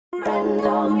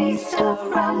Randomista,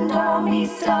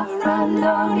 randomista,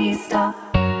 randomista.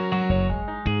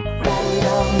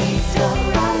 Randomista,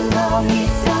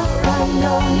 randomista,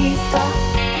 randomista.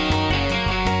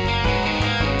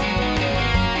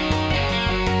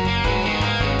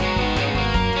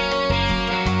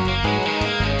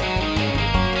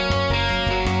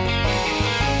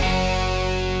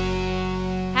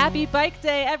 Happy Bike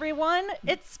Day, everyone.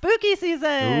 It's spooky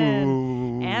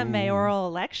season and mayoral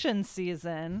election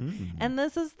season. And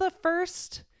this is the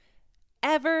first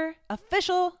ever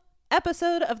official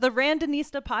episode of the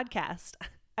Randonista podcast.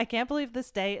 I can't believe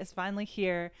this day is finally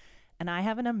here, and I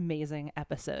have an amazing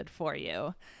episode for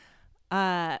you.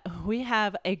 We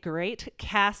have a great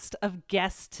cast of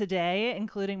guests today,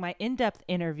 including my in-depth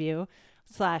interview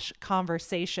 /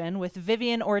 conversation with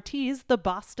Vivian Ortiz, the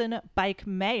Boston bike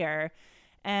mayor.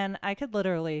 And I could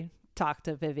literally talk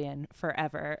to Vivian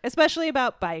forever, especially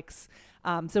about bikes.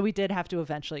 So we did have to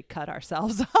eventually cut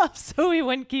ourselves off so we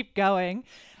wouldn't keep going.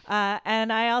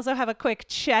 And I also have a quick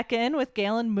check-in with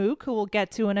Galen Mook, who we'll get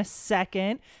to in a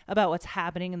second, about what's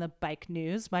happening in the bike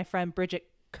news. My friend Bridget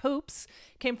Copes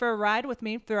came for a ride with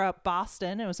me throughout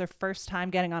Boston. It was her first time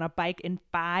getting on a bike in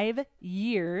 5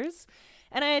 years.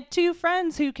 And I had 2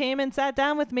 friends who came and sat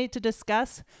down with me to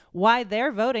discuss why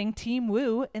they're voting Team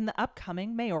Woo in the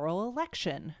upcoming mayoral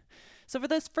election. So for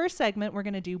this first segment, we're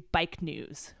going to do bike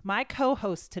news. My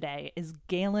co-host today is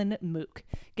Galen Mook.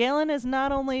 Galen is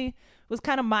not only was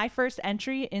kind of my first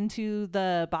entry into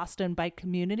the Boston bike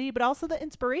community, but also the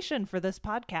inspiration for this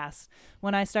podcast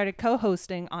when I started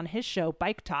co-hosting on his show,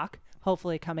 Bike Talk,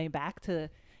 hopefully coming back to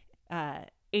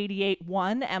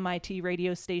 88.1 MIT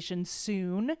radio station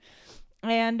soon.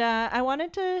 And I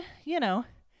wanted to,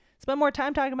 spend more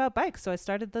time talking about bikes, so I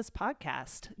started this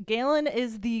podcast. Galen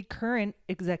is the current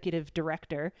executive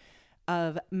director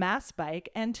of Mass Bike,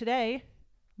 and today,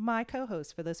 my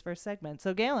co-host for this first segment.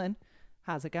 So, Galen,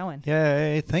 how's it going?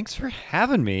 Yay, thanks for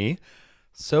having me.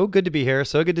 So good to be here.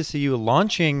 So good to see you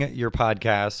launching your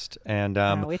podcast.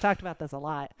 And we talked about this a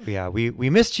lot. Yeah, we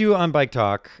missed you on Bike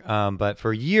Talk, but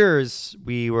for years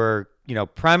we were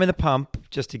priming the pump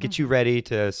just to get you ready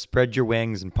to spread your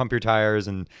wings and pump your tires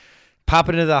and pop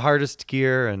it into the hardest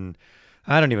gear. And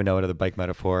I don't even know another bike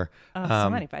metaphor. Oh, so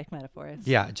many bike metaphors.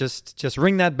 Yeah, just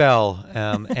ring that bell.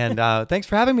 And thanks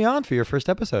for having me on for your first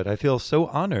episode. I feel so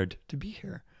honored to be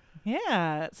here.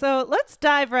 Yeah. So let's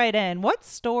dive right in. What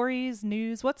stories,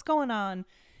 news, what's going on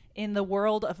in the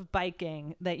world of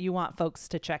biking that you want folks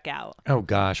to check out? Oh,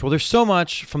 gosh. Well, there's so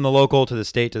much from the local to the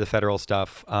state to the federal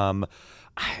stuff.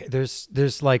 There's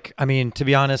to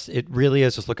be honest, it really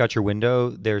is just look out your window.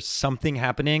 There's something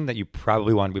happening that you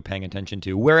probably want to be paying attention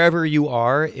to. Wherever you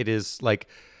are, it is like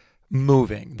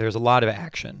moving. There's a lot of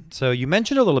action. So you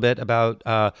mentioned a little bit about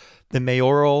the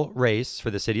mayoral race for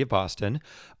the city of Boston.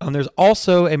 There's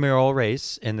also a mayoral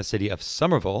race in the city of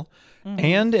Somerville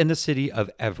and in the city of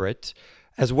Everett,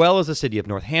 as well as the city of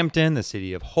Northampton, the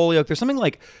city of Holyoke. There's something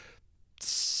like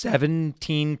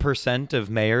 17% of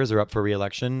mayors are up for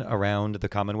re-election around the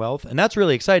Commonwealth. And that's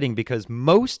really exciting because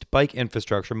most bike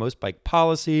infrastructure, most bike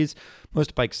policies,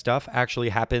 most bike stuff actually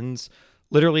happens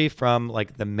literally from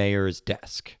like the mayor's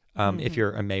desk. If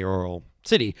you're a mayoral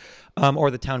city, or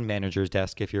the town manager's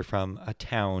desk if you're from a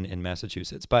town in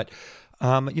Massachusetts. But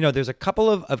there's a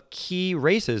couple of key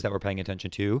races that we're paying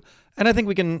attention to, and I think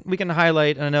we can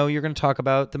highlight. And I know you're going to talk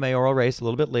about the mayoral race a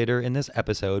little bit later in this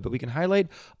episode, but we can highlight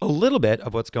a little bit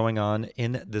of what's going on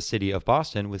in the city of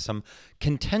Boston with some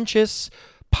contentious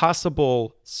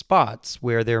possible spots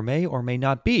where there may or may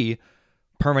not be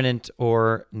permanent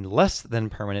or less than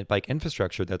permanent bike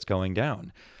infrastructure that's going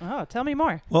down. Oh, tell me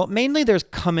more. Well, mainly there's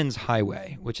Cummins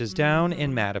Highway, which is down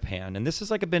in Mattapan. And this has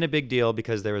been a big deal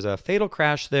because there was a fatal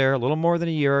crash there a little more than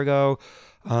a year ago.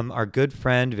 Our good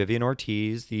friend Vivian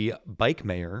Ortiz, the bike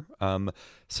mayor,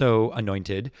 so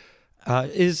anointed,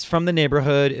 is from the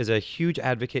neighborhood, is a huge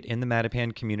advocate in the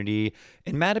Mattapan community.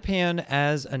 And Mattapan,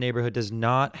 as a neighborhood, does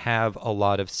not have a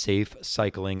lot of safe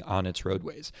cycling on its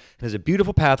roadways. There's a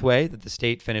beautiful pathway that the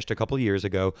state finished a couple years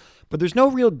ago, but there's no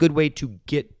real good way to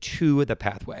get to the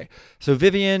pathway. So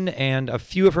Vivian and a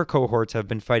few of her cohorts have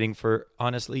been fighting for,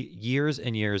 honestly, years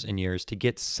and years and years to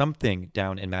get something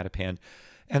down in Mattapan.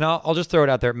 And I'll just throw it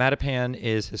out there. Mattapan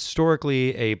is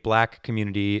historically a black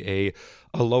community,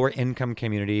 a lower income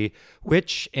community,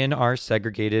 which in our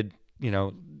segregated,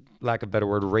 lack of a better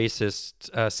word, racist,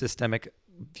 systemic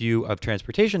view of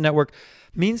transportation network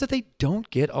means that they don't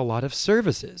get a lot of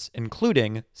services,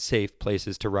 including safe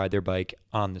places to ride their bike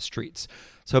on the streets.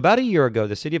 So about a year ago,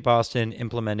 the city of Boston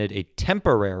implemented a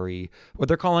temporary, what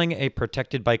they're calling a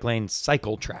protected bike lane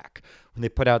cycle track, when they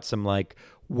put out some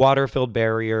water-filled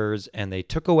barriers, and they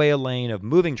took away a lane of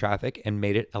moving traffic and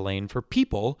made it a lane for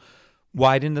people,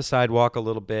 widened the sidewalk a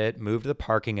little bit, moved the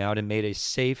parking out, and made a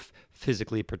safe,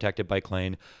 physically protected bike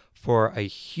lane for a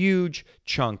huge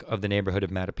chunk of the neighborhood of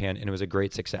Mattapan, and it was a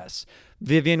great success.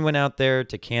 Vivian went out there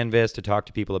to canvass, to talk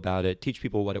to people about it, teach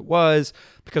people what it was,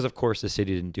 because of course the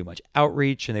city didn't do much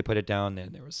outreach, and they put it down,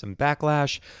 and there was some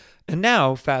backlash. And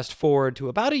now, fast forward to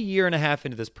about a year and a half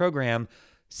into this program,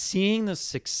 seeing the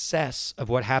success of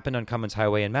what happened on Cummins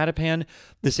Highway in Mattapan,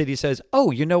 the city says,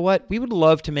 oh, you know what? We would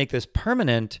love to make this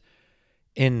permanent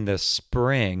in the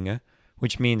spring,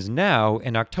 which means now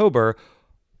in October,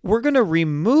 we're going to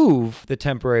remove the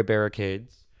temporary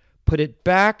barricades, put it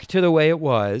back to the way it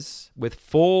was with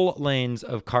full lanes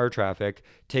of car traffic,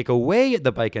 take away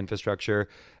the bike infrastructure,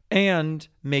 and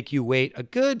make you wait a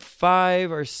good 5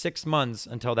 or 6 months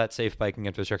until that safe biking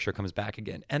infrastructure comes back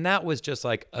again. And that was just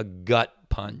like a gut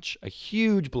punch, a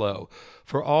huge blow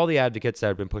for all the advocates that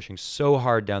have been pushing so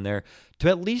hard down there to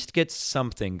at least get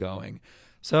something going.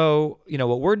 So,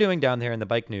 what we're doing down there in the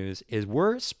bike news is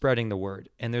we're spreading the word.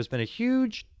 And there's been a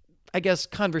huge,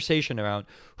 conversation around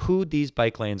who these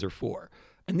bike lanes are for.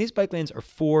 And these bike lanes are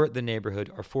for the neighborhood,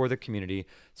 are for the community.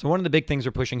 So one of the big things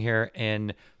we're pushing here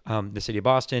in the city of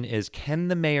Boston is, can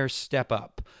the mayor step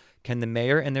up? Can the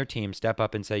mayor and their team step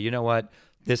up and say, you know what?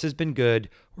 This has been good.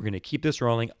 We're going to keep this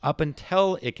rolling up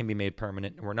until it can be made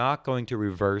permanent. And we're not going to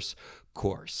reverse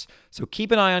course. So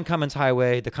keep an eye on Cummins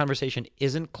Highway. The conversation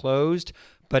isn't closed,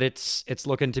 but it's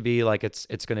looking to be like it's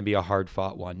going to be a hard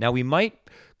fought one. Now we might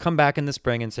come back in the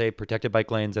spring and say protected bike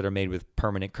lanes that are made with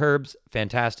permanent curbs.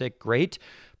 Fantastic, great.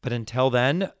 But until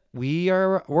then,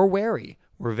 we're wary.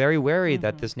 We're very wary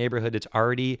that this neighborhood, it's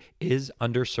already is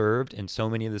underserved in so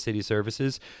many of the city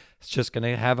services. It's just going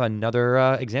to have another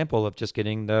example of just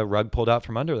getting the rug pulled out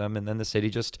from under them. And then the city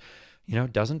just,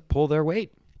 doesn't pull their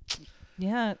weight.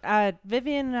 Yeah.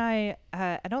 Vivian and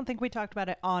I don't think we talked about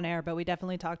it on air, but we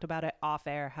definitely talked about it off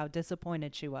air, how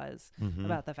disappointed she was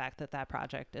about the fact that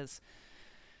project is,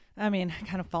 kind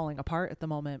of falling apart at the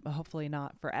moment, but hopefully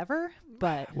not forever.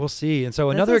 But we'll see. And so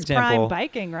this another is example, prime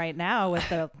biking right now with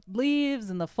the leaves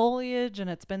and the foliage, and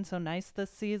it's been so nice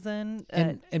this season.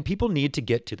 And people need to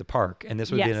get to the park, and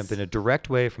this would have been a direct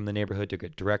way from the neighborhood to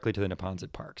get directly to the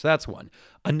Neponset Park. So that's one.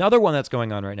 Another one that's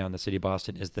going on right now in the city of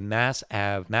Boston is the Mass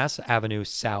Avenue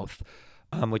South,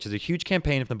 which is a huge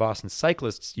campaign from the Boston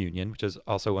Cyclists Union, which is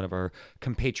also one of our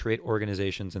compatriot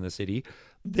organizations in the city.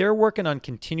 They're working on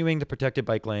continuing the protected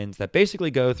bike lanes that basically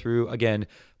go through, again,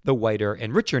 the whiter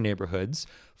and richer neighborhoods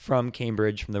from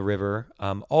Cambridge, from the river,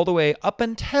 all the way up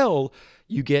until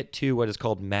you get to what is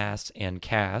called Mass and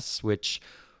Cass, which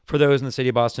for those in the city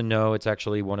of Boston know, it's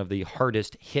actually one of the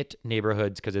hardest hit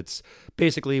neighborhoods because it's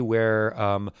basically where,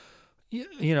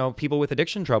 people with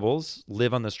addiction troubles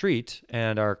live on the street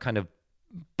and are kind of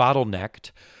bottlenecked.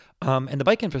 And the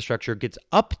bike infrastructure gets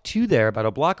up to there, about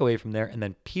a block away from there, and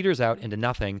then peters out into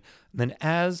nothing. And then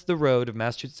as the road of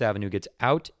Massachusetts Avenue gets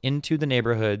out into the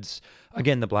neighborhoods,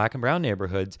 again, the black and brown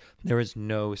neighborhoods, there is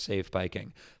no safe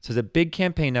biking. So there's a big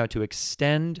campaign now to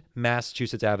extend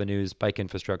Massachusetts Avenue's bike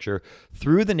infrastructure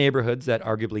through the neighborhoods that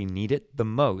arguably need it the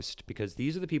most, because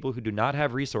these are the people who do not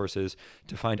have resources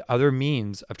to find other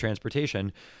means of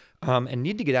transportation and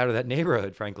need to get out of that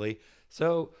neighborhood, frankly.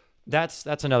 So that's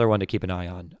another one to keep an eye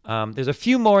on. There's a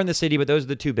few more in the city, but those are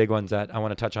the two big ones that I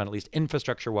want to touch on, at least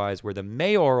infrastructure-wise, where the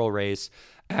mayoral race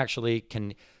actually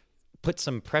can put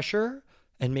some pressure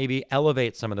and maybe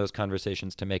elevate some of those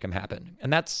conversations to make them happen.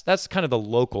 And that's kind of the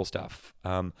local stuff.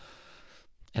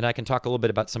 And I can talk a little bit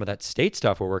about some of that state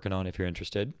stuff we're working on if you're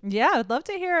interested. Yeah, I'd love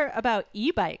to hear about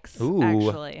e-bikes,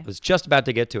 actually. I was just about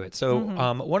to get to it. So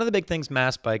one of the big things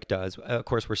Mass Bike does, of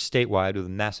course, we're statewide with the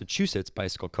Massachusetts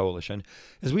Bicycle Coalition,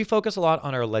 is we focus a lot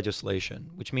on our legislation,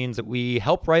 which means that we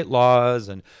help write laws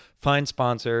and find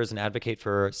sponsors and advocate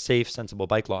for safe, sensible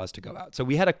bike laws to go out. So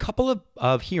we had a couple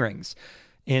of hearings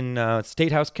in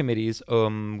state house committees,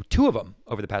 2 of them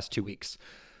over the past 2 weeks.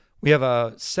 We have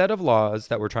a set of laws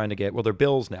that we're trying to get. Well, they're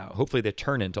bills now. Hopefully they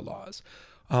turn into laws.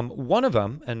 One of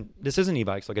them, and this isn't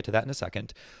e-bikes, I'll get to that in a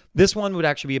second. This one would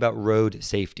actually be about road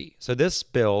safety. So this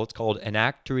bill, it's called An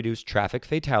Act to Reduce Traffic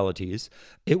Fatalities.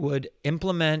 It would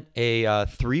implement a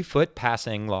 3-foot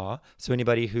passing law. So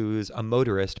anybody who's a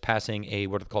motorist passing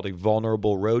what are called a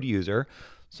vulnerable road user,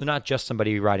 so not just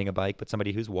somebody riding a bike, but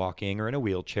somebody who's walking or in a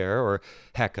wheelchair, or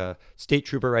heck, a state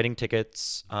trooper writing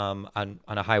tickets on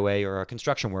a highway, or a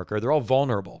construction worker. They're all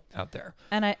vulnerable out there.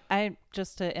 And I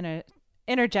just to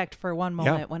interject for one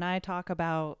moment, when I talk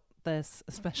about this,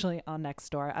 especially on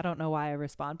Nextdoor. I don't know why I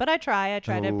respond, but I try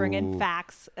to bring in Ooh.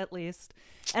 facts at least.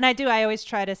 And I always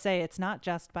try to say it's not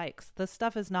just bikes. This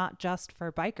stuff is not just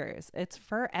for bikers. It's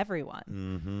for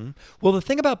everyone. Well, the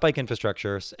thing about bike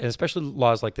infrastructure, and especially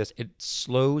laws like this, it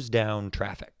slows down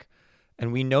traffic.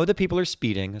 And we know that people are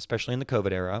speeding, especially in the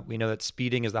COVID era. We know that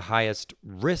speeding is the highest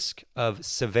risk of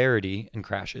severity in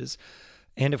crashes.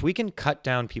 And if we can cut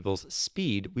down people's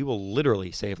speed, we will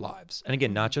literally save lives. And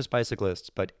again, not just bicyclists,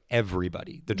 but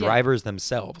everybody. The drivers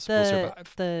themselves will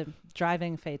survive. The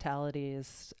driving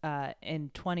fatalities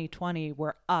in 2020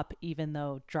 were up, even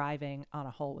though driving on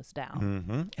a whole was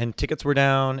down. And tickets were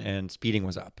down and speeding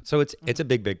was up. So it's a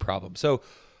big problem. So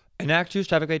enact reduce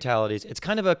traffic fatalities. It's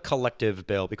kind of a collective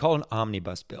bill. We call it an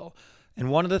omnibus bill. And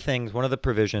one of the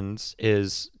provisions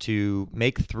is to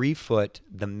make 3 foot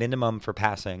the minimum for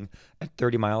passing at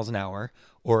 30 miles an hour.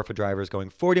 Or if a driver is going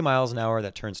 40 miles an hour,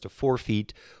 that turns to 4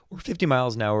 feet. Or 50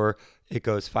 miles an hour, it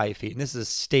goes 5 feet. And this is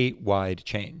a statewide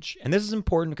change. And this is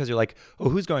important because you're like, oh,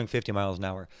 who's going 50 miles an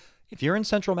hour? If you're in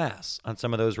Central Mass on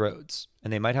some of those roads,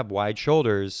 and they might have wide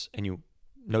shoulders and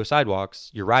no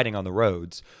sidewalks, you're riding on the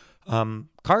roads.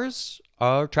 Cars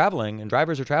are traveling and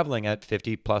drivers are traveling at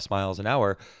 50 plus miles an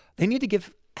hour. They need to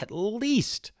give at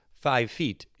least 5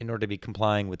 feet in order to be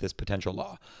complying with this potential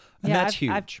law. And that's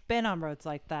huge. I've been on roads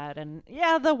like that. And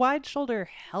yeah, the wide shoulder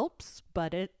helps,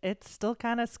 but it's still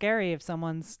kind of scary if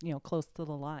someone's, close to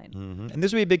the line. And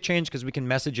this would be a big change because we can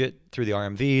message it through the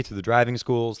RMV, through the driving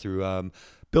schools, through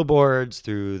billboards,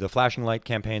 through the flashing light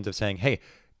campaigns of saying, hey,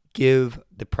 give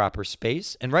the proper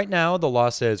space. And right now the law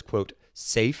says, quote,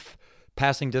 safe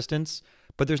passing distance.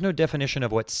 But there's no definition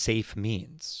of what safe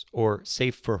means or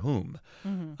safe for whom.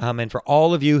 And for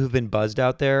all of you who've been buzzed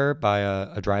out there by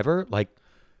a driver, like,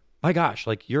 my gosh,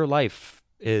 like your life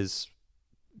is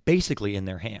basically in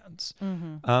their hands.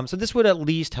 So this would at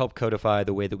least help codify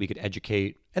the way that we could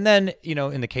educate. And then,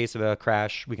 in the case of a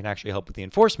crash, we can actually help with the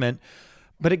enforcement.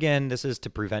 But again, this is to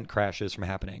prevent crashes from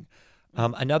happening.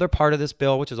 Another part of this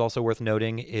bill, which is also worth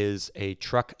noting, is a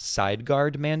truck side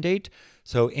guard mandate.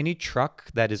 So any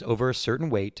truck that is over a certain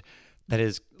weight that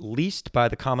is leased by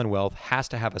the Commonwealth has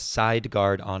to have a side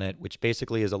guard on it, which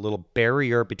basically is a little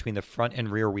barrier between the front and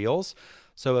rear wheels.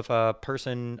 So if a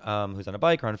person who's on a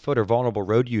bike or on foot or vulnerable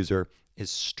road user is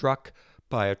struck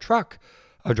by a truck,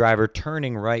 a driver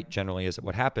turning right generally is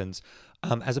what happens,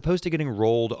 as opposed to getting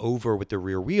rolled over with the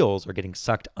rear wheels or getting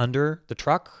sucked under the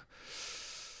truck.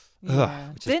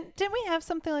 Yeah. Didn't we have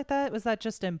something like that? Was that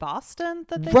just in Boston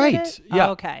that they right. did it? Yeah.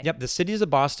 Oh, okay. Yep. The cities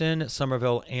of Boston,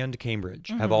 Somerville, and Cambridge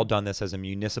have all done this as a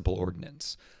municipal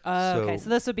ordinance. Okay. So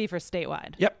this would be for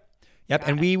statewide. Yep. Got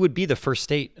And it. we would be the first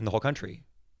state in the whole country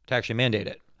to actually mandate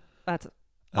it. That's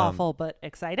awful, but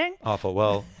exciting. Awful.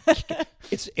 Well,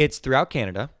 it's throughout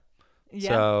Canada.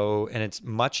 Yeah. So, and it's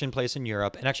much in place in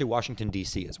Europe and actually Washington,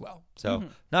 D.C. as well. So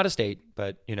not a state,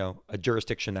 but, a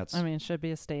jurisdiction that's... I mean, it should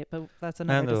be a state, but that's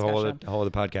another and the discussion. whole other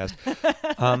podcast.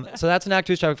 So that's enact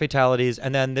reduce traffic fatalities.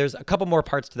 And then there's a couple more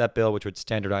parts to that bill, which would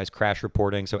standardize crash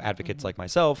reporting. So advocates like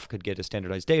myself could get a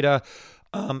standardized data.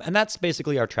 And that's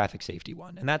basically our traffic safety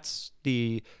one. And that's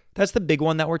the big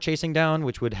one that we're chasing down,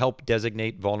 which would help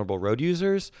designate vulnerable road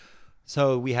users.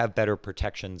 So we have better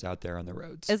protections out there on the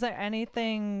roads. Is there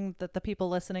anything that the people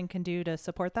listening can do to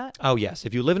support that? Oh, yes.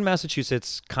 If you live in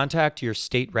Massachusetts, contact your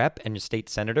state rep and your state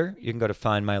senator. You can go to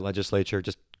Find My Legislature.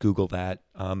 Just Google that.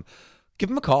 Give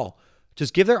them a call.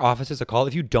 Just give their offices a call.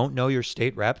 If you don't know your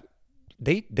state rep,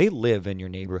 they live in your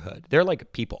neighborhood. They're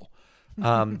like people.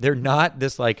 They're not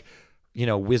this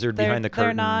wizard behind the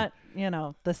curtain. They're not,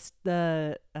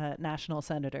 the national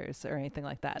senators or anything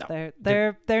like that. No,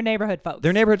 they're neighborhood folks.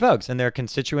 They're neighborhood folks, and they're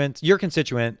constituents. Your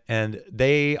constituent, and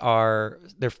they're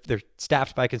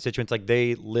staffed by constituents. Like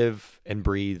they live and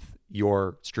breathe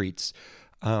your streets.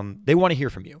 They want to hear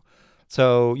from you.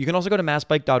 So you can also go to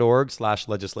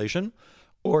massbike.org/legislation,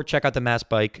 or check out the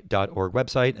massbike.org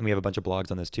website, and we have a bunch of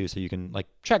blogs on this too. So you can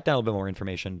track down a little bit more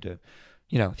information to,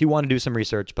 if you want to do some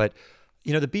research, but.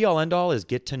 The be all end all is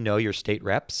get to know your state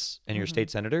reps and your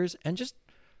state senators and just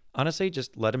honestly,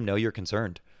 let them know you're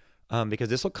concerned because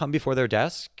this will come before their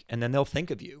desk and then they'll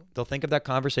think of you. They'll think of that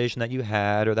conversation that you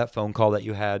had or that phone call that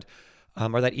you had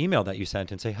or that email that you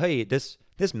sent and say, hey, this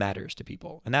matters to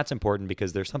people. And that's important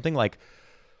because there's something like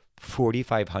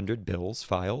 4,500 bills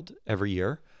filed every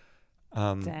year.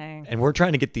 Dang. And we're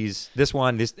trying to get this,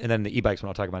 and then the e-bikes one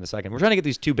I'll talk about in a second. We're trying to get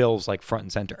these two bills front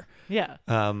and center. Yeah.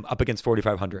 Up against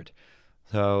 4,500.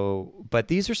 So, but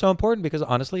these are so important because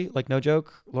honestly, no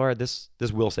joke, Laura, this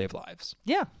will save lives.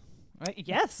 Yeah.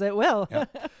 Yes, it will. Yeah.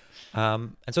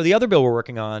 And so the other bill we're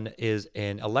working on is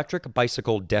an electric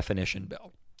bicycle definition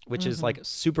bill. which is like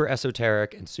super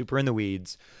esoteric and super in the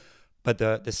weeds. But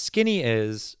the skinny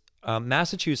is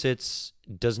Massachusetts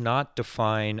does not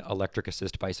define electric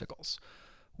assist bicycles.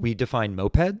 We define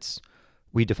mopeds,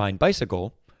 we define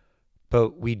bicycle,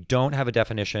 but we don't have a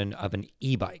definition of an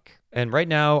e-bike. And right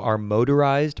now, our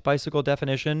motorized bicycle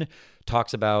definition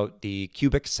talks about the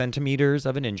cubic centimeters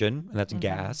of an engine, and that's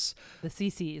gas. The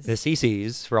CCs. The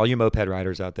CCs, for all you moped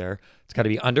riders out there, it's got to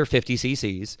be under 50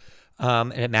 CCs.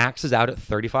 And it maxes out at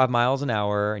 35 miles an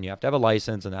hour, and you have to have a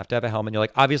license and have to have a helmet. And you're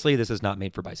like, obviously, this is not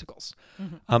made for bicycles.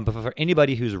 But for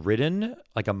anybody who's ridden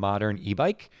like a modern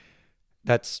e-bike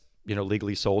that's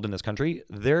legally sold in this country,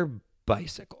 they're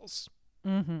bicycles.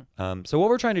 So what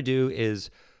we're trying to do is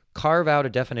carve out a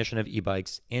definition of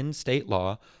e-bikes in state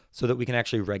law so that we can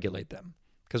actually regulate them.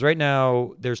 Because right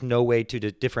now, there's no way to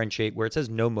differentiate where it says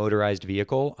no motorized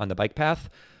vehicle on the bike path.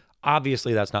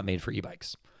 Obviously, that's not made for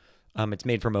e-bikes. It's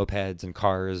made for mopeds and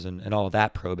cars and all of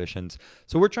that prohibitions.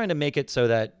 So we're trying to make it so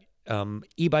that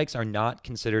e-bikes are not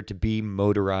considered to be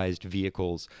motorized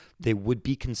vehicles. They would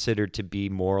be considered to be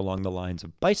more along the lines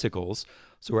of bicycles.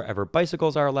 So wherever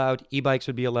bicycles are allowed, e-bikes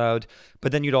would be allowed.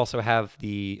 But then you'd also have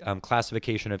the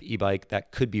classification of e-bike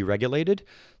that could be regulated.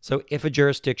 So if a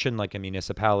jurisdiction like a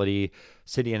municipality,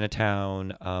 city and a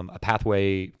town, a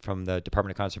pathway from the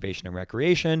Department of Conservation and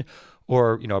Recreation,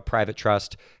 or a private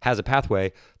trust has a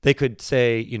pathway, they could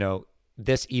say,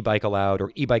 this e-bike allowed,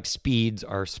 or e-bike speeds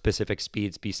are specific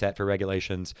speeds be set for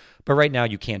regulations. But right now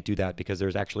you can't do that because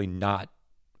there's actually not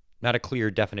a clear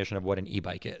definition of what an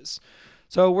e-bike is.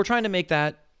 So we're trying to make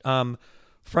that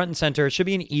front and center. It should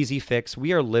be an easy fix.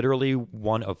 We are literally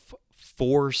one of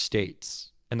 4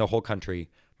 states in the whole country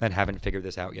that haven't figured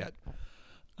this out yet.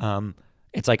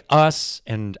 It's like us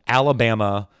and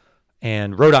Alabama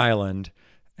and Rhode Island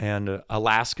and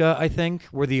Alaska, I think,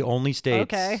 were the only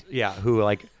states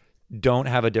who don't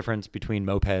have a difference between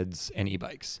mopeds and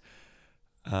e-bikes.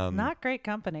 Not great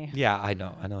company. Yeah, I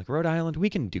know. Like Rhode Island, we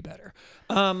can do better.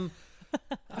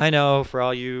 I know for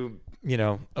all you,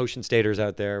 ocean staters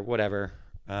out there, whatever.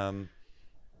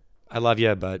 I love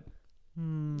you, but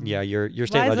yeah, your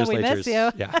state Liza, legislatures. we miss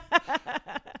you. Yeah.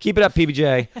 Keep it up,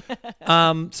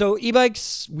 PBJ. So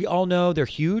e-bikes, we all know they're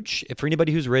huge. For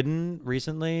anybody who's ridden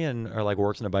recently or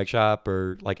works in a bike shop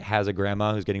or has a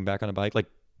grandma who's getting back on a bike,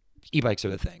 e-bikes are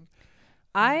the thing.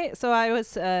 I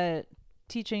was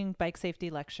teaching bike safety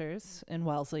lectures in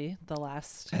Wellesley the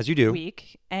last As you do.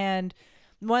 week. And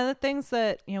one of the things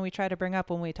that, we try to bring up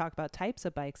when we talk about types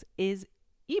of bikes is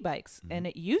e-bikes. And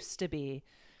it used to be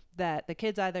that the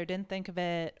kids either didn't think of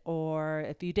it, or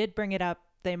if you did bring it up,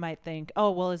 they might think, oh,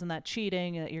 well, isn't that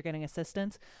cheating that you're getting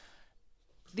assistance?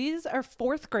 These are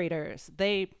 4th graders.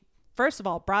 They, first of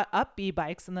all, brought up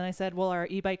e-bikes. And then I said, well, are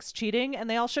e-bikes cheating? And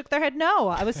they all shook their head no.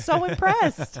 I was so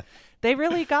impressed. They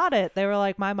really got it. They were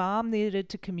like, my mom needed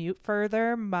to commute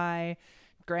further. My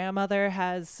grandmother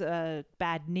has a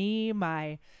bad knee.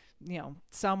 My,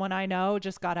 someone I know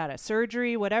just got out of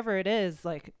surgery, whatever it is,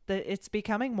 it's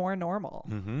becoming more normal.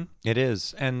 Mm-hmm. It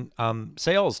is. And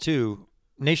sales too,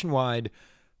 nationwide.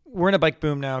 We're in a bike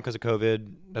boom now because of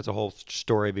COVID. That's a whole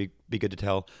story. Be good to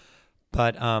tell.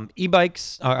 But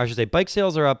e-bikes, or I should say bike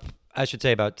sales are up, I should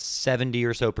say about 70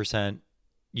 or so %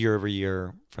 year over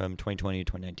year from 2020 to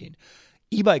 2019.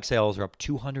 E-bike sales are up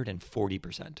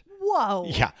 240%. Whoa.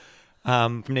 Yeah.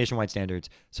 From nationwide standards.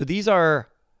 So these are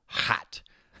hot.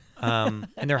 And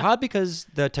they're hot because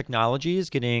the technology is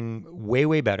getting way,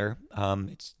 way better.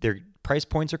 Their price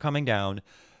points are coming down.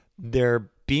 They're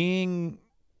being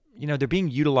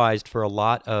utilized for a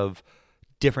lot of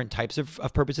different types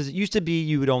of purposes. It used to be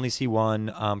you would only see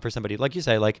one for somebody, like you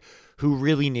say, who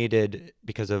really needed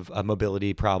because of a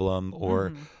mobility problem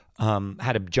or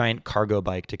had a giant cargo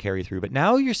bike to carry through. But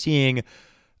now you're seeing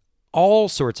all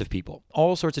sorts of people,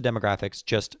 all sorts of demographics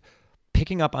just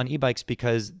picking up on e-bikes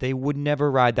because they would never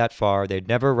ride that far. They'd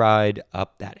never ride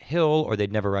up that hill, or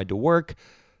they'd never ride to work,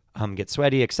 get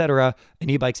sweaty, etc. And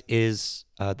e-bikes is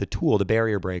the tool, the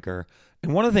barrier breaker.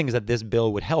 And one of the things that this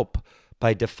bill would help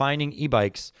by defining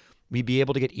e-bikes, we'd be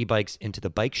able to get e-bikes into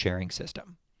the bike sharing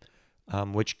system,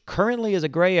 which currently is a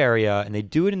gray area, and they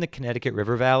do it in the Connecticut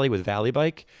River Valley with Valley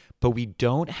Bike, but we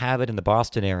don't have it in the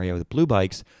Boston area with Blue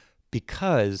Bikes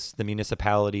because the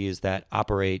municipalities that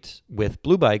operate with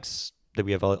Blue Bikes, that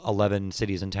we have 11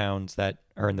 cities and towns that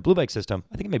are in the Blue Bike system,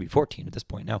 I think maybe 14 at this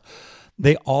point now,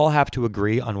 they all have to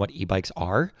agree on what e-bikes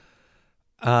are.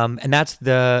 And that's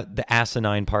the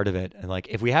asinine part of it. And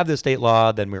if we have the state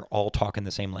law, then we're all talking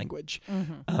the same language.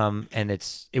 And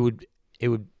it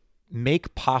would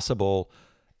make possible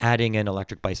adding an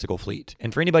electric bicycle fleet.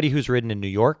 And for anybody who's ridden in New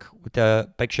York with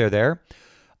the bike share there,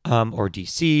 or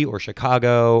DC or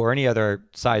Chicago or any other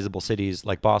sizable cities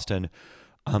like Boston,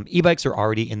 e-bikes are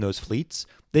already in those fleets.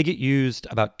 They get used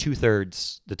about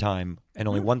 2/3 the time, and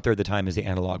only 1/3 the time is the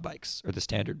analog bikes or the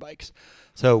standard bikes.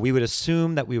 So we would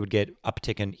assume that we would get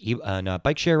uptick in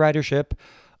bike share ridership.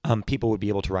 People would be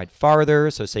able to ride farther.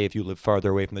 So say if you live farther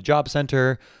away from the job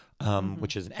center,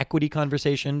 which is an equity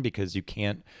conversation because you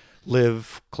can't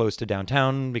live close to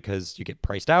downtown because you get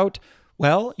priced out.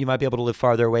 Well, you might be able to live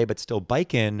farther away but still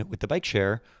bike in with the bike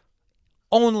share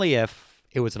only if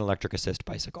it was an electric assist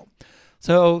bicycle.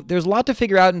 So there's a lot to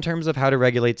figure out in terms of how to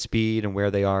regulate speed and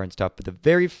where they are and stuff. But the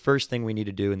very first thing we need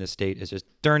to do in this state is just,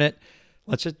 darn it,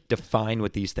 let's just define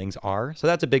what these things are. So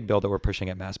that's a big bill that we're pushing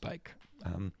at MassBike.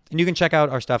 And you can check out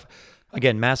our stuff.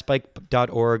 Again,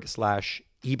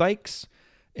 massbike.org/ebikes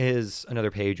is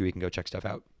another page where you can go check stuff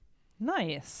out.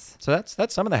 Nice. So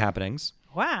that's some of the happenings.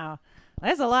 Wow.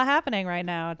 There's a lot happening right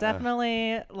now.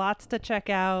 Definitely lots to check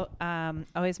out.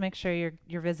 Always make sure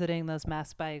you're visiting those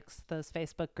MassBikes, those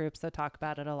Facebook groups that talk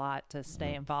about it a lot to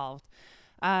stay involved.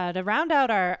 To round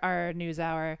out our news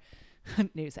hour,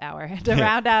 to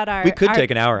round out our... We could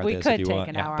take an hour on we this could if you take want.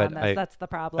 an Yeah, hour but on this. That's the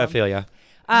problem. I feel ya.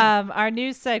 Our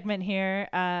news segment here,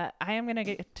 I am going to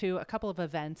get to a couple of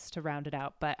events to round it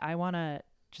out, but I want to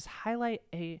just highlight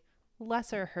a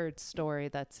lesser heard story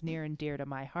that's near and dear to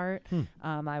my heart.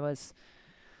 I was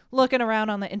looking around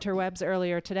on the interwebs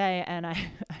earlier today, and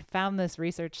I found this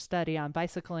research study on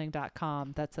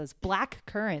bicycling.com that says black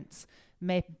currants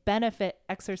may benefit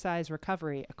exercise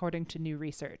recovery according to new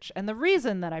research. And the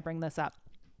reason that I bring this up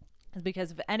is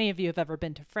because if any of you have ever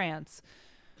been to France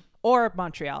or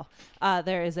Montreal,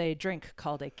 there is a drink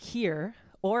called a kir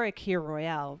or a kir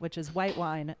royale, which is white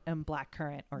wine and black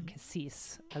currant, or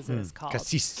cassis as it is called.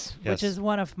 Cassis, Which yes. is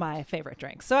one of my favorite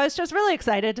drinks. So I was just really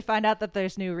excited to find out that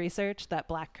there's new research that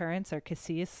black currants or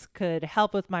cassis could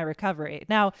help with my recovery.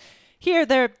 Now, here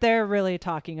they're really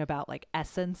talking about like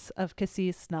essence of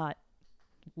cassis, not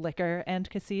liquor and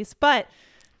cassis, but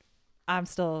I'm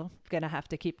still gonna have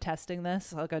to keep testing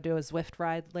this. I'll go do a Zwift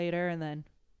ride later and then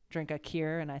drink a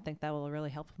kir, and I think that will really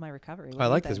help with my recovery. What I do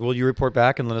you like this. think? Will you report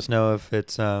back and let us know if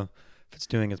it's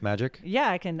doing its magic? Yeah,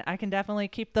 I can definitely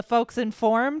keep the folks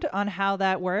informed on how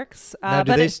that works. Now,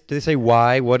 do they say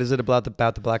why? What is it about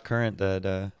the black currant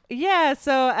that? Yeah,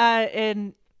 so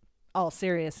in all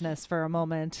seriousness for a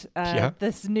moment,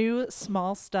 this new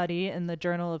small study in the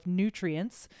Journal of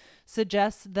Nutrients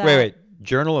suggests that... Wait.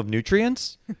 Journal of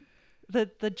Nutrients?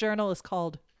 The journal is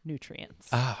called Nutrients.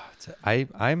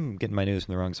 I'm getting my news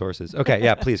from the wrong sources. Okay,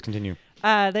 yeah, please continue.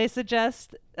 They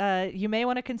suggest you may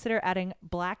want to consider adding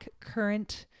black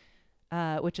currant,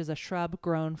 which is a shrub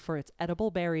grown for its edible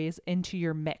berries, into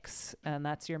your mix. And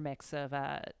that's your mix of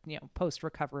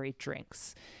post-recovery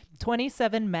drinks.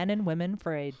 27 men and women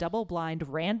for a double-blind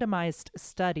randomized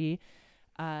study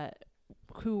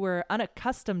who were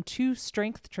unaccustomed to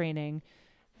strength training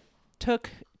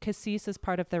took cassis as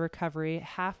part of their recovery.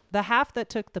 Half that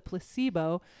took the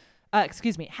placebo,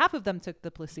 half of them took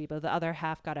the placebo. The other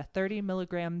half got a 30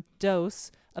 milligram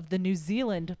dose of the New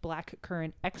Zealand black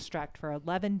currant extract for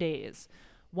 11 days.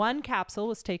 One capsule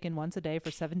was taken once a day for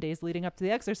 7 days leading up to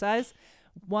the exercise.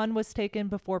 One was taken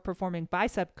before performing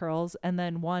bicep curls, and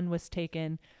then one was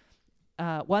taken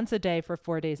once a day for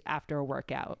 4 days after a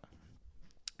workout.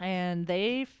 And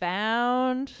they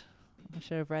found... I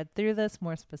should have read through this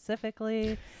more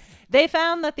specifically. They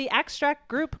found that the extract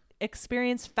group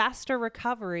experienced faster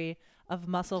recovery of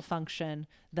muscle function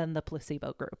than the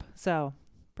placebo group. So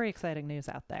pretty exciting news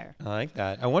out there. I like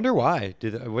that. I wonder why.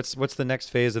 What's the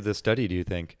next phase of this study, do you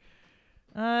think?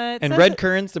 And red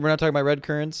currants? We're not talking about red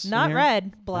currants? Not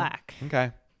red, black. Oh,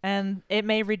 okay. And it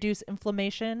may reduce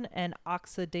inflammation and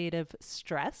oxidative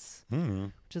stress,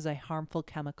 which is a harmful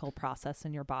chemical process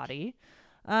in your body.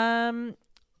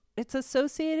 It's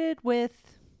associated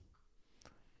with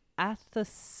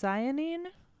anthocyanin.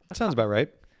 That sounds about right.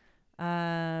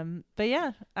 But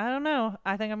yeah, I don't know.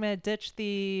 I think I'm going to ditch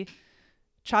the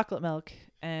chocolate milk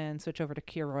and switch over to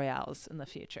Kir Royales in the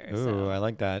future. Ooh, I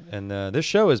like that. And this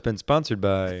show has been sponsored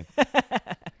by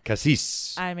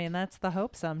Cassis. I mean, that's the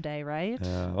hope someday, right?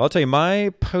 I'll tell you,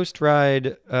 my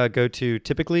post-ride go-to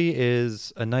typically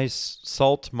is a nice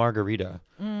salt margarita.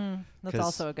 That's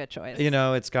also a good choice. You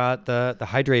know, it's got the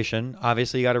hydration.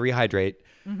 Obviously, you got to rehydrate.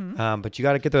 But you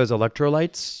got to get those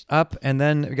electrolytes up, and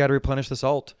then you got to replenish the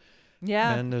salt.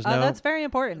 Yeah. And there's that's very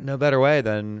important. no better way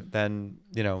than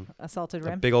A salted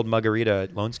rim. a big old margarita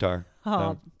at Lone Star.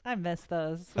 Oh, I miss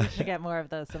those. We should get more of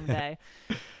those someday.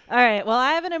 All right. Well,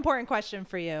 I have an important question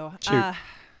for you. Shoot.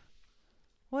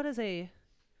 What is a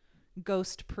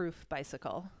ghost-proof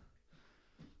bicycle?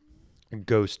 A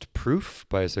ghost-proof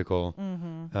bicycle.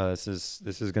 This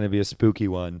is going to be a spooky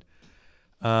one.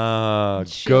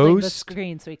 Shielding the Ghost.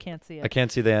 screen so you can't see I it.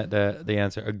 can't see the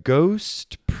answer. A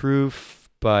ghost-proof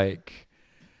bike.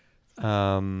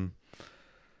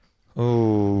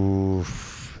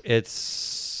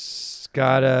 It's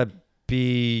gotta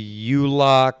be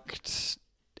U-locked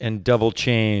and double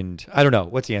chained. I don't know.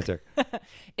 What's the answer?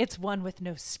 It's one with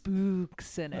no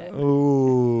spooks in it.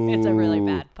 Ooh. It's a really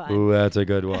bad pun. Ooh, that's a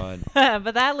good one.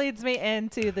 But that leads me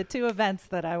into the two events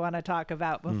that I want to talk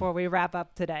about before we wrap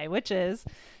up today, which is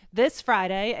this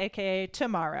Friday, aka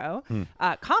tomorrow.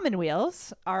 Common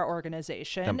Wheels, our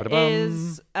organization, Dum-ba-da-bum.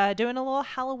 is doing a little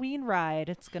Halloween ride.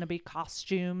 It's going to be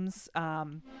costumes,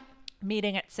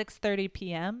 meeting at 6:30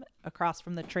 p.m. across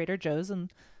from the Trader Joe's in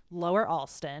Lower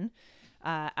Alston.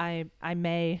 I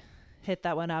may hit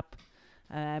that one up.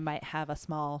 I might have a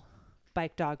small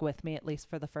bike dog with me, at least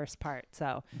for the first part.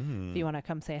 So if you want to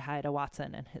come say hi to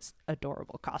Watson and his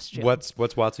adorable costume. What's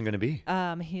Watson going to be?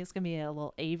 He's going to be a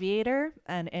little aviator.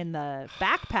 And in the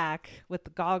backpack with the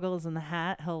goggles and the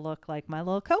hat, he'll look like my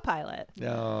little co-pilot.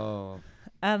 No.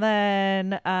 And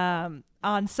then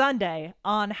on Sunday,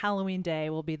 on Halloween Day,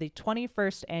 will be the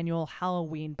 21st annual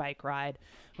Halloween bike ride,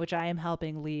 which I am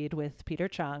helping lead with Peter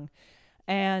Chung.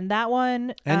 And that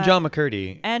one... And John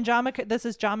McCurdy. And this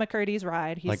is John McCurdy's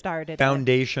ride. He started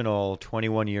foundational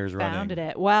 21 years running. Founded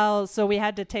it. Well, so we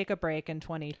had to take a break in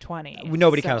 2020.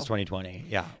 Nobody counts 2020.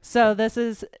 Yeah. So this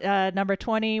is number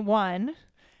 21.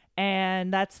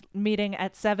 And that's meeting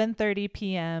at 7:30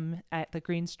 p.m. at the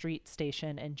Green Street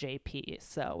Station in JP.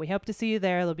 So we hope to see you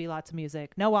there. There'll be lots of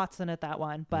music. No Watson at that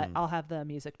one, but I'll have the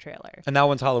music trailer. And that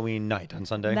one's Halloween night on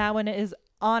Sunday? And that one is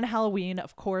on Halloween.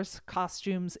 Of course,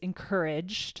 costumes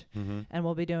encouraged. And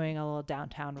we'll be doing a little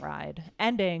downtown ride,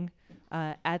 ending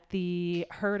at the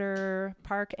Herder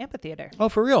Park Amphitheater. Oh,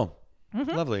 for real?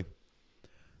 Lovely.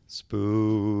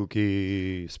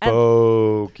 Spooky.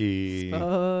 Spooky.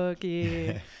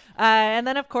 And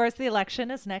then, of course, the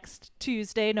election is next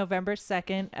Tuesday, November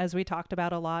 2nd. As we talked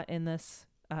about a lot in this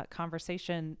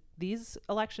conversation, these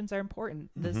elections are important.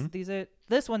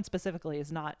 This one specifically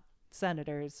is not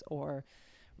senators or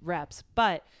reps,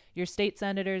 but your state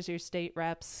senators, your state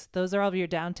reps, those are all your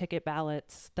down ticket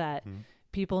ballots that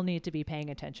people need to be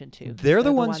paying attention to. They're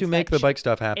the ones who make the bike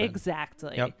stuff happen.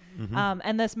 Exactly. Yep.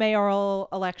 And this mayoral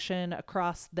election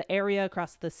across the area,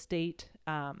 across the state,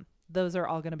 those are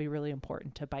all going to be really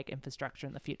important to bike infrastructure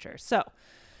in the future. So,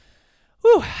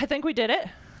 I think we did it.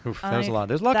 Oof, that was a lot.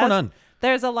 There's a lot going on.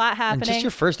 There's a lot happening. And just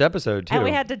your first episode, too. And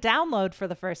we had to download for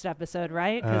the first episode,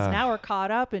 right? Because now we're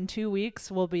caught up. In 2 weeks,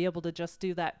 we'll be able to just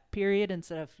do that period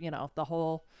instead of, the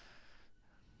whole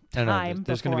time. I know.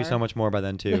 There's going to be so much more by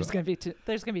then, too. There's going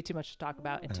to be too much to talk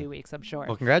about in 2 weeks, I'm sure.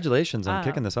 Well, congratulations on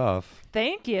kicking this off.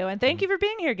 Thank you. And thank you for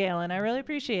being here, Galen. I really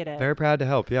appreciate it. Very proud to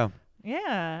help, yeah.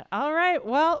 Yeah. All right.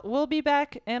 Well, we'll be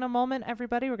back in a moment,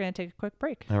 everybody. We're going to take a quick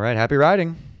break. All right. Happy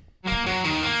riding.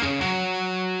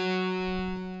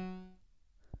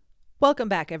 Welcome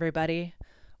back, everybody.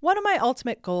 One of my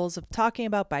ultimate goals of talking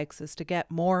about bikes is to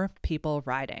get more people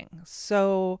riding.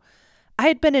 So I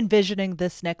had been envisioning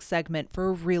this next segment for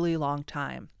a really long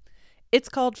time. It's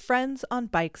called Friends on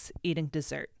Bikes Eating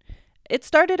Dessert. It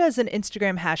started as an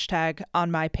Instagram hashtag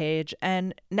on my page,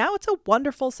 and now it's a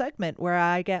wonderful segment where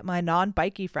I get my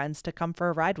non-bikey friends to come for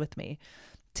a ride with me.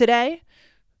 Today,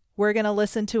 we're going to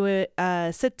listen to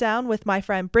a sit down with my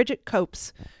friend Bridget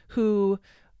Copes, who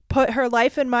put her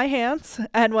life in my hands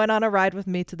and went on a ride with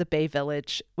me to the Bay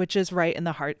Village, which is right in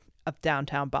the heart of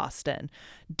downtown Boston.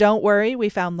 Don't worry, we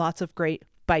found lots of great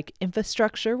bike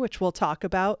infrastructure, which we'll talk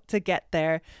about to get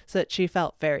there, so that she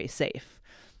felt very safe.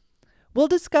 We'll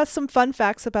discuss some fun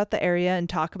facts about the area and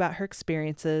talk about her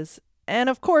experiences. And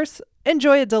of course,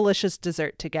 enjoy a delicious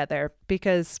dessert together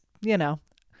because,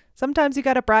 sometimes you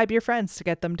got to bribe your friends to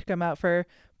get them to come out for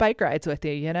bike rides with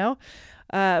you,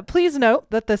 Please note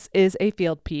that this is a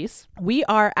field piece. We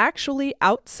are actually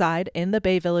outside in the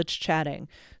Bay Village chatting.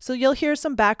 So you'll hear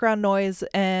some background noise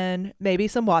and maybe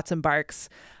some Watson barks.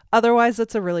 Otherwise,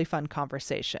 it's a really fun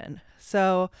conversation.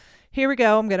 So here we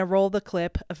go. I'm going to roll the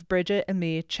clip of Bridget and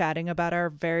me chatting about our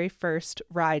very first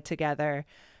ride together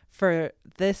for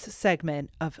this segment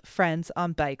of Friends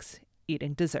on Bikes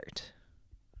Eating Dessert.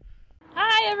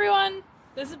 Hi, everyone.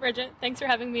 This is Bridget. Thanks for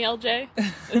having me, LJ.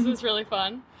 This is really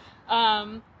fun.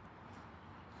 That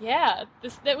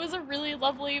was a really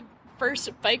lovely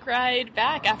first bike ride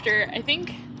back after,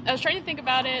 I was trying to think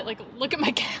about it, look at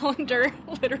my calendar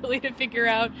literally to figure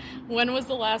out when was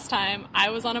the last time I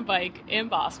was on a bike in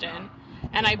Boston.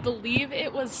 And I believe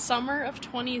it was summer of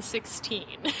 2016.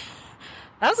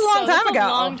 That was a long time ago. A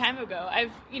long time ago.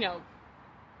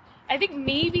 I think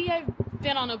maybe I've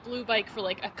been on a blue bike for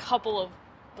like a couple of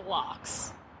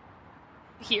blocks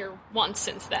here once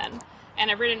since then. And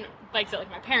I've ridden bikes at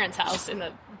like my parents' house in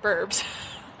the burbs.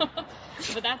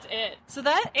 But that's it. So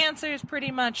that answers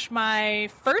pretty much my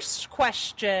first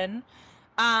question.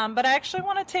 But I actually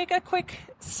want to take a quick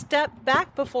step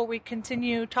back before we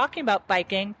continue talking about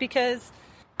biking, because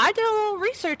I did a little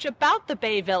research about the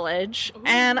Bay Village,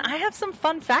 and I have some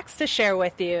fun facts to share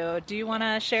with you. Do you want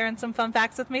to share some fun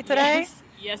facts with me today?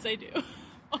 Yes, I do.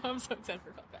 Oh, I'm so excited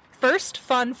for fun facts. First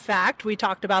fun fact, we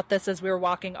talked about this as we were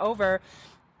walking over.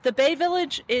 The Bay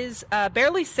Village is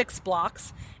barely 6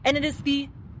 blocks, and it is the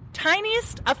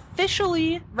tiniest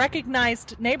officially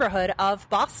recognized neighborhood of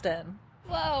Boston.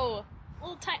 Whoa.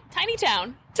 Little tiny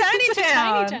town. Tiny It's a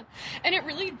town. tiny town. And it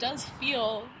really does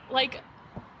feel like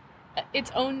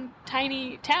its own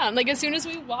tiny town. Like, as soon as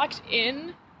we walked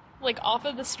in, like, off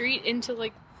of the street into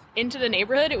the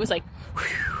neighborhood, it was like,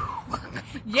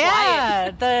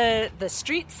 Yeah, the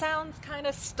street sounds kind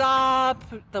of stop,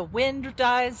 the wind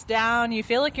dies down, you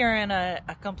feel like you're in a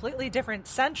completely different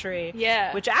century.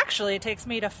 Yeah. Which actually takes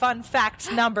me to fun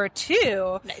fact number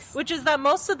 2, Nice. which is that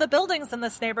most of the buildings in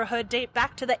this neighborhood date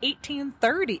back to the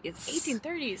 1830s.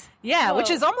 1830s. Yeah, Whoa. which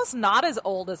is almost not as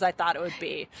old as I thought it would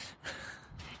be.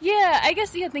 Yeah, I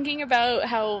guess, thinking about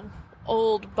how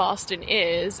old Boston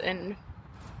is,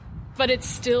 but it's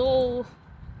still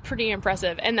pretty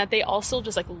impressive, and that they all still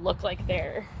just, like, look like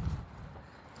they're...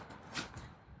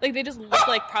 Like, they just look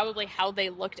like probably how they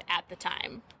looked at the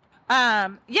time.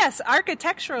 Yes,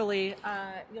 architecturally,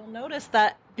 you'll notice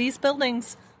that these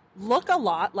buildings look a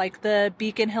lot like the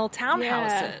Beacon Hill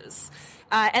townhouses.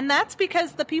 And that's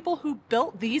because the people who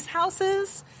built these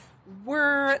houses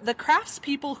were the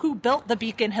craftspeople who built the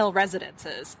Beacon Hill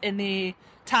residences in the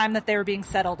time that they were being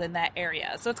settled in that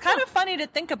area. So it's kind of funny to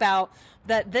think about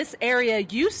that this area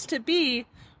used to be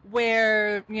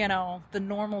where, the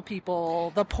normal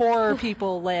people, the poorer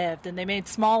people lived, and they made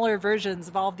smaller versions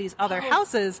of all of these other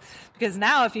houses, because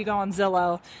now if you go on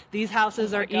Zillow, these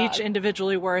houses are God. each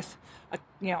individually worth,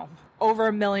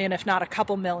 over $1 million, if not a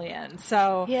couple million.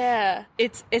 So Yeah.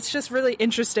 it's just really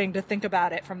interesting to think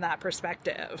about it from that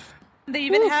perspective. They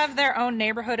even have their own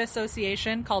neighborhood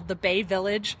association called the Bay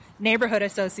Village Neighborhood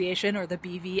Association, or the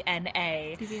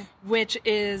BVNA, which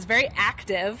is very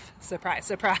active, surprise,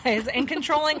 surprise, in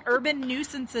controlling urban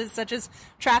nuisances such as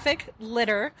traffic,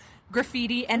 litter,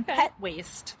 graffiti, and pet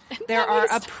waste. There are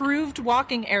approved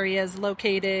walking areas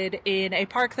located in a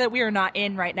park that we are not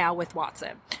in right now with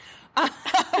Watson.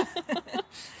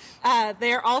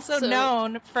 They're also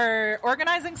known for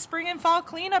organizing spring and fall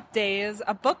cleanup days,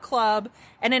 a book club,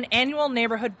 and an annual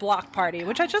neighborhood block party,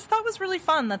 which I just thought was really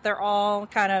fun, that they're all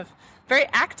kind of very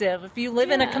active. If you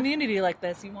live in a community like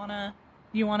this, you want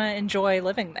to enjoy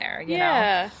living there, you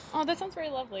know? Oh, that sounds very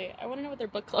lovely. I want to know what their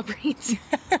book club reads.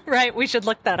 Right, we should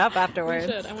look that up We afterwards.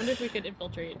 should. I wonder if we could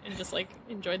infiltrate and just, like,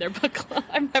 enjoy their book club.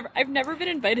 I've never been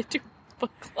invited to a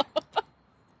book club.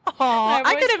 I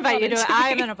always could invite you wanted to it. to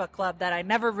I'm be. in a book club that I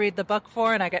never read the book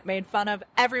for, and I get made fun of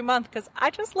every month because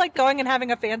I just like going and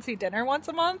having a fancy dinner once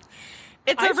a month.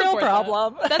 It's I a real support that.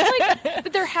 problem. That's like,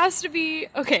 but there has to be,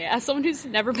 okay, as someone who's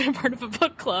never been a part of a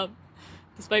book club,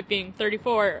 despite being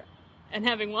 34 and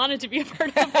having wanted to be a part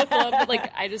of a book club, but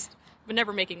like, but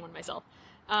never making one myself.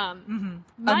 My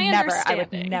I would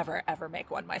understanding, never ever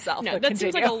make one myself. no, but that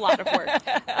seems like a continue. lot of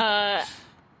work.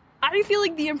 I feel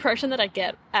like the impression that I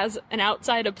get as an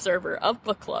outside observer of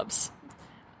book clubs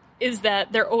is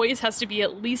that there always has to be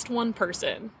at least one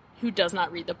person who does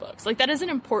not read the books. Like, that is an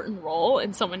important role,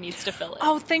 and someone needs to fill it.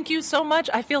 Oh, thank you so much.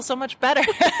 I feel so much better.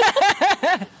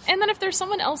 And then if there's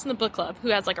someone else in the book club who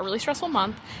has, like, a really stressful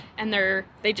month, and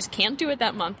they just can't do it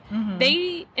that month,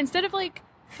 they, instead of, like,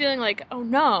 feeling like, oh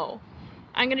no,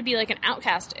 I'm going to be like an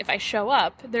outcast if I show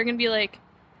up, they're going to be like,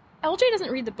 LJ doesn't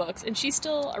read the books, and she's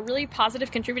still a really positive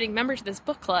contributing member to this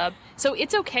book club, so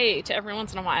it's okay to every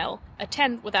once in a while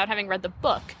attend without having read the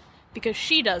book, because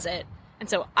she does it, and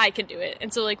so I can do it.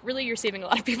 And so, like, really, you're saving a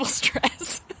lot of people's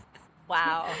stress.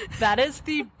 Wow. That is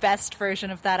the best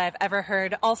version of that I've ever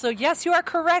heard. Also, yes, you are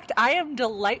correct. I am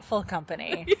delightful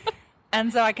company.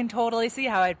 And so I can totally see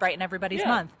how I'd brighten everybody's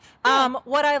month.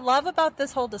 What I love about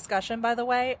this whole discussion, by the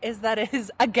way, is that it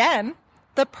is, again,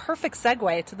 the perfect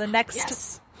segue to the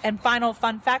next and final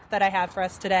fun fact that I have for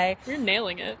us today. You're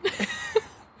nailing it.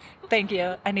 Thank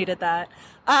you. I needed that.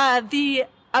 The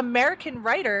American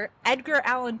writer Edgar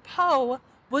Allan Poe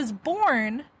was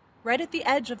born right at the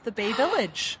edge of the Bay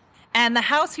Village. And the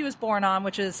house he was born on,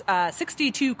 which is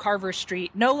 62 Carver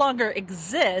Street, no longer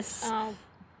exists. Oh.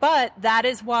 But that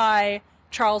is why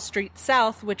Charles Street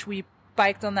South, which we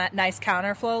biked on that nice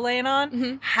counterflow lane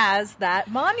on, has that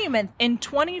monument. In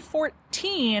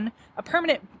 2014, a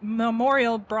permanent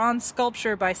memorial bronze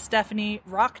sculpture by Stephanie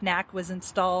Rocknack was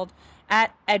installed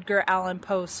at Edgar Allan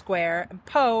Poe Square. And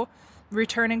Poe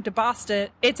returning to Boston.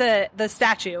 The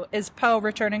statue is Poe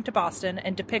returning to Boston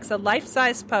and depicts a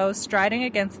life-size Poe striding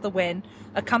against the wind,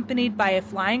 accompanied by a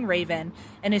flying raven,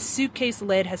 and his suitcase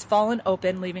lid has fallen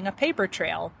open, leaving a paper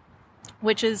trail,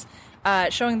 which is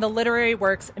showing the literary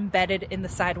works embedded in the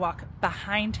sidewalk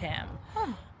behind him.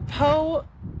 Poe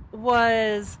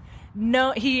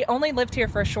he only lived here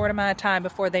for a short amount of time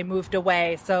before they moved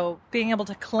away, so being able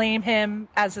to claim him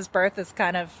as his birth is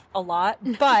kind of a lot,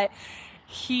 but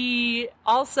he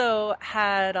also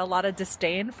had a lot of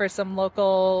disdain for some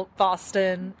local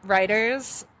Boston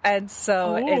writers, and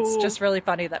so it's just really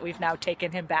funny that we've now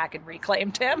taken him back and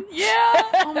reclaimed him. Yeah.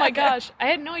 Oh my gosh. I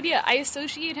had no idea. I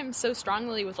associate him so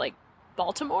strongly with like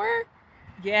Baltimore.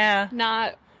 Yeah.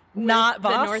 Not Boston.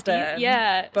 the Northeast.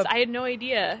 Yeah. But I had no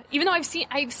idea. Even though I've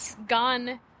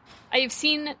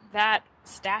seen that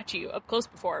statue up close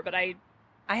before, but I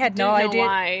had didn't no know idea.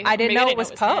 why. I didn't Maybe know it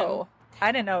was Poe. him.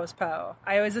 I didn't know it was Poe.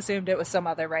 I always assumed it was some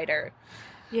other writer.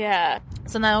 Yeah.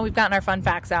 So now we've gotten our fun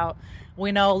facts out.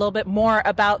 We know a little bit more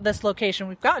about this location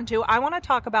we've gotten to. I want to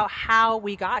talk about how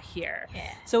we got here.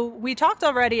 Yeah. So we talked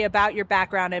already about your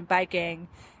background in biking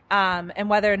and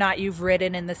whether or not you've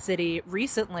ridden in the city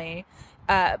recently.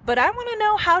 But I want to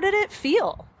know, how did it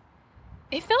feel?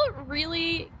 It felt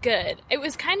really good. It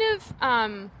was kind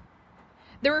of,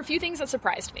 there were a few things that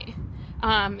surprised me.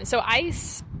 So I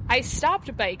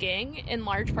stopped biking in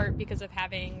large part because of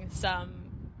having some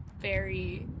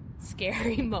very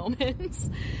scary moments,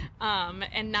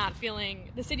 and not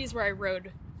feeling the cities where I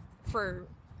rode for.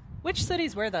 Which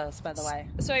cities were those, by the way?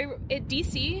 So at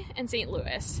DC and St.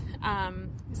 Louis.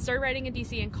 Started riding in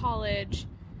DC in college,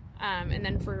 and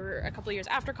then for a couple of years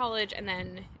after college, and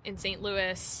then in St.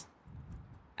 Louis,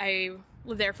 I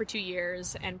lived there for 2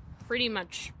 years and pretty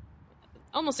much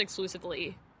almost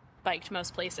exclusively biked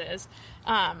most places.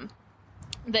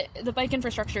 The bike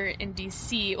infrastructure in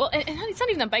DC, well, and it's not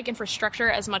even the bike infrastructure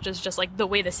as much as just like the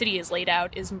way the city is laid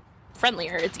out is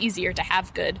friendlier. It's easier to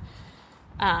have good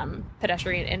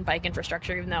pedestrian and bike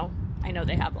infrastructure, even though I know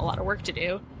they have a lot of work to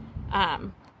do.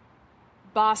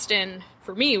 Boston,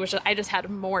 for me, which I just had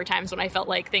more times when I felt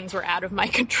like things were out of my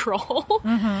control.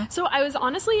 So I was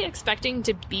honestly expecting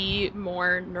to be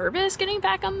more nervous getting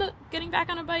back on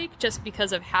a bike, just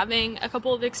because of having a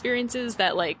couple of experiences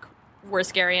that like were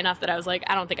scary enough that I was like,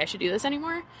 I don't think I should do this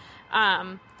anymore.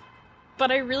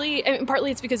 But and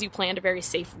partly it's because you planned a very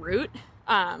safe route.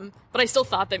 But I still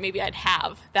thought that maybe I'd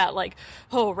have that, like,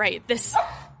 oh, right, this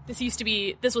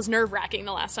was nerve-wracking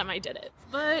the last time I did it.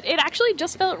 But it actually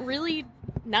just felt really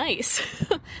nice.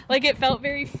 Like, it felt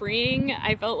very freeing.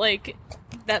 I felt like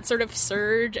that sort of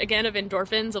surge, again, of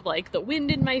endorphins, of, like, the wind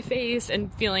in my face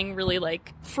and feeling really,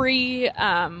 like, free.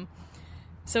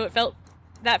 So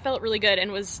that felt really good,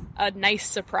 and was a nice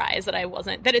surprise that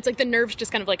it's like the nerves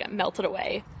just kind of, like, melted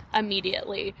away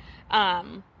immediately.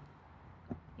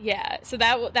 Yeah, so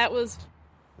I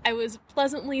was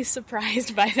pleasantly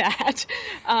surprised by that.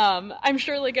 I'm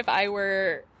sure, like, if I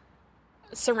were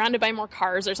surrounded by more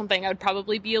cars or something, I would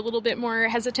probably be a little bit more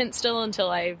hesitant still until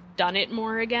I've done it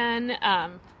more again.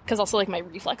 Because also, like, my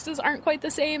reflexes aren't quite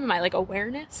the same, my, like,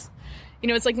 awareness. You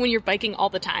know, it's like when you're biking all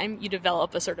the time, you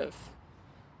develop a sort of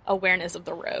awareness of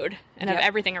the road and of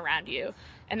everything around you.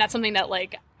 And that's something that,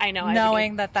 like, I know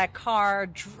knowing that car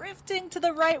drifting to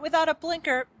the right without a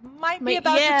blinker might be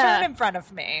about to turn in front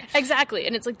of me. Exactly.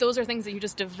 And it's like those are things that you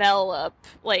just develop.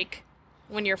 Like,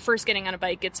 when you're first getting on a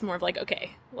bike, it's more of like,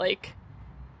 okay, like,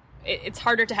 it's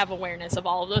harder to have awareness of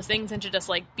all of those things and to just,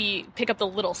 like, pick up the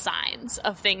little signs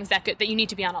of things that you need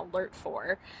to be on alert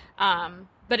for.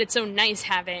 But it's so nice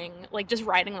having, like, just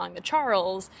riding along the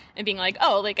Charles and being like,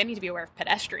 oh, like, I need to be aware of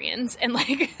pedestrians and,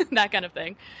 like, that kind of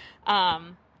thing.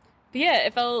 But yeah,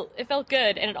 it felt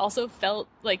good, and it also felt,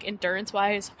 like,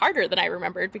 endurance-wise harder than I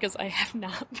remembered because I have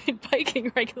not been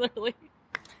biking regularly.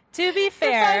 To be For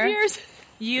fair, 5 years.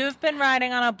 You've been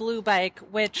riding on a blue bike,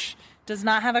 which does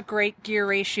not have a great gear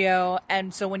ratio,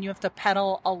 and so when you have to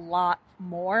pedal a lot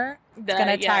more, it's going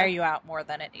to tire you out more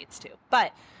than it needs to.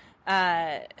 But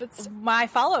my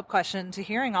follow-up question to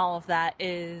hearing all of that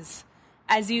is,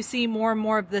 as you see more and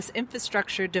more of this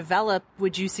infrastructure develop,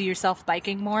 would you see yourself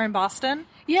biking more in Boston?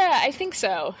 Yeah, I think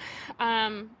so.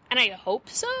 And I hope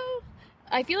so.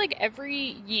 I feel like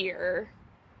every year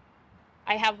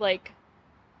I have, like,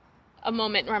 a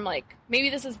moment where I'm like, maybe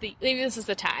this is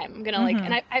the time. I'm gonna like,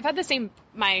 and I've had the same,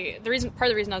 part of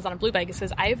the reason I was on a blue bike is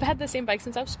because I've had the same bike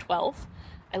since I was 12.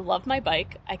 I love my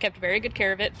bike. I kept very good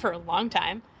care of it for a long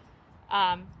time.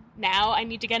 Now I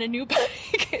need to get a new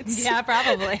bike. Yeah,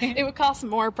 probably. It would cost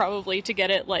more probably to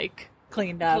get it like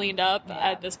Cleaned up.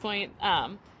 at this point.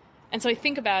 And so I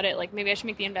think about it, like maybe I should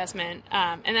make the investment.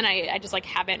 And then I just like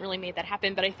haven't really made that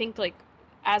happen. But I think like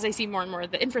as I see more and more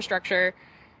of the infrastructure,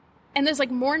 and there's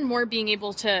like more and more being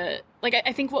able to, like,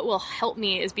 I think what will help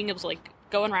me is being able to like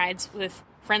go on rides with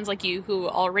friends like you who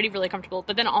are already really comfortable,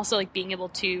 but then also like being able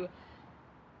to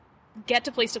get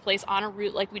to place on a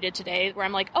route like we did today, where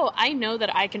I'm like, oh, I know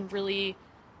that I can really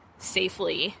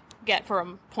safely get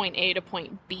from point A to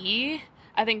point B.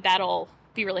 I think that'll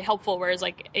be really helpful. Whereas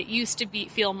like it used to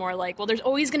feel more like, well, there's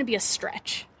always going to be a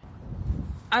stretch.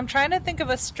 I'm trying to think of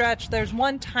a stretch. There's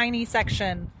one tiny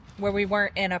section where we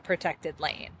weren't in a protected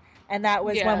lane. And that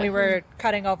was when we were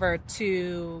cutting over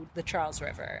to the Charles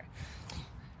River.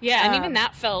 Yeah, and even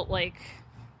that felt like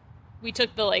we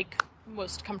took the like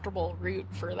most comfortable route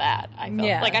for that. I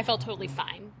felt like I felt totally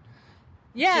fine.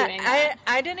 Yeah,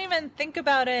 I didn't even think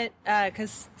about it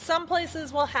because some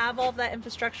places will have all of that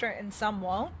infrastructure and some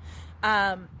won't.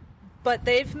 But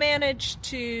they've managed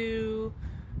to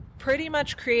pretty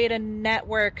much create a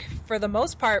network for the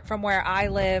most part from where I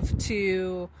live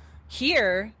to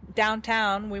here,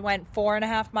 downtown. We went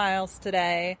 4.5 miles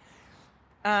today.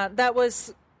 That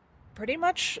was pretty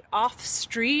much off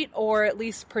street or at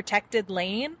least protected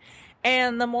lane.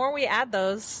 And the more we add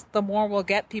those, the more we'll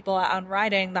get people out on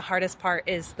riding. The hardest part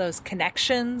is those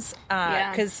connections.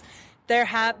 Because there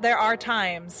are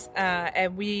times,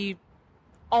 and we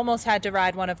almost had to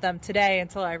ride one of them today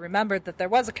until I remembered that there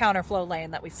was a counterflow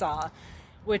lane that we saw,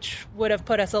 which would have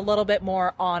put us a little bit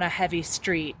more on a heavy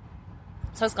street.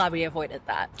 So I was glad we avoided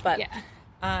that. But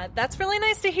that's really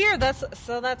nice to hear.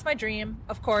 That's my dream,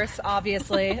 of course,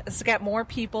 obviously, is to get more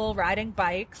people riding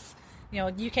bikes. You know,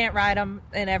 you can't ride them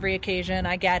in every occasion.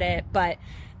 I get it. But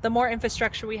the more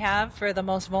infrastructure we have for the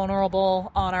most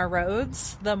vulnerable on our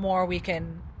roads, the more we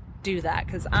can do that.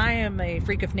 Because I am a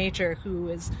freak of nature who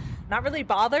is not really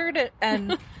bothered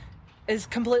and is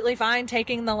completely fine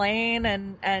taking the lane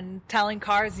and telling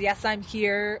cars, yes, I'm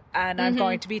here and I'm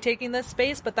going to be taking this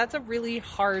space. But that's a really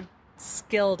hard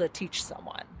skill to teach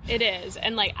someone. It is.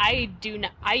 And like I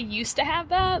used to have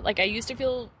that. Like I used to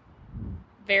feel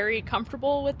very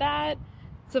comfortable with that,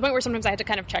 to the point where sometimes I had to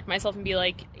kind of check myself and be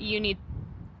like, you need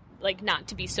like not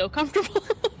to be so comfortable.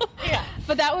 Yeah.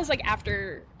 But that was like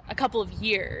after a couple of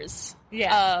years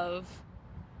of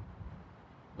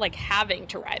like having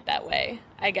to ride that way,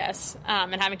 I guess,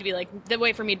 and having to be like, the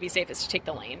way for me to be safe is to take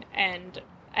the lane, and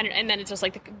then it's just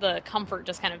like the comfort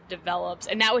just kind of develops,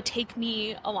 and that would take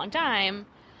me a long time.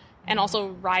 And also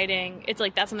riding, it's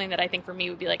like that's something that I think for me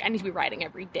would be like, I need to be riding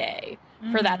every day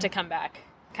for that to come back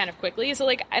kind of quickly. So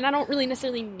like, and I don't really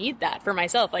necessarily need that for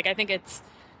myself. Like I think it's,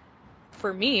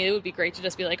 for me, it would be great to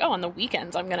just be like, oh, on the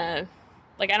weekends I'm gonna,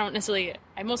 like, I don't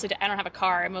have a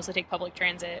car. I mostly take public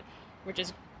transit, which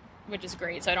is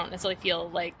great. So I don't necessarily feel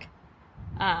like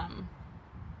I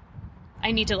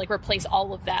need to like replace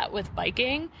all of that with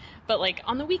biking. But like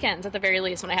on the weekends, at the very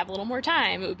least, when I have a little more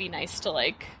time, it would be nice to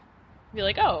like be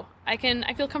like, oh, I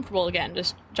feel comfortable again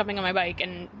just jumping on my bike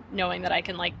and knowing that I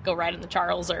can like go ride in the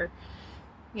Charles or,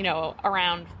 you know,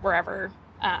 around wherever,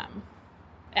 and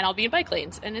I'll be in bike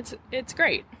lanes, and it's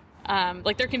great.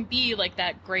 Like there can be like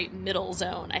that great middle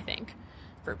zone, I think,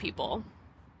 for people.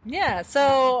 Yeah.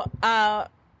 So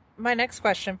my next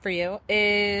question for you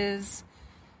is,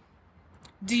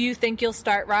 do you think you'll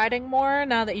start riding more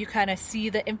now that you kind of see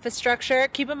the infrastructure?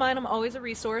 Keep in mind, I'm always a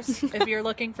resource if you're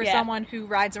looking for someone who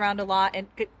rides around a lot. And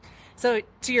so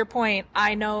to your point,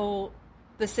 I know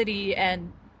the city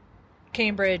and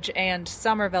Cambridge and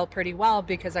Somerville pretty well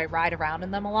because I ride around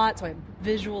in them a lot. So I'm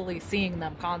visually seeing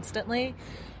them constantly.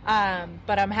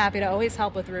 But I'm happy to always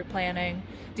help with route planning.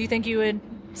 Do you think you would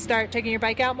start taking your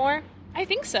bike out more? I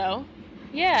think so.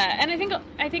 Yeah. And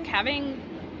I think having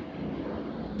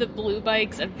the blue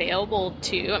bikes available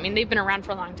too. I mean, they've been around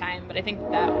for a long time, but I think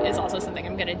that is also something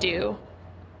I'm going to do.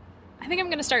 I think I'm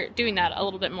going to start doing that a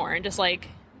little bit more and just like,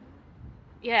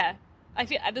 yeah, I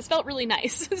feel this felt really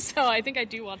nice. So I think I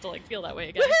do want to like feel that way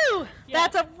again. Woohoo! Yeah.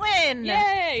 That's a win.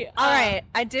 Yay. All right.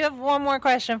 I do have one more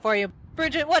question for you.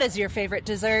 Bridget, what is your favorite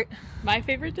dessert? My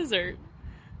favorite dessert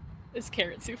is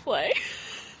carrot souffle.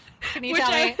 Can you which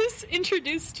tell me? I was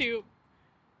introduced to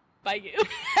by you.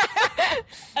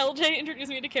 LJ introduced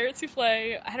me to carrot souffle,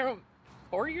 I don't know,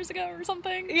 4 years ago or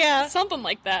something? Yeah. Something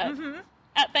like that. Mm-hmm.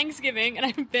 At Thanksgiving, and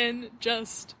I've been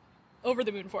just over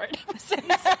the moon for it ever since.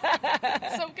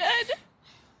 So good.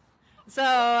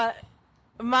 So,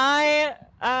 my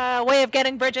way of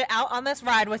getting Bridget out on this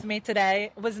ride with me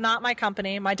today was not my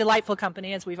company, my delightful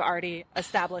company, as we've already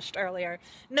established earlier.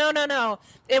 No.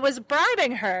 It was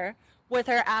bribing her with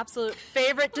her absolute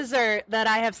favorite dessert that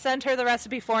I have sent her the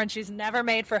recipe for and she's never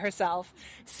made for herself.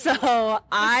 So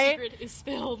The secret is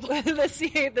spilled.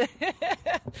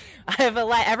 I have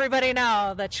let everybody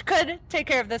know that she could take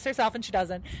care of this herself and she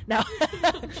doesn't. No.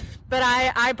 But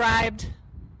I bribed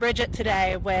Bridget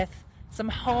today with some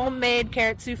homemade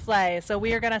carrot souffle. So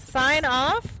we are going to sign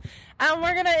off and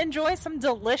we're going to enjoy some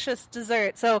delicious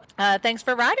dessert. So thanks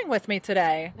for riding with me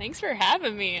today. Thanks for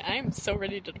having me. I'm so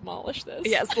ready to demolish this.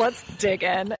 Yes, let's dig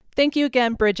in. Thank you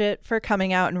again, Bridget, for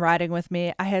coming out and riding with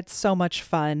me. I had so much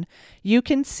fun. You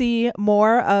can see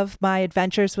more of my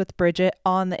adventures with Bridget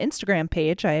on the Instagram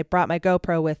page. I brought my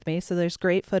GoPro with me, so there's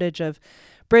great footage of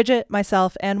Bridget,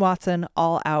 myself, and Watson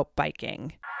all out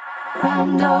biking.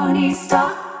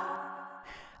 Randonista.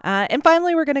 And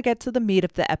finally, we're going to get to the meat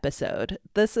of the episode.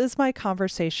 This is my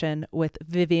conversation with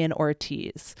Vivian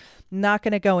Ortiz. I'm not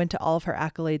going to go into all of her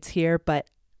accolades here, but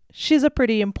she's a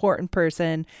pretty important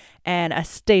person and a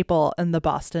staple in the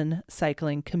Boston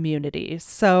cycling community.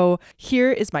 So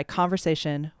here is my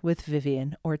conversation with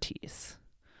Vivian Ortiz.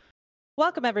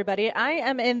 Welcome, everybody. I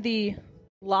am in the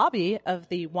lobby of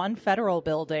the One Federal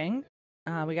building.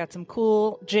 We got some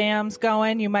cool jams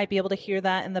going. You might be able to hear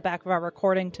that in the back of our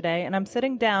recording today. And I'm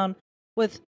sitting down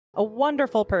with a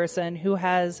wonderful person who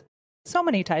has so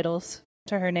many titles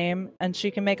to her name, and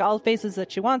she can make all the faces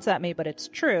that she wants at me, but it's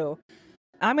true.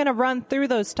 I'm going to run through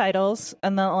those titles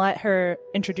and then let her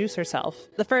introduce herself.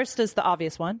 The first is the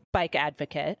obvious one, bike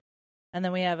advocate. And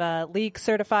then we have a league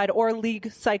certified or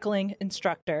league cycling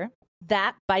instructor.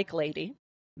 That bike lady,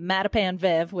 Mattapan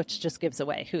Viv, which just gives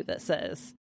away who this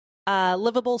is.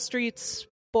 Livable Streets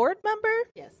board member?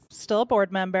 Yes. Still a board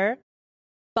member.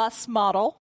 Bus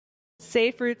model.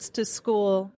 Safe Routes to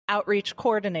School outreach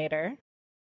coordinator.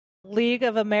 League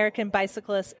of American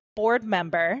Bicyclists board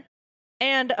member.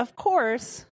 And, of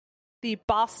course, the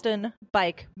Boston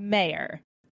Bike Mayor.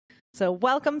 So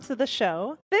welcome to the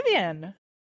show, Vivian.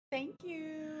 Thank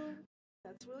you.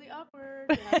 That's really awkward.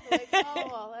 You have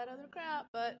to all that other crap,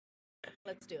 but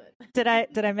let's do it. Did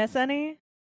I miss any?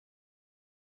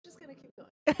 Just gonna keep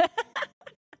going.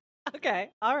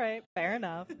 Okay. All right. Fair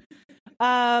enough.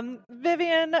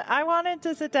 Vivian, I wanted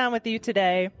to sit down with you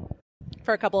today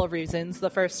for a couple of reasons. The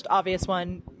first obvious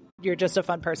one, you're just a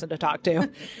fun person to talk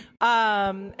to.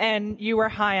 And you were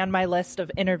high on my list of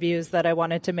interviews that I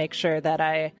wanted to make sure that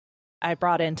I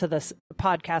brought into this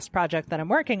podcast project that I'm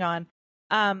working on.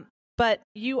 But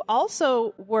you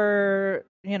also were,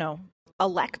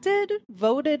 elected,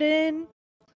 voted in,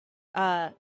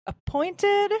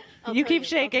 appointed. You keep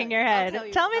shaking your head.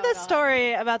 Tell me the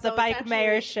story about the bike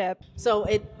mayorship. So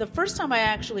the first time I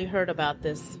actually heard about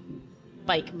this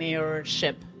bike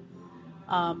mayorship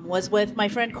was with my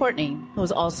friend Courtney, who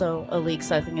is also a league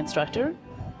cycling instructor,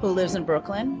 who lives in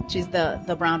Brooklyn. She's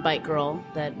the brown bike girl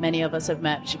that many of us have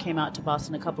met. She came out to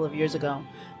Boston a couple of years ago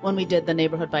when we did the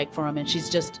neighborhood bike forum, and she's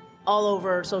just all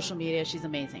over social media. She's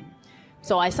amazing.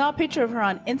 So I saw a picture of her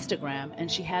on Instagram,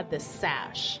 and she had this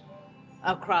sash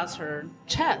across her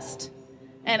chest.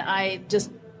 And I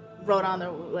just wrote on there,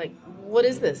 like, what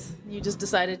is this? You just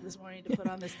decided this morning to put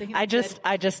on this thing? I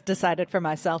just decided for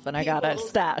myself, and I got a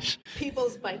stash.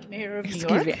 People's Bike Mayor of New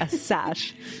York. Excuse me, a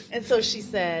sash. And so she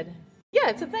said, yeah,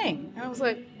 it's a thing. And I was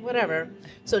like, whatever.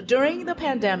 So during the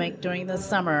pandemic, during the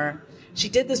summer, she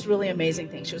did this really amazing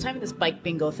thing. She was having this bike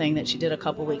bingo thing that she did a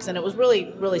couple weeks, and it was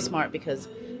really, really smart because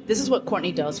this is what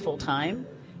Courtney does full time.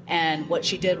 And what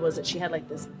she did was that she had like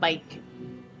this bike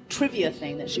trivia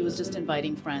thing that she was just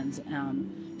inviting friends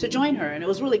to join her. And it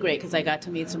was really great because I got to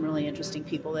meet some really interesting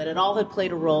people that all had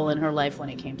played a role in her life when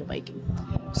it came to biking.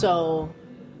 So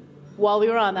while we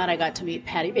were on that, I got to meet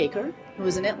Patty Baker, who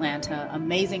was in Atlanta,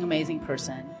 amazing, amazing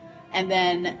person. And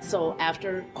then, so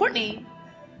after Courtney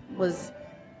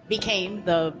became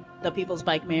the People's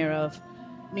Bike Mayor of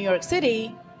New York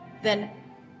City, then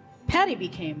Patty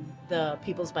became the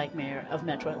People's Bike Mayor of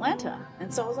Metro Atlanta.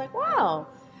 And so I was like, wow.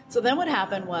 So then what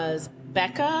happened was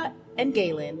Becca and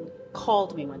Galen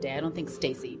called me one day. I don't think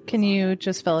Stacy. Can you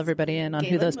just fill everybody in on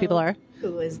who those people are?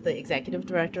 Who is the executive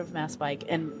director of Mass Bike,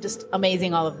 and just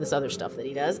amazing all of this other stuff that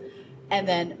he does. And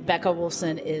then Becca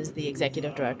Wolfson is the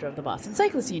executive director of the Boston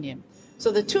Cyclists Union.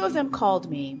 So the two of them called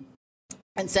me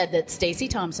and said that Stacy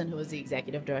Thompson, who was the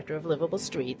executive director of Livable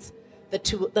Streets,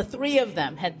 the three of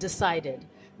them had decided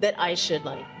that I should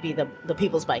like be the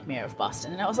People's Bike Mayor of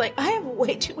Boston. And I was like, I have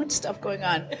way too much stuff going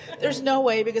on. There's no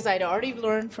way, because I'd already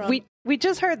learned from... We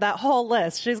just heard that whole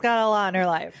list. She's got a lot in her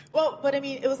life. Well, but I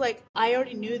mean, it was like, I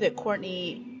already knew that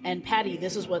Courtney and Patty,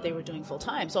 this is what they were doing full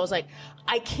time. So I was like,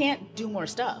 I can't do more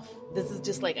stuff. This is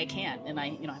just like, I can't. And I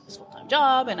have this full-time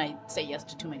job, and I say yes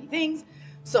to too many things.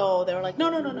 So they were like, no.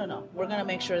 We're going to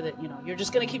make sure that, you're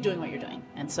just going to keep doing what you're doing.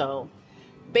 And so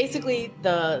basically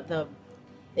I'm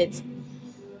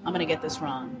going to get this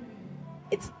wrong.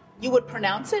 You would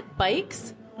pronounce it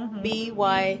Bikes,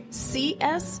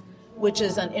 BYCS, which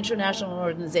is an international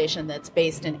organization that's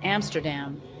based in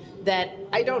Amsterdam, that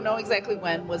I don't know exactly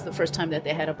when was the first time that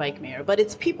they had a bike mayor, but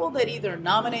it's people that either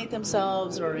nominate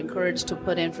themselves or are encouraged to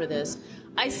put in for this.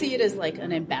 I see it as like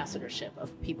an ambassadorship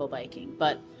of people biking.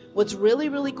 But what's really,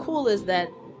 really cool is that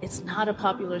it's not a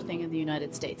popular thing in the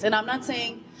United States. And I'm not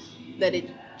saying that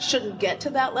it shouldn't get to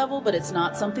that level, but it's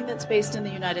not something that's based in the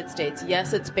United States.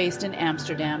 Yes, it's based in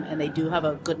Amsterdam, and they do have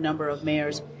a good number of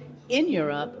mayors in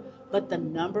Europe, but the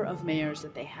number of mayors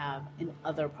that they have in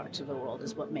other parts of the world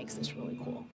is what makes this really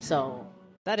cool. So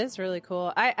that is really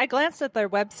cool. I glanced at their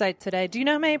website today. Do you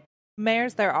know how many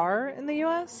mayors there are in the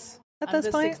U.S. at this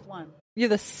point? I'm the sixth one. You're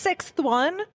the sixth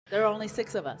one? There are only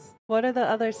 6 of us. What are the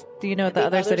others? Do you know the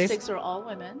other cities? The other 6 are all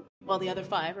women. Well, the other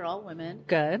 5 are all women.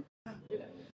 Good.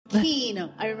 Keene,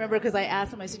 I remember, because I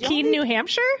asked them, I said, Keene, New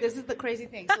Hampshire? This is the crazy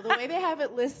thing. So the way they have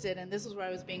it listed, and this is where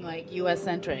I was being like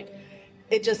U.S.-centric,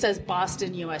 it just says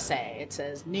Boston, USA. It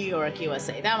says New York,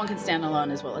 USA. That one can stand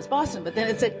alone as well as Boston. But then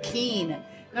it said Keene.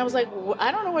 And I was like,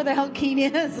 I don't know where the hell Keene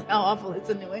is. How awful. It's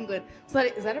in New England. So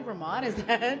is that in Vermont? Is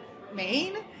that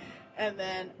Maine? And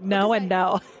then... No and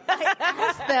no. I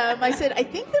asked them, I said, I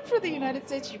think that for the United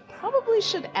States, you probably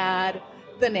should add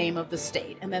the name of the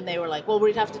state. And then they were like, well,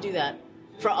 we'd have to do that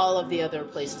for all of the other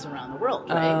places around the world,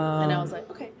 right? And I was like,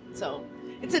 okay. So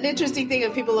it's an interesting thing.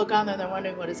 If people look on there and they're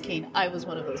wondering what is Keene, I was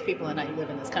one of those people, and I live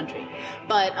in this country.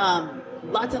 But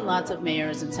lots and lots of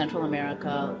mayors in Central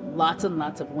America, lots and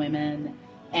lots of women,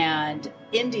 and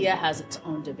India has its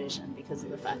own division because of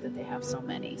the fact that they have so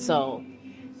many. So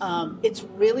it's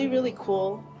really, really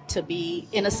cool to be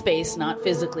in a space, not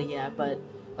physically yet, but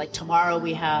like tomorrow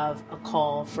we have a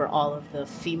call for all of the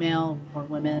female or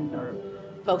women or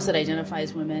folks that identify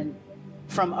as women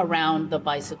from around the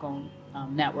bicycle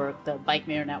network, the Bike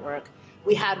Mayor Network.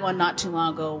 We had one not too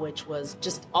long ago, which was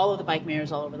just all of the bike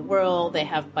mayors all over the world. They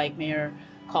have bike mayor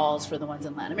calls for the ones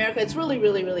in Latin America. It's really,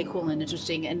 really, really cool and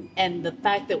interesting. And the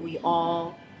fact that we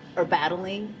all are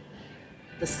battling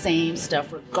the same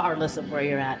stuff regardless of where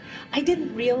you're at. I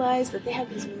didn't realize that they have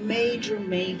these major,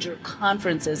 major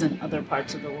conferences in other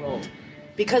parts of the world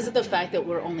because of the fact that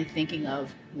we're only thinking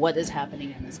of what is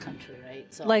happening in this country, right?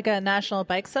 So, like a National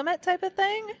Bike Summit type of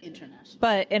thing? International.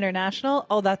 But international?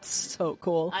 Oh, that's so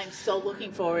cool. I'm so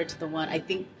looking forward to the one.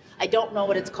 I don't know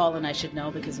what it's called, and I should know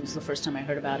because it was the first time I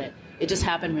heard about it. It just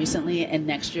happened recently, and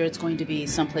next year it's going to be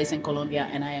someplace in Colombia,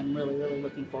 and I am really, really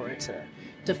looking forward to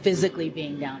physically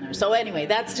being down there. So anyway,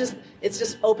 it's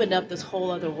just opened up this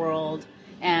whole other world.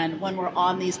 And when we're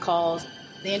on these calls,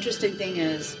 the interesting thing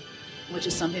is, which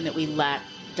is something that we lack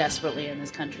desperately in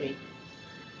this country,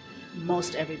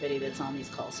 most everybody that's on these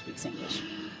calls speaks English.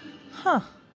 Huh.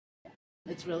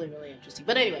 It's really, really interesting.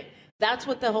 But anyway, that's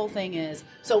what the whole thing is.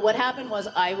 So what happened was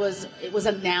it was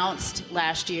announced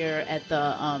last year at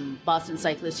the Boston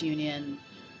Cyclists Union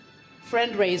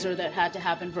fundraiser that had to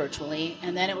happen virtually,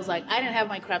 and then it was like I didn't have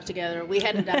my crap together. We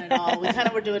hadn't done it all. We kind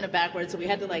of were doing it backwards, so we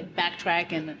had to like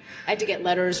backtrack, and I had to get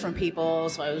letters from people.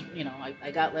 So I was,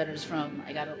 I got letters from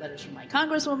my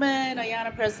Congresswoman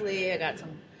Ayanna Pressley. I got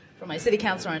some from my City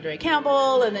Councilor Andre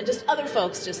Campbell, and then just other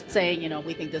folks just saying,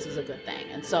 we think this is a good thing.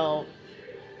 And so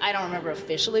I don't remember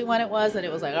officially when it was, and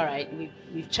it was like, all right,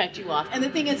 we've checked you off. And the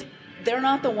thing is, they're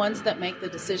not the ones that make the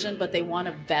decision, but they want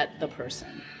to vet the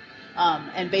person.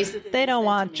 And basically, they don't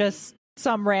want just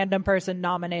some random person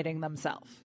nominating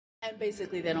themselves. And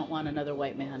basically, they don't want another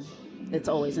white man that's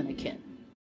always in a kit.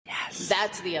 Yes.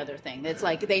 That's the other thing. It's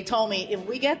like they told me, if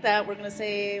we get that, we're going to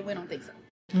say we don't think so.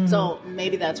 Mm-hmm. So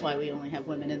maybe that's why we only have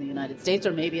women in the United States,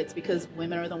 or maybe it's because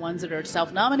women are the ones that are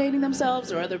self-nominating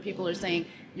themselves, or other people are saying,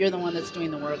 you're the one that's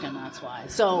doing the work, and that's why.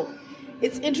 So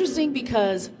it's interesting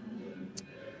because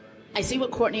I see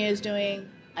what Courtney is doing,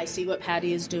 I see what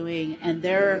Patty is doing, and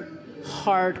they're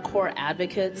hardcore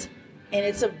advocates, and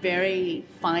it's a very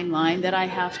fine line that I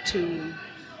have to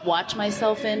watch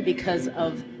myself in because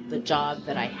of the job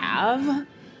that I have.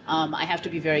 I have to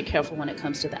be very careful when it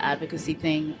comes to the advocacy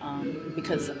thing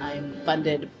because I'm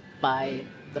funded by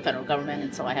the federal government,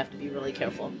 and so I have to be really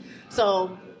careful.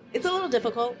 So it's a little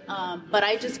difficult, but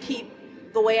I just keep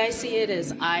the way I see it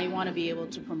is I want to be able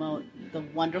to promote the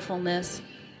wonderfulness,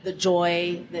 the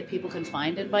joy that people can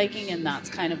find in biking, and that's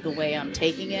kind of the way I'm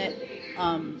taking it.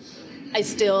 I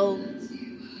still,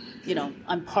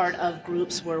 I'm part of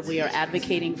groups where we are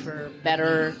advocating for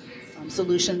better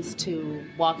solutions to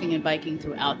walking and biking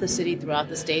throughout the city, throughout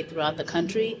the state, throughout the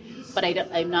country, but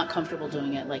I'm not comfortable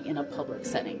doing it like in a public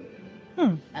setting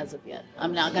as of yet.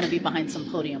 I'm not going to be behind some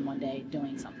podium one day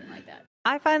doing something like that.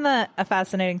 I find that a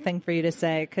fascinating thing for you to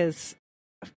say because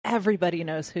everybody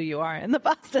knows who you are in the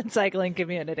Boston cycling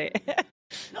community.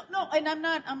 No, and I'm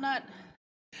not.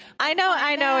 I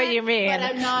know what you mean. But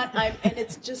I'm not. And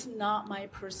it's just not my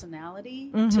personality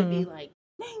to be like,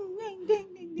 ding, ding, ding,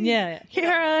 ding, ding. Yeah,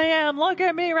 here I am. Look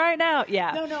at me right now.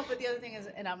 Yeah. No. But the other thing is,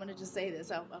 and I'm going to just say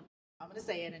this. I'm going to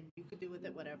say it, and you can do with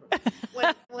it whatever.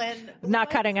 When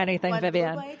not cutting anything, when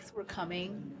Vivian. Blue Bikes were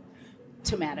coming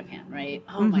to Mattapan, right?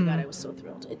 Oh my God, I was so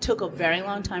thrilled. It took a very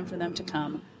long time for them to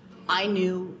come. I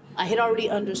had already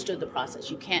understood the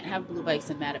process. You can't have Blue Bikes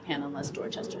in Mattapan unless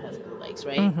Dorchester has Blue Bikes,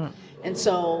 right? And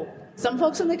so some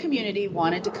folks in the community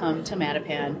wanted to come to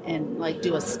Mattapan and like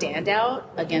do a standout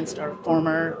against our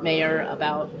former mayor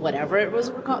about whatever it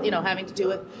was, having to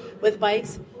do with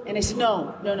bikes. And I said,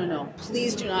 no,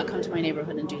 please do not come to my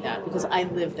neighborhood and do that because I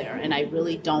live there and I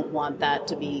really don't want that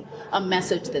to be a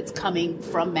message that's coming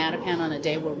from Mattapan on a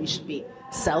day where we should be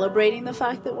celebrating the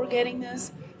fact that we're getting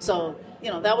this. So,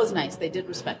 that was nice. They did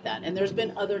respect that. And there's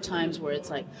been other times where it's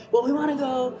like, well, we want to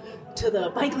go to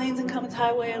the bike lanes in Cummins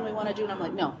Highway and we want to do, and I'm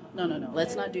like, no,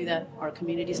 let's not do that. Our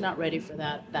community's not ready for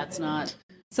that. That's not.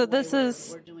 So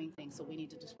we're doing things, so we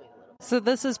need to just wait a little bit. So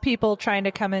this is people trying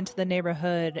to come into the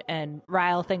neighborhood and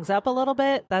rile things up a little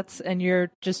bit. And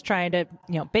you're just trying to,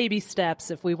 baby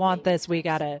steps. If we want this, we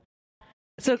gotta.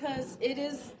 So because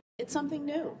it's something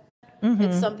new.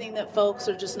 It's something that folks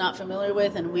are just not familiar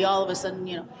with, and we all of a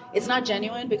sudden, it's not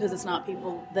genuine because it's not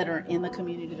people that are in the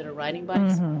community that are riding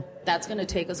bikes. That's going to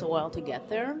take us a while to get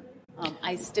there.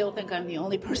 I still think I'm the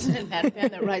only person in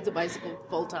Mattapan that rides a bicycle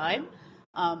full time.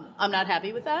 I'm not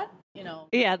happy with that.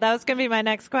 Yeah, that was going to be my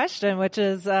next question, which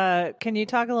is, can you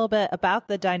talk a little bit about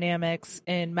the dynamics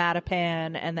in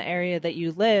Mattapan and the area that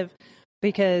you live?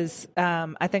 Because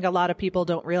I think a lot of people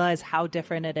don't realize how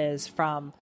different it is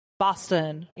from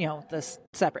Boston, this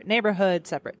separate neighborhood,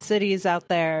 separate cities out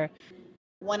there.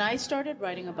 When I started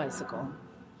riding a bicycle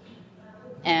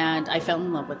and I fell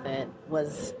in love with it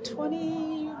was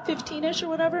 2015-ish or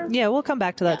whatever. Yeah, we'll come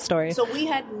back to that story. So we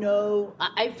had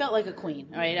I felt like a queen,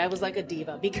 right? I was like a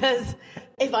diva because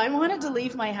if I wanted to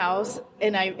leave my house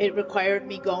and it required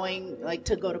me going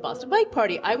to go to Boston Bike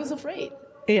Party, I was afraid.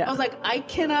 Yeah. I was like, I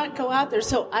cannot go out there.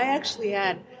 So I actually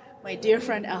had my dear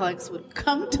friend Alex would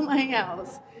come to my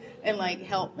house and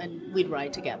help, and we'd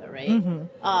ride together, right?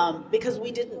 Because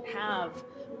we didn't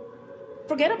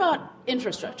forget about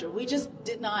infrastructure. We just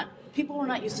did not, people were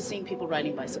not used to seeing people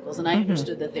riding bicycles, and I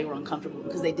understood that they were uncomfortable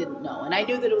because they didn't know. And I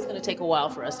knew that it was going to take a while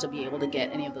for us to be able to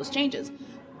get any of those changes.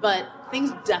 But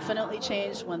things definitely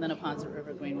changed when the Neponset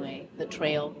River Greenway, the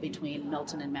trail between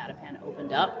Milton and Mattapan,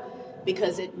 opened up.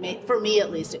 Because it made, for me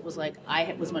at least, it was like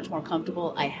I was much more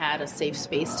comfortable. I had a safe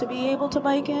space to be able to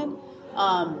bike in.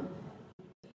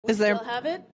 We still have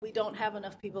it. We don't have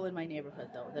enough people in my neighborhood,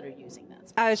 though, that are using that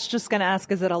space. I was just going to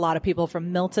ask, is it a lot of people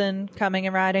from Milton coming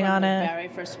and riding on it? From the very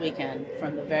first weekend,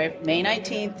 from the May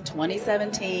 19th,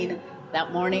 2017,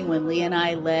 that morning when Lee and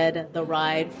I led the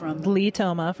ride from Lee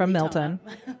Toma from Milton.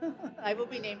 I will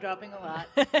be name dropping a lot.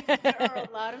 There are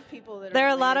a lot of people that There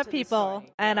are a lot of people,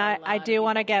 and I do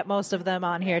want to get most of them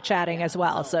on here chatting as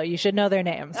well, so you should know their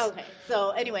names. Okay, so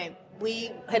anyway,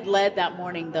 we had led that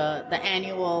morning the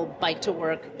annual Bike to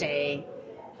Work Day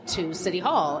to City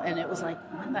Hall, and it was like,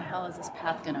 when the hell is this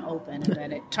path going to open? And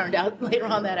then it turned out later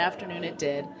on that afternoon it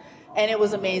did. And it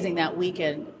was amazing that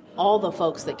weekend, all the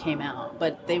folks that came out,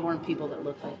 but they weren't people that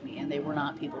looked like me, and they were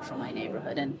not people from my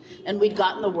neighborhood. And we'd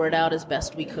gotten the word out as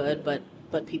best we could, but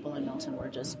people in Milton were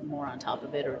just more on top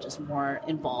of it or just more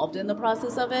involved in the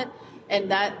process of it. And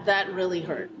that really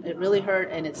hurt. It really hurt,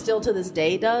 and it still to this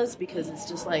day does, because it's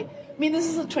just like, this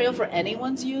is a trail for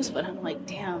anyone's use, but I'm like,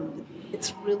 damn,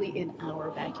 it's really in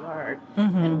our backyard.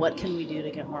 And what can we do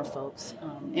to get more folks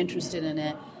interested in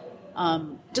it?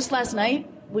 Just last night,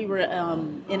 we were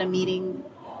in a meeting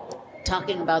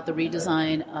talking about the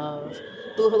redesign of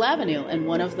Blue Hill Avenue, and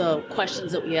one of the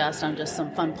questions that we asked on just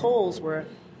some fun polls were,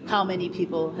 how many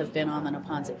people have been on the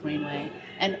Neponset Greenway?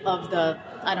 And of the,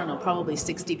 probably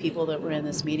 60 people that were in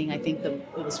this meeting, I think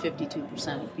it was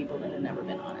 52% of people that had never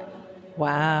been on it.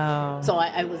 Wow. So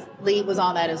Lee was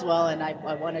on that as well, and I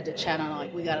wanted to chat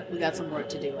on we got some work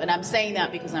to do. And I'm saying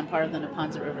that because I'm part of the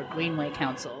Neponset River Greenway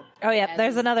Council, Oh, yeah. As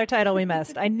There's is- another title we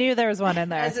missed. I knew there was one in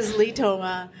there. As is Lee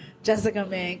Toma, Jessica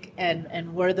Mink,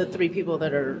 and we're the three people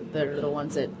that are the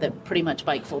ones that pretty much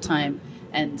bike full time.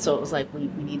 And so it was like we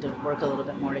need to work a little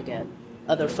bit more to get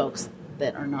other folks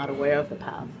that are not aware of the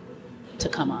path to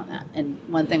come on that. And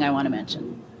one thing I want to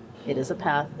mention, it is a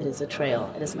path, it is a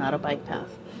trail, it is not a bike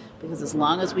path. Because as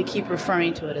long as we keep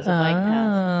referring to it as a bike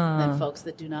path, then folks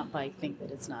that do not bike think that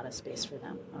it's not a space for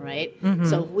them. All right?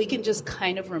 So if we can just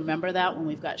kind of remember that when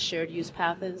we've got shared use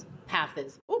paths.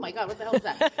 Oh my God, what the hell is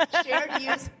that? Shared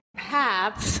use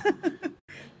paths.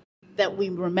 That we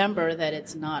remember that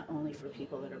it's not only for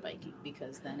people that are biking,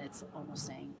 because then it's almost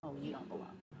saying, oh, you don't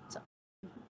belong. So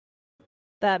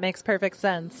That makes perfect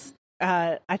sense.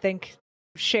 I think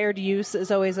shared use is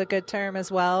always a good term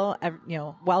as well.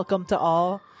 Welcome to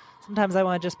all. Sometimes I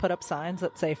want to just put up signs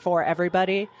that say for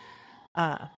everybody.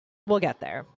 We'll get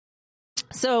there.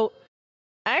 So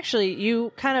actually,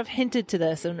 you kind of hinted to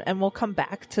this, and we'll come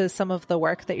back to some of the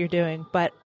work that you're doing.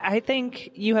 But I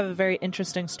think you have a very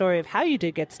interesting story of how you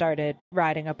did get started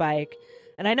riding a bike.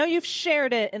 And I know you've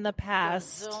shared it in the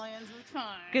past.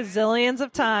 Gazillions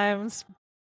of times.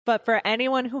 But for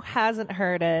anyone who hasn't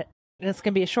heard it, this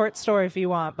can be a short story if you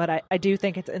want, but I do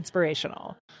think it's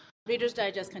inspirational. Reader's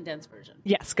Digest condensed version.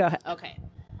 Yes, go ahead. Okay.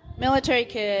 Military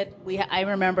kid. I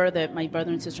remember that my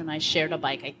brother and sister and I shared a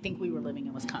bike. I think we were living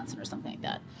in Wisconsin or something like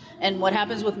that. And what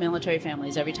happens with military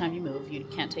families, every time you move, you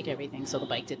can't take everything, so the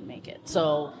bike didn't make it.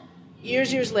 So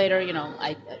years later,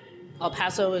 El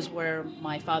Paso is where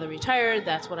my father retired.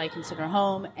 That's what I consider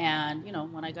home. And,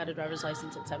 when I got a driver's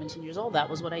license at 17 years old, that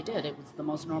was what I did. It was the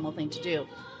most normal thing to do.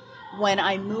 When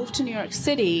I moved to New York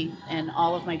City, and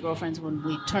all of my girlfriends, when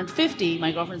we turned 50,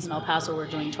 my girlfriends in El Paso were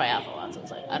doing triathlons. I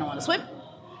was like, I don't want to swim,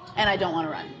 and I don't want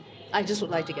to run. I just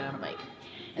would like to get on a bike.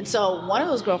 And so one of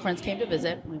those girlfriends came to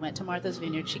visit. We went to Martha's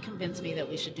Vineyard. She convinced me that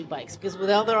we should do bikes, because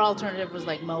the other alternative was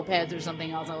like mopeds or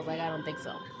something else. I was like, I don't think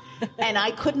so. And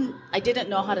I didn't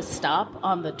know how to stop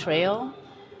on the trail.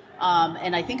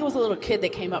 And I think it was a little kid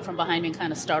that came up from behind me and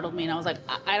kind of startled me. And I was like,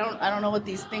 I don't know what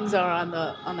these things are on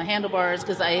the handlebars,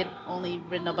 because I had only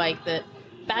ridden a bike that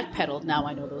backpedaled. Now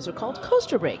I know those are called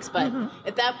coaster brakes, but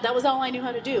that was all I knew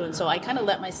how to do. And so I kind of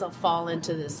let myself fall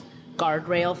into this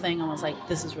guardrail thing, and was like,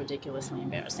 this is ridiculously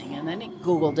embarrassing. And then I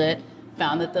Googled it,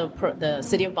 found that the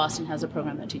city of Boston has a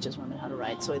program that teaches women how to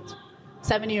ride. So it's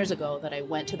 7 years ago that I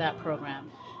went to that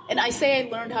program. And I say I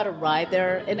learned how to ride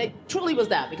there, and it truly was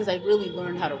that, because I really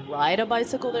learned how to ride a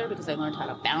bicycle there, because I learned how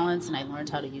to balance, and I learned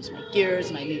how to use my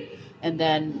gears, and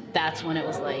then that's when it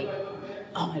was like,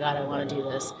 oh my God, I want to do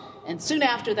this. And soon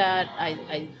after that,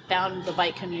 I found the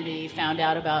bike community, found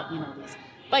out about these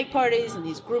bike parties and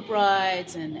these group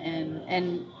rides,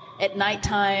 and at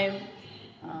nighttime,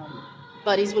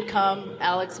 buddies would come.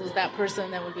 Alex was that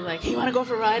person that would be like, hey, you want to go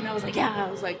for a ride? And I was like, yeah. I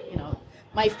was like,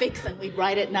 my fix, and we'd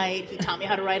ride at night. He taught me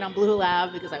how to ride on Blue Hill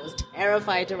Ave, because I was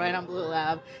terrified to ride on Blue Hill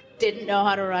Ave. Didn't know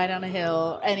how to ride on a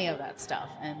hill, any of that stuff.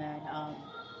 And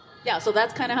then, so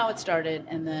that's kind of how it started.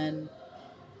 And then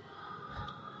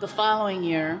the following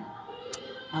year,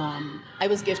 I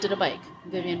was gifted a bike.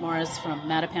 Vivian Morris from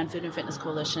Mattapan Food and Fitness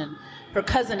Coalition. Her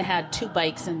cousin had 2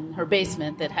 bikes in her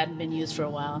basement that hadn't been used for a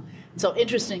while. So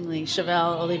interestingly,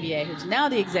 Chevelle Olivier, who's now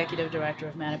the executive director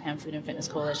of Mattapan Food and Fitness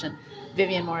Coalition,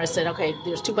 Vivian Morris said, okay,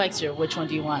 there's 2 bikes here. Which one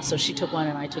do you want? So she took one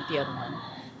and I took the other one.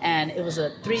 And it was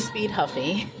a 3-speed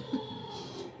Huffy.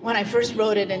 When I first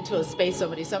rode it into a space,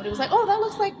 somebody was like, oh, that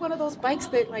looks like one of those bikes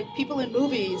that like people in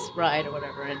movies ride or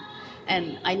whatever.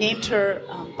 And I named her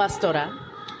Pastora.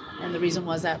 And the reason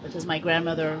was that because my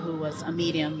grandmother, who was a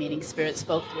medium, meaning spirit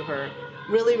spoke through her,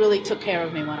 really, really took care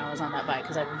of me when I was on that bike,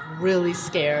 because I was really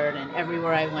scared, and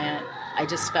everywhere I went, I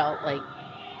just felt like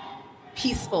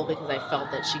peaceful, because I felt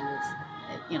that she was,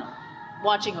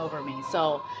 watching over me.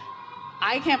 So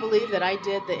I can't believe that I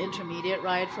did the intermediate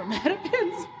ride for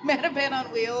Mattapan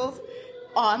on Wheels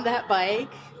on that bike.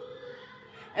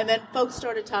 And then folks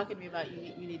started talking to me about,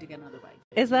 you need to get another bike.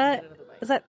 Is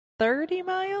that 30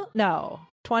 miles? No.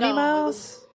 20 No,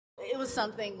 miles? It was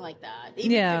something like that. Even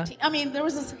Yeah. 15. I mean, there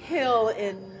was this hill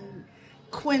in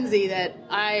Quincy that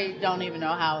I don't even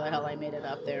know how the hell I made it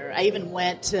up there. I even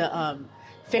went to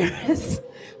Ferris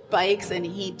Bikes, and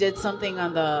he did something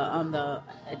on the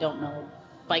I don't know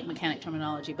bike mechanic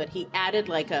terminology, but he added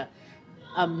like a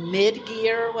mid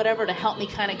gear or whatever to help me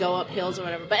kind of go up hills or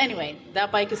whatever. But anyway,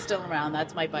 that bike is still around.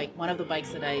 That's my bike, one of the bikes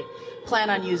that I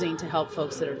plan on using to help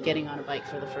folks that are getting on a bike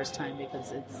for the first time,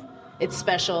 because it's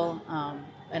special,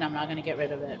 and I'm not going to get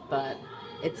rid of it, but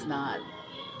it's not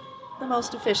the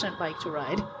most efficient bike to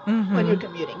ride when you're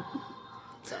commuting.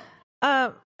 So,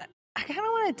 I kind of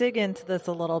want to dig into this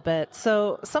a little bit.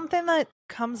 So something that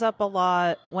comes up a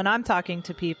lot when I'm talking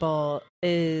to people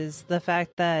is the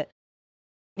fact that,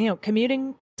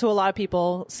 commuting to a lot of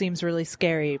people seems really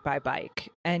scary by bike.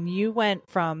 And you went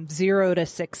from 0 to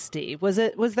 60. Was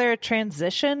there a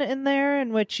transition in there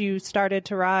in which you started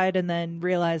to ride and then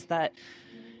realized that,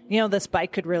 this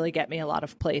bike could really get me a lot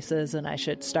of places and I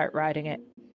should start riding it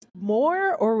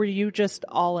more? Or were you just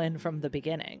all in from the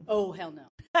beginning? Oh, hell no.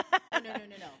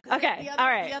 No. Okay, all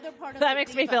right. The other part of that the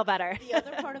makes me feel better. The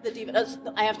other part of the diva,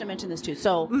 I have to mention this too.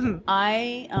 So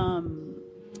I,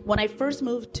 when I first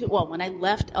moved when I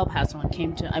left El Paso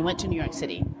and I went to New York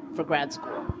City for grad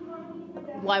school.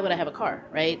 Why would I have a car,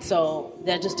 right? So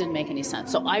that just didn't make any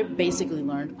sense. So I basically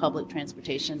learned public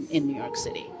transportation in New York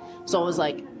City. So it was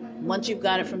like, once you've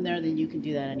got it from there, then you can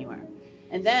do that anywhere.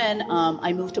 And then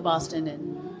I moved to Boston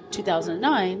in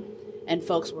 2009, and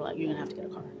folks were like, you're going to have to get a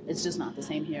car. It's just not the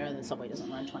same here. The subway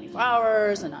doesn't run 24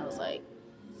 hours. And I was like,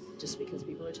 just because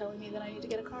people are telling me that I need to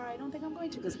get a car, I don't think I'm going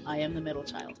to, because I am the middle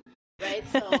child, right?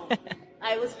 So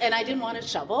I didn't want to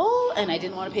shovel, and I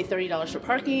didn't want to pay $30 for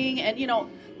parking. And,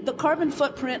 the carbon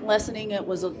footprint lessening it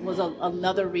was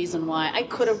another reason why I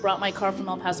could have brought my car from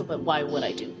El Paso, but why would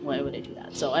I do that?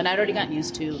 So, and I'd already gotten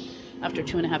used to, after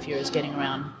 2.5 years, getting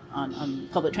around on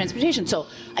public transportation. So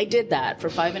I did that for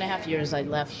 5.5 years. I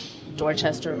left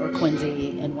Dorchester or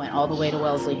Quincy and went all the way to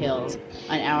Wellesley Hills,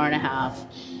 an hour and a half.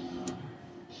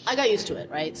 I got used to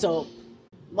it, right? So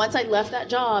once I left that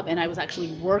job and I was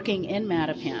actually working in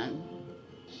Mattapan,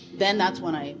 then that's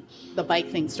when the bike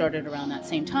thing started around that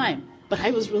same time. But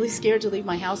I was really scared to leave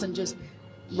my house and just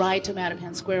ride to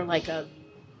Mattapan Square like a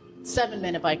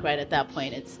 7-minute bike ride at that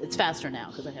point. It's faster now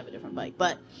because I have a different bike.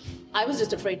 But I was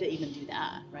just afraid to even do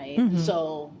that, right? Mm-hmm.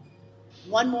 So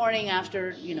one morning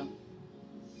after,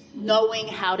 knowing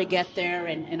how to get there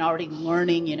and already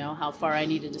learning, how far I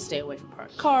needed to stay away from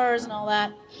parked cars and all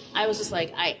that, I was just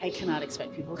like, I cannot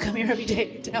expect people to come here every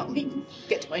day to help me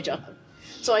get to my job.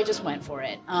 So I just went for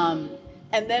it. And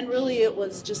then really it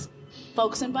was just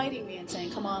folks inviting me and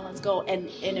saying, come on, let's go. And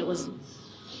it was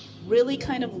really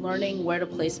kind of learning where to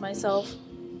place myself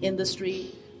in the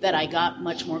street that I got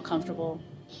much more comfortable.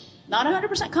 Not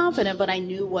 100% confident, but I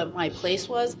knew what my place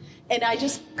was. And I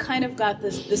just kind of got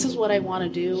this is what I want to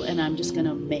do, and I'm just going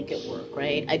to make it work,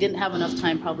 right? I didn't have enough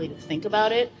time probably to think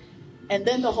about it. And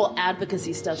then the whole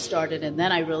advocacy stuff started, and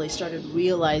then I really started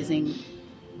realizing,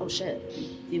 oh shit,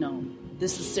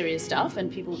 this is serious stuff,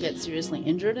 and people get seriously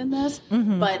injured in this.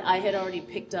 Mm-hmm. But I had already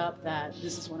picked up that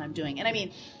this is what I'm doing. And I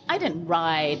mean, I didn't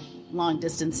ride long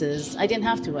distances. I didn't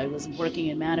have to. I was working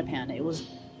in Mattapan. It was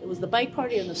the bike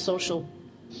party and the social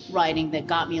riding that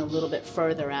got me a little bit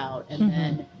further out, and mm-hmm.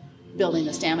 then building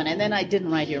the stamina. And then I didn't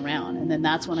ride year round. And then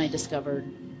that's when I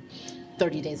discovered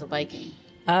 30 days of biking.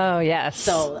 Oh, yes.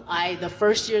 So the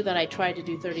first year that I tried to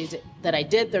do 30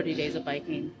 days of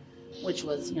biking, which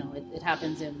was, it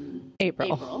happens in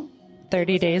April.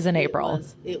 30 days in April.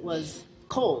 It was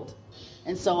cold.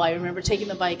 And so I remember taking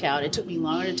the bike out. It took me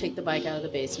longer to take the bike out of the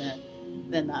basement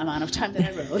than the amount of time that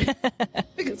I rode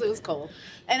because it was cold.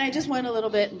 And I just went a little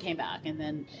bit and came back, and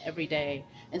then every day.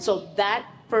 And so that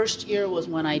first year was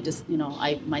when I just,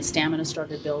 my stamina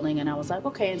started building, and I was like,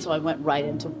 okay. And so I went right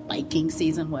into biking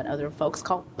season, what other folks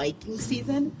call biking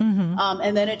season. Mm-hmm.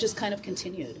 And then it just kind of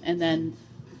continued. And then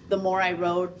the more I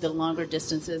rode, the longer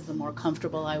distances, the more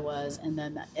comfortable I was. And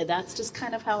then that's just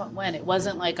kind of how it went. It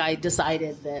wasn't like I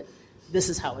decided that this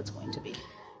is how it's going to be.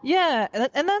 Yeah.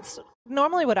 And that's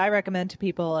normally what I recommend to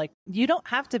people. Like, you don't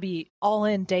have to be all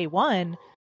in day one.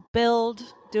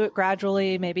 Do it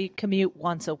gradually, maybe commute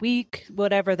once a week,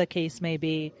 whatever the case may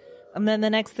be. And then the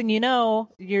next thing you know,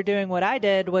 you're doing what I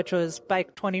did, which was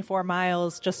bike 24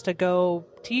 miles just to go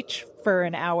teach for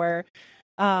an hour.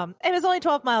 It was only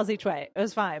 12 miles each way. It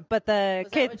was fine. But the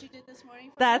kids, what you did this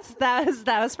morning?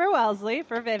 That was for Wellesley,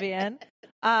 for Vivian.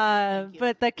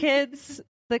 But the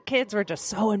kids were just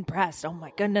so impressed. Oh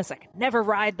my goodness, I could never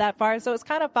ride that far. So it's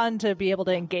kind of fun to be able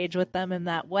to engage with them in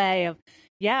that way of,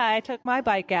 yeah, I took my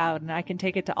bike out and I can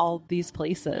take it to all these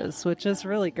places, which is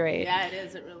really great. Yeah, it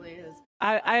is. It really is.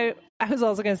 I was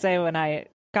also going to say, when I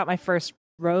got my first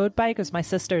road bike, it was my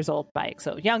sister's old bike.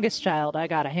 So youngest child, I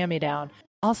got a hand-me-down.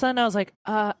 All of a sudden I was like,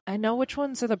 I know which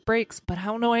ones are the brakes, but I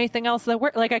don't know anything else that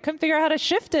works. Like, I couldn't figure out how to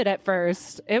shift it at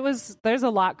first. There's a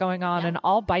lot going on, and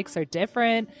all bikes are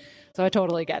different. So I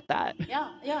totally get that.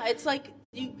 Yeah. It's like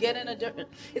you get in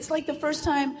it's like the first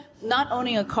time not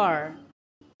owning a car.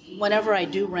 Whenever I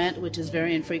do rent, which is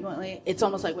very infrequently, it's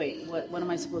almost like, wait, what am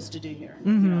I supposed to do here?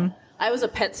 Mm-hmm. I was a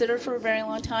pet sitter for a very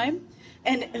long time.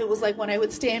 And it was like when I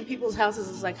would stay in people's houses,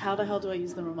 it's like, how the hell do I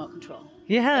use the remote control?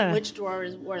 Yeah. And which drawer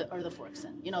are the forks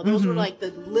in? You know, those were like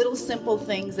the little simple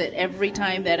things that every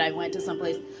time that I went to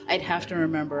someplace, I'd have to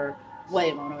remember,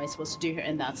 wait, what am I supposed to do here?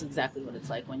 And that's exactly what it's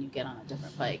like when you get on a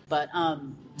different bike. But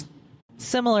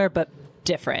Similar but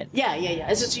different. yeah.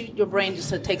 It's just your brain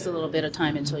just takes a little bit of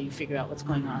time until you figure out what's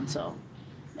going on. So,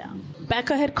 yeah.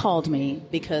 Becca had called me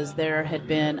because there had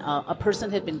been a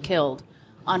person had been killed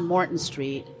on Morton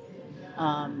Street.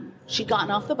 She'd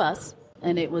gotten off the bus,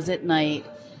 and it was at night,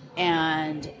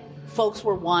 and folks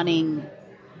were wanting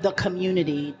the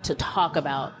community to talk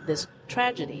about this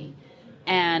tragedy.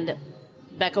 And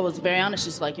Becca was very honest.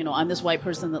 She's like, I'm this white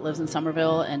person that lives in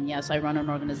Somerville, and yes, I run an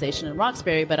organization in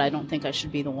Roxbury, but I don't think I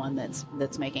should be the one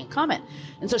that's making a comment.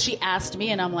 And so she asked me,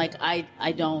 and I'm like, I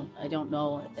don't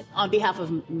know, on behalf of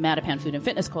Mattapan Food and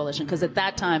Fitness Coalition, because at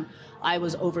that time I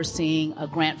was overseeing a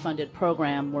grant-funded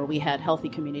program where we had healthy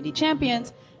community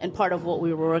champions, and part of what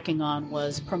we were working on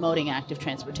was promoting active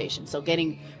transportation, so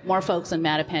getting more folks in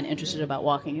Mattapan interested about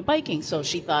walking and biking. So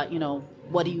she thought,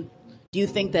 what do you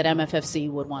think that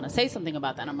MFFC would want to say something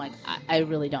about that? And I'm like, I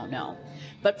really don't know.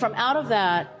 But from out of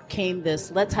that came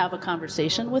this, let's have a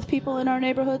conversation with people in our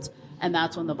neighborhoods. And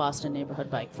that's when the Boston Neighborhood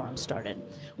Bike Forum started,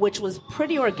 which was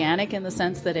pretty organic in the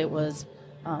sense that it was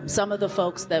some of the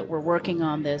folks that were working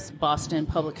on this Boston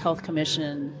Public Health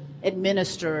Commission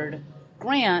administered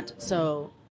grant.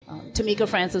 So Tamika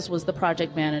Francis was the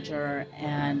project manager,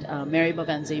 and Mary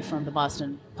Bovenzi from the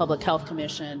Boston Public Health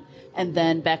Commission, and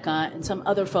then Becca and some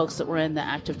other folks that were in the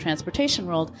active transportation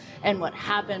world. And what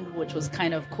happened, which was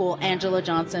kind of cool, Angela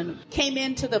Johnson came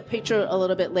into the picture a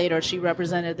little bit later. She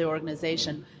represented the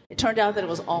organization. It turned out that it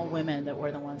was all women that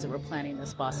were the ones that were planning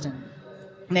this Boston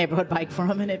Neighborhood Bike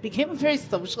Forum, and it became a very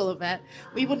social event.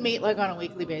 We would meet like on a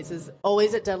weekly basis,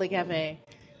 always at Dudley Cafe.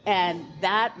 And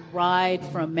that ride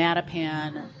from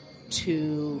Mattapan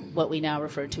to what we now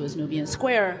refer to as Nubian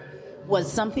Square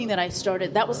was something that I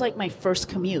started. That was like my first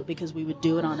commute because we would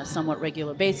do it on a somewhat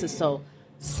regular basis. So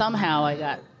somehow I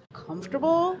got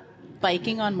comfortable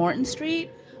biking on Morton Street,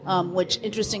 which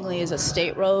interestingly is a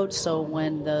state road. So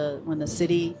when the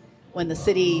city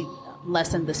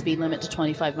lessened the speed limit to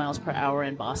 25 miles per hour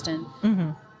in Boston,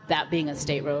 that being a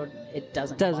state road, it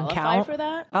doesn't qualify count for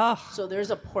that. Oh. So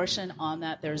there's a portion on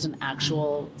that. There's an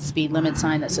actual speed limit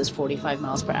sign that says 45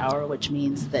 miles per hour, which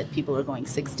means that people are going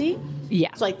 60.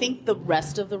 Yeah. So I think the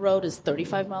rest of the road is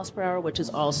 35 miles per hour, which is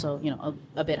also,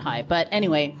 a bit high. But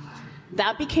anyway,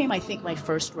 that became, I think, my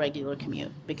first regular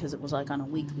commute because it was like on a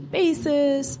weekly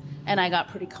basis, and I got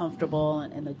pretty comfortable,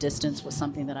 and the distance was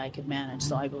something that I could manage.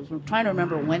 So I was trying to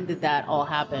remember when did that all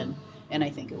happen, and I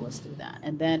think it was through that.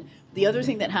 And then the other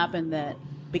thing that happened that,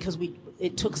 because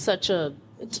it took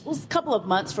it was a couple of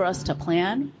months for us to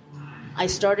plan, I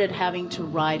started having to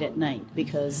ride at night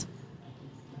because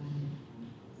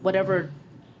we were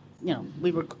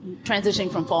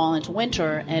transitioning from fall into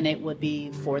winter, and it would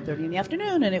be 4:30 in the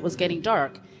afternoon, and it was getting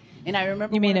dark. And I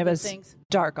remember You mean one it of the was things,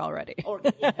 dark already?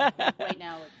 right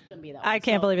now it's going to be that way. I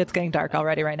can't believe it's getting dark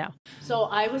already right now. So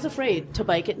I was afraid to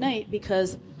bike at night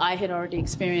because I had already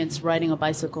experienced riding a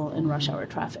bicycle in rush hour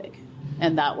traffic,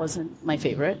 and that wasn't my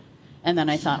favorite. And then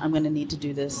I thought, I'm going to need to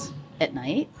do this at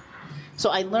night.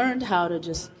 So I learned how to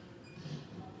just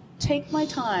take my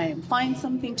time, find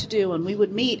something to do, and we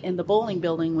would meet in the bowling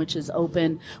building, which is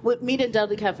open. We'd meet at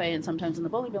Dudley Cafe and sometimes in the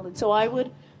bowling building. So I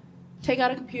would take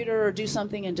out a computer or do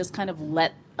something and just kind of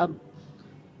let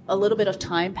a little bit of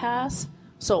time pass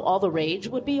so all the rage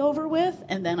would be over with,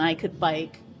 and then I could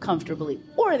bike comfortably.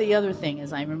 Or the other thing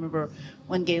is, I remember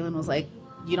when Galen was like,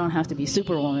 you don't have to be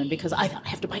Superwoman, because I thought I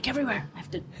have to bike everywhere. I have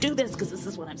to do this because this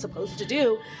is what I'm supposed to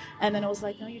do. And then it was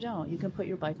like, no, you don't. You can put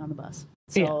your bike on the bus.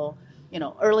 So,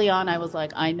 early on I was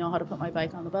like, I know how to put my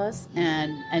bike on the bus,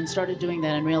 and started doing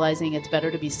that and realizing it's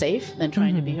better to be safe than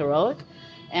trying to be heroic.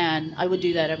 And I would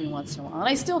do that every once in a while. And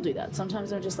I still do that.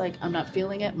 Sometimes I'm just like, I'm not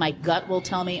feeling it. My gut will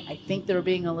tell me, I think they're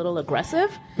being a little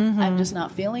aggressive. I'm just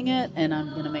not feeling it, and I'm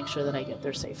going to make sure that I get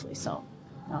there safely. So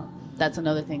that's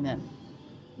another thing that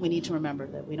we need to remember,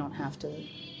 that we don't have to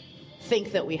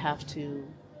think that we have to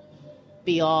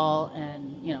be all.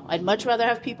 And, I'd much rather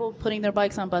have people putting their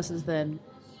bikes on buses than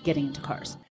getting into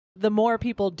cars. The more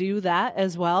people do that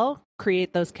as well,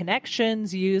 create those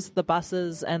connections, use the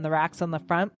buses and the racks on the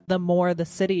front, the more the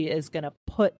city is going to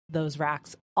put those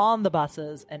racks on the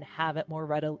buses and have it more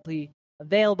readily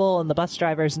available, and the bus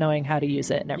drivers knowing how to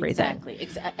use it and everything.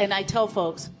 Exactly. And I tell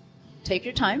folks, take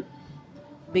your time,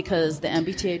 because the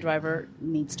MBTA driver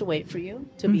needs to wait for you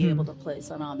to be able to place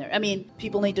it on there. I mean,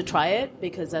 people need to try it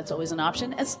because that's always an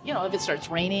option. As you know, if it starts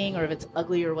raining or if it's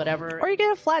ugly or whatever. Or you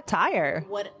get a flat tire.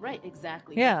 Right,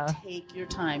 exactly. Yeah. Take your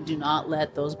time. Do not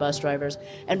let those bus drivers.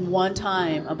 And one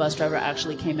time, a bus driver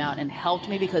actually came out and helped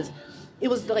me because it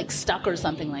was like stuck or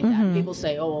something like that. People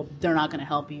say, "Oh, well, they're not going to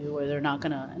help you," or "They're not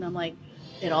going to," and I'm like,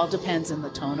 it all depends on the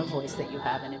tone of voice that you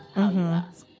have and how you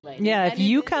ask. Right? Yeah, And if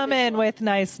you it's come in individual. with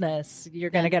niceness,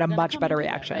 you're going to get a They're much gonna better come and do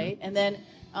that, reaction. right? And then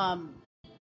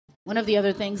one of the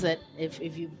other things that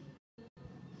if you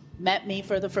met me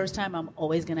for the first time, I'm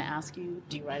always going to ask you,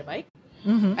 do you ride a bike?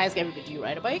 I ask everybody, do you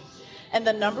ride a bike? And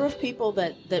the number of people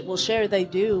that will share they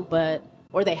do,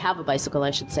 or they have a bicycle,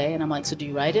 I should say. And I'm like, so do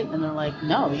you ride it? And they're like,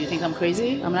 no, you think I'm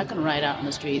crazy? I'm not going to ride out in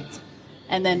the streets.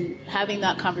 And then having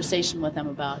that conversation with them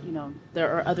about,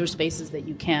 there are other spaces that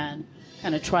you can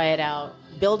kind of try it out,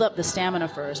 build up the stamina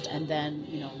first, and then,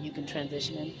 you can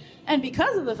transition in. And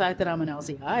because of the fact that I'm an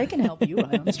LCI, I can help you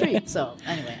ride on the street. So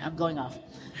anyway, I'm going off.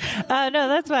 No,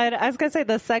 that's fine. I was going to say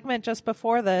the segment just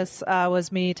before this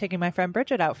was me taking my friend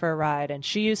Bridget out for a ride, and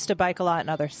she used to bike a lot in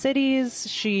other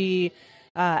cities. She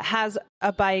has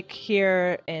a bike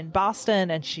here in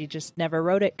Boston, and she just never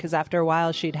rode it because after a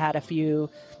while she'd had a few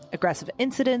aggressive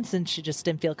incidents and she just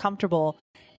didn't feel comfortable.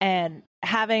 And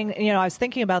having, I was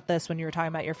thinking about this when you were talking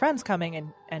about your friends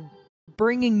coming and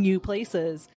bringing you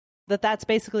places, that's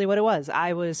basically what it was.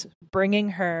 I was bringing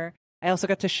her. I also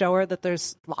got to show her that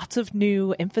there's lots of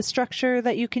new infrastructure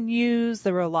that you can use.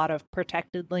 There were a lot of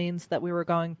protected lanes that we were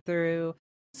going through.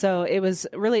 So it was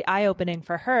really eye-opening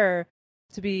for her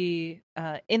to be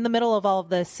in the middle of all of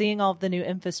this, seeing all of the new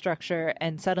infrastructure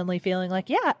and suddenly feeling like,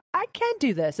 yeah, I can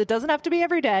do this. It doesn't have to be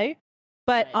every day,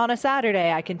 but on a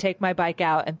Saturday, I can take my bike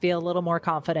out and feel a little more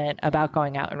confident about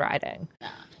going out and riding.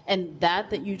 And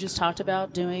that you just talked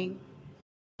about doing,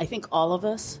 I think all of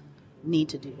us need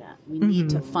to do that. We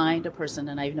need to find a person,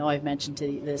 and I know I've mentioned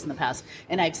this in the past,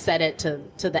 and I've said it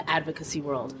to the advocacy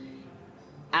world.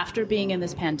 After being in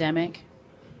this pandemic,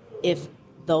 if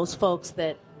those folks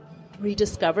that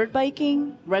rediscovered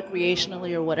biking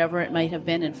recreationally or whatever it might have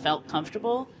been and felt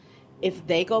comfortable, if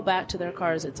they go back to their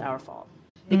cars, it's our fault.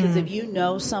 Because if you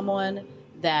know someone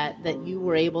that you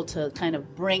were able to kind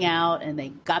of bring out and they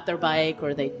got their bike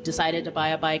or they decided to buy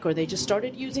a bike or they just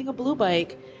started using a blue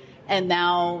bike and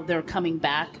now they're coming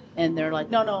back and they're like,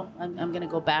 no, I'm going to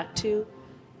go back to,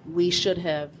 we should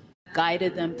have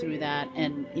guided them through that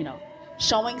and,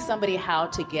 showing somebody how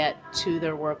to get to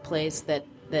their workplace that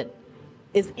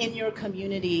is in your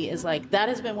community is like, that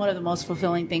has been one of the most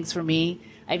fulfilling things for me.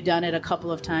 I've done it a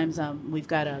couple of times. We've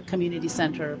got a community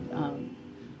center,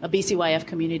 a BCYF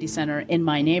community center in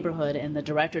my neighborhood, and the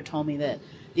director told me that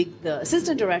the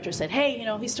assistant director said, hey,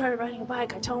 he started riding a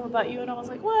bike. I told him about you, and I was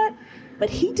like, what? But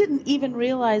he didn't even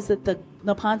realize that the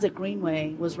Neponset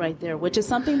Greenway was right there, which is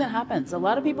something that happens. A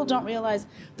lot of people don't realize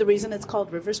the reason it's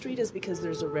called River Street is because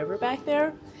there's a river back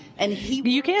there, and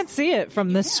you can't see it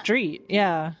from the street.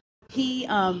 Yeah. He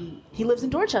lives in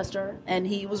Dorchester, and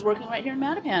he was working right here in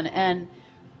Mattapan, and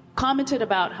commented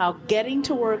about how getting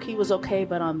to work he was okay,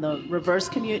 but on the reverse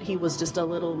commute he was just a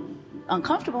little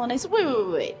uncomfortable. And I said,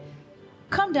 wait,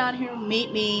 come down here,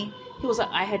 meet me. He was like,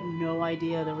 I had no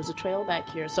idea there was a trail back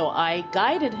here. So I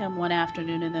guided him one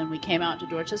afternoon, and then we came out to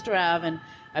Dorchester Ave, and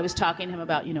I was talking to him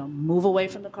about, move away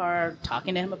from the car,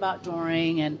 talking to him about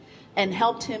dooring, and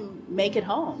helped him make it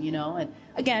home, And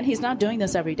again, he's not doing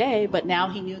this every day, but now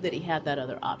he knew that he had that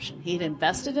other option. He'd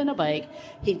invested in a bike,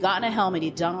 he'd gotten a helmet,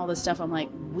 he'd done all this stuff. I'm like,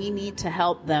 we need to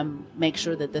help them make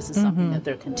sure that this is something that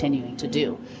they're continuing to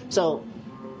do. So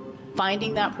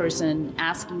finding that person,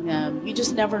 asking them, you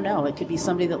just never know. It could be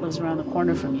somebody that lives around the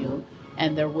corner from you,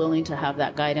 and they're willing to have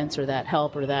that guidance or that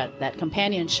help or that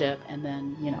companionship, and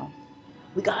then,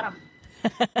 we got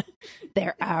them.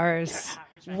 They're ours.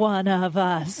 Right? One of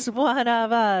us.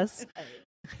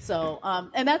 So,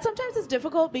 and that sometimes is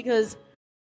difficult because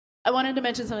I wanted to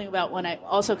mention something about when I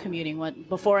also commuting.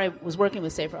 Before I was working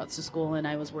with Safe Routes to School, and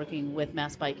I was working with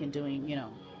Mass Bike and doing,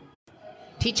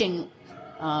 teaching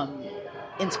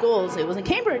in schools. It was in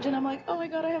Cambridge, and I'm like, oh my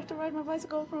God, I have to ride my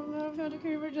bicycle from Mattapan to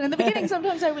Cambridge. And in the beginning,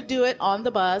 sometimes I would do it on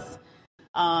the bus,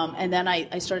 and then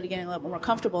I started getting a little more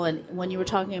comfortable. And when you were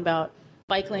talking about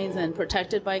bike lanes and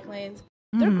protected bike lanes,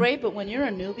 they're great, but when you're a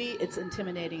newbie, it's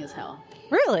intimidating as hell.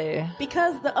 Really?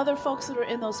 Because the other folks that are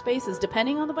in those spaces,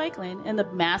 depending on the bike lane, and the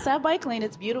Mass Ave bike lane,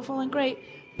 it's beautiful and great,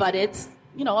 but it's,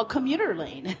 a commuter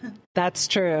lane. That's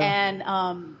true. And,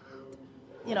 I've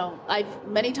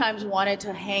many times wanted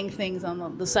to hang things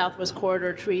on the Southwest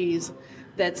Corridor trees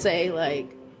that say,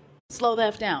 like, slow the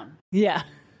F down. Yeah.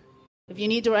 If you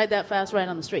need to ride that fast, ride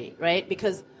on the street, right?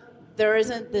 Because there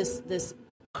isn't this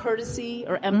courtesy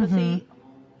or empathy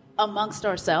amongst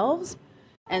ourselves.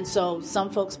 And so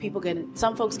some folks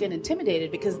get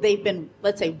intimidated because they've been,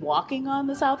 let's say, walking on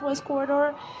the Southwest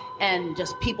Corridor, and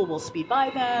just people will speed by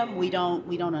them. We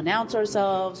don't announce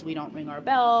ourselves. We don't ring our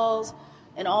bells,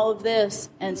 and all of this.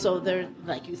 And so they're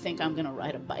like, you think I'm going to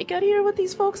ride a bike out here with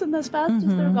these folks and as fast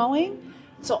as they're going?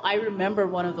 So I remember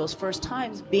one of those first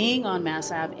times being on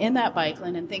Mass Ave in that bike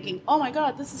lane and thinking, oh my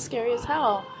God, this is scary as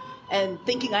hell. And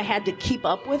thinking I had to keep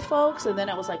up with folks. And then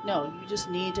I was like, no, you just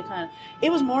need to kind of... It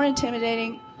was more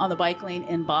intimidating on the bike lane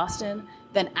in Boston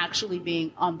than actually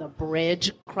being on the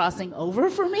bridge crossing over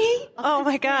for me. Oh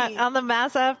my God, on the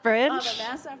Mass Ave Bridge? On the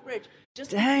Mass Ave Bridge.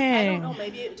 Just, Dang. I don't know,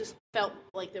 maybe it just felt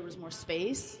like there was more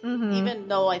space, even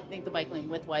though I think the bike lane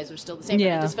width-wise are still the same. But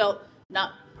it just felt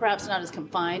perhaps not as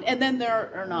confined. And then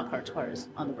there are not parked cars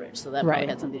on the bridge, so that probably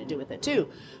had something to do with it too.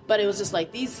 But it was just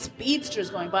like these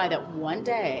speedsters going by that one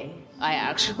day I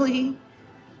actually,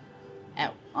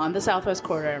 on the Southwest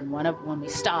Corridor, and when we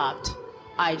stopped,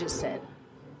 I just said,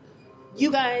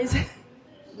 you guys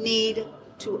need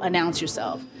to announce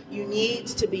yourself. You need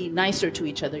to be nicer to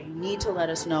each other. You need to let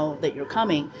us know that you're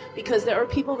coming, because there are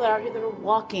people that are here that are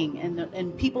walking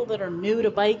and people that are new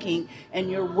to biking, and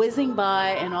you're whizzing by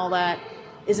and all that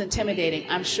is intimidating.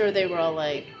 I'm sure they were all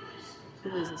like,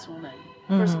 who is this woman?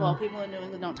 First of all, people in New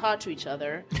England don't talk to each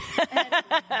other.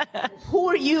 And who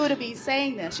are you to be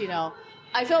saying this, you know?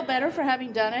 I felt better for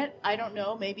having done it. I don't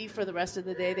know. Maybe for the rest of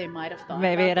the day they might have thought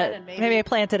about that. And maybe it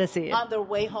planted a seed. On their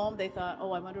way home, they thought,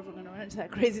 oh, I wonder if we're going to run into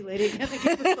that crazy lady again that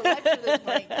gave us the lecture this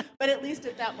morning. But at least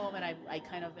at that moment, I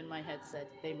kind of in my head said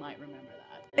they might remember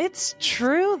that. It's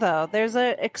true, though. There's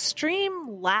an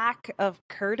extreme lack of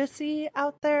courtesy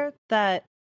out there that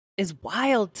is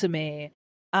wild to me.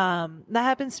 That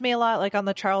happens to me a lot, like on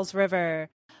the Charles River.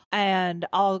 And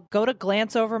I'll go to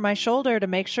glance over my shoulder to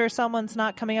make sure someone's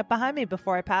not coming up behind me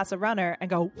before I pass a runner and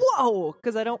go, whoa,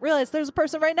 because I don't realize there's a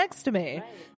person right next to me. Right.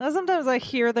 Now, sometimes I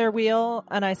hear their wheel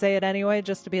and I say it anyway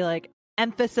just to be like,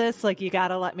 emphasis, like you got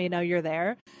to let me know you're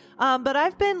there. But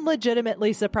I've been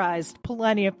legitimately surprised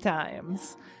plenty of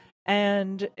times.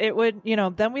 And it would,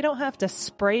 then we don't have to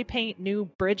spray paint new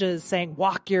bridges saying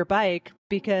walk your bike,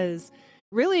 because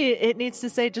really, it needs to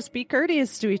say just be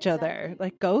courteous to each other.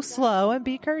 Like, go slow and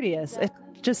be courteous. It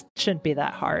just shouldn't be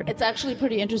that hard. It's actually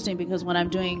pretty interesting, because when I'm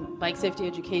doing bike safety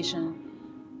education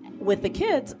with the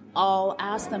kids, I'll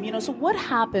ask them, so what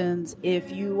happens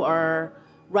if you are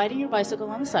riding your bicycle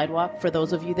on the sidewalk? For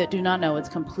those of you that do not know, it's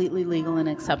completely legal and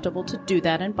acceptable to do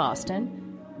that in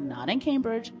Boston, not in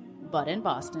Cambridge, but in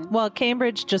Boston. Well,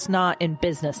 Cambridge, just not in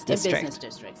business districts. In business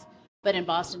districts. But in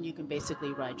Boston, you can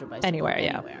basically ride your bicycle anywhere.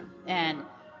 Yeah. And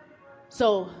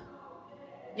so,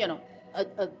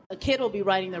 a kid will be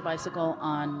riding their bicycle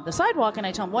on the sidewalk, and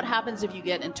I tell them, what happens if you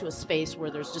get into a space where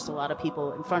there's just a lot of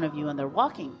people in front of you and they're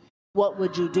walking? What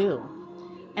would you do?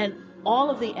 And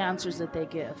all of the answers that they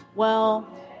give, well,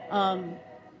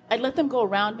 I'd let them go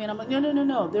around me, and I'm like,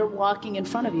 no. They're walking in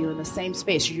front of you in the same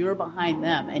space. You're behind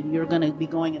them, and you're going to be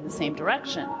going in the same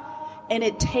direction. And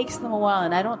it takes them a while,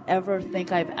 and I don't ever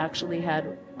think I've actually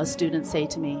had a student say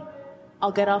to me,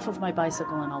 I'll get off of my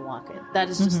bicycle and I'll walk it. That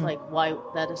is just like, why,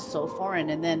 that is so foreign.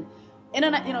 And then,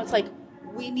 it's like,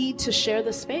 we need to share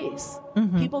the space.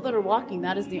 People that are walking,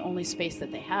 that is the only space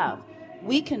that they have.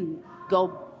 We can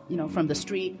go, from the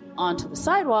street onto the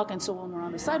sidewalk, and so when we're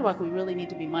on the sidewalk, we really need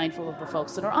to be mindful of the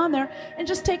folks that are on there, and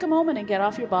just take a moment and get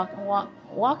off your bike and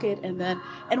walk it. And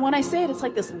when I say it, it's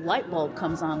like this light bulb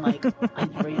comes on, like, I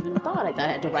never even thought I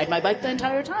had to ride my bike the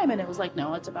entire time. And it was like,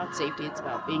 no, it's about safety. It's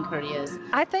about being courteous.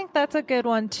 I think that's a good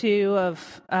one too,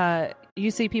 of,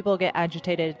 you see people get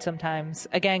agitated sometimes.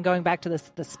 Again, going back to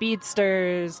the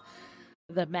speedsters,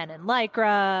 the men in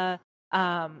Lycra,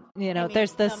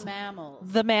 there's this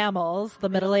the mammals, the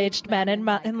middle-aged men in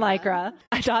Lycra.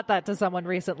 I taught that to someone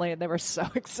recently, and they were so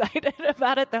excited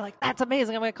about it. They're like, "That's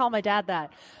amazing! I'm going to call my dad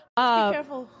that." Be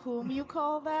careful whom you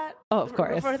call that. Oh, of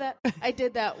course. Before that, I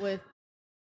did that with.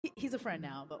 He's a friend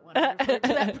now, but when I referred to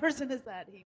that person as that,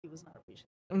 he was not appreciative.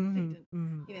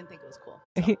 He didn't think it was cool.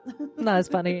 So. Not as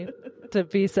funny to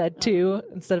be said to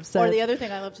instead of said. Or the other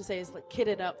thing I love to say is like, "Kid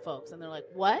it up, folks," and they're like,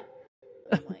 "What?"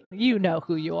 Like, you know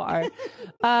who you are.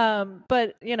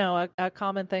 But, a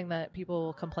common thing that people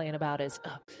will complain about is,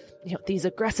 these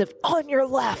aggressive on your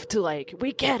left, like,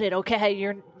 we get it,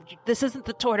 okay? This isn't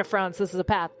the Tour de France, this is a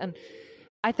path. And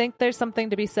I think there's something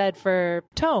to be said for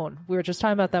tone. We were just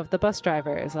talking about that with the bus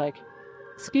driver. It's like,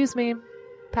 excuse me,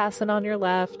 passing on your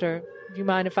left, or do you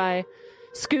mind if I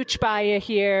scooch by you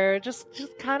here? Just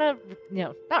kind of,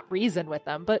 not reason with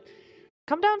them, but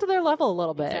come down to their level a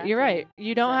little bit. Exactly. You're right.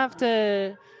 You don't have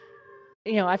to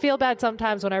I feel bad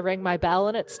sometimes when I ring my bell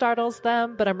and it startles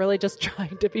them, but I'm really just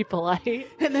trying to be polite.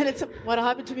 And then what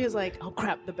happened to me is like, oh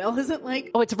crap, the bell isn't like,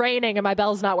 Oh, it's raining and my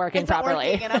bell's not working it's not properly.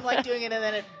 working, and I'm like doing it, and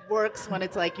then it works when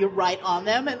it's like you're right on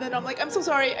them, and then I'm like, I'm so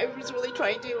sorry, I was really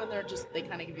trying to, and they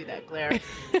kind of give you that glare.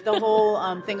 The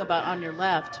whole thing about on your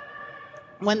left,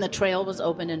 when the trail was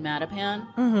opened in Mattapan,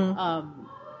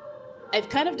 I've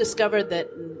kind of discovered that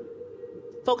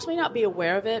folks may not be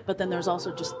aware of it, but then there's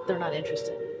also just they're not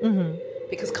interested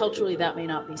because culturally that may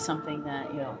not be something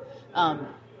that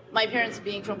my parents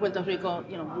being from Puerto Rico,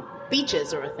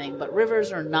 beaches are a thing, but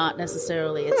rivers are not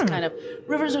necessarily. It's kind of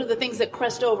rivers are the things that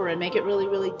crest over and make it really,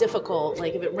 really difficult.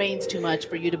 Like if it rains too much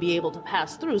for you to be able to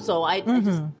pass through. So I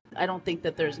don't think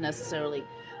that there's necessarily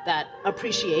that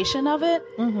appreciation of it.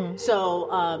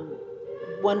 So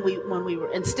when we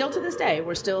were, and still to this day,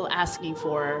 we're still asking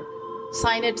for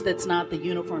signage that's not the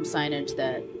uniform signage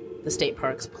that the state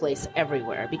parks place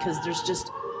everywhere, because there's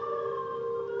just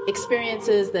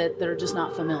experiences that are just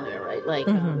not familiar, right? Like,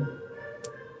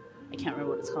 I can't remember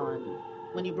what it's called.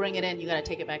 When you bring it in, you got to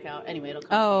take it back out. Anyway, it'll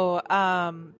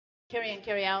come. Carry in,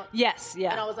 carry out. Yes, yeah.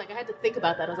 And I was like, I had to think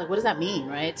about that. I was like, what does that mean,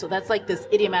 right? So that's like this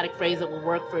idiomatic phrase that will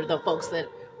work for the folks that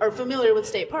are familiar with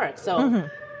state parks. So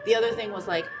the other thing was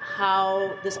like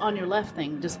how this on your left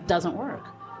thing just doesn't work.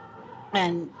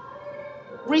 And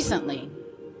recently,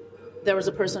 there was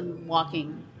a person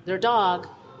walking their dog,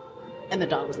 and the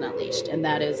dog was not leashed. And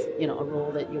that is, a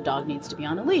rule that your dog needs to be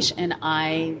on a leash. And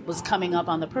I was coming up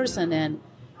on the person, and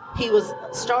he was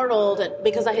startled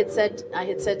because I had said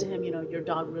to him, your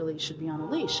dog really should be on a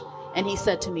leash. And he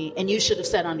said to me, and you should have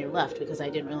said on your left, because I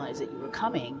didn't realize that you were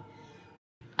coming.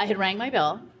 I had rang my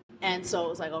bell. And so it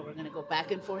was like, oh, we're going to go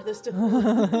back and forth as to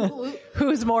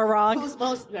who's more wrong, who's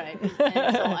most right.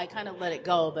 And so I kind of let it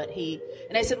go. But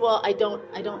and I said, well, I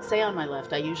don't say on my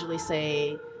left. I usually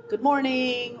say good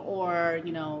morning, or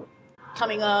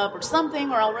coming up, or something,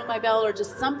 or I'll ring my bell, or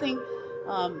just something,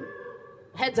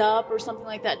 heads up, or something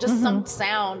like that. Just some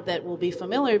sound that will be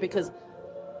familiar, because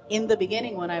in the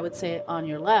beginning, when I would say on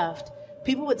your left,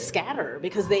 people would scatter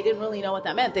because they didn't really know what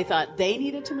that meant. They thought they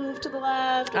needed to move to the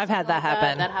left. I've had that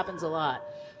happen. That happens a lot.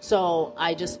 So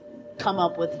I just come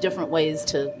up with different ways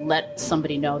to let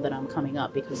somebody know that I'm coming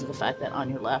up, because of the fact that on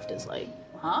your left is like,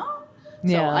 huh?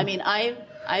 Yeah. So, I mean,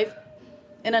 I've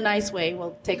in a nice way,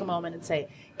 will take a moment and say,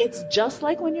 it's just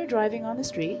like when you're driving on the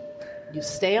street. You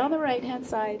stay on the right-hand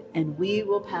side, and we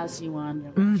will pass you on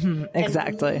your left.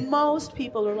 Exactly. And most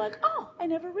people are like, oh, I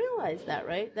never realized that,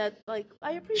 right? That, like,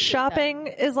 I appreciate Shopping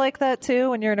is like that,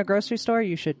 too. When you're in a grocery store,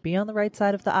 you should be on the right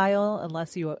side of the aisle,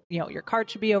 unless your cart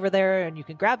should be over there, and you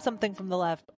can grab something from the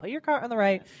left, put your cart on the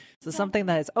right. So something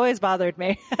that has always bothered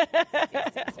me.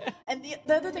 Yes. And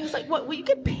the other thing is, like, well, you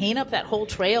could paint up that whole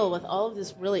trail with all of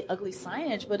this really ugly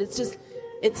signage, but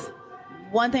it's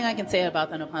one thing I can say about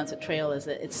the Neponset Trail is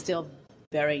that it's still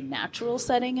very natural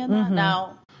setting in that.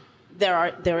 Now,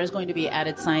 there is going to be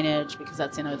added signage, because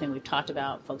that's another thing we've talked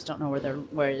about. Folks don't know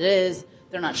where it is.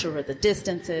 They're not sure what the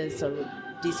distance is. So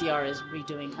DCR is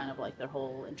redoing kind of like their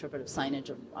whole interpretive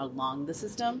signage along the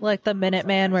system. Like the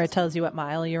Minuteman, where it tells you what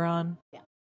mile you're on. Yeah,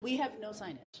 we have no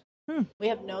signage. We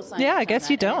have no signage. Yeah, I guess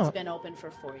you don't. It's been open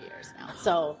for 4 years now.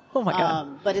 So, oh my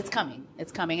God. But it's coming.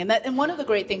 It's coming. And one of the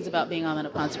great things about being on the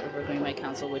Neponset River Greenway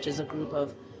Council, which is a group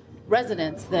of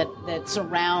residents that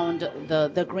surround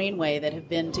the Greenway, that have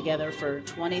been together for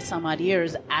 20 some odd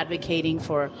years advocating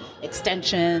for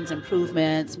extensions,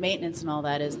 improvements, maintenance, and all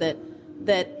that, is that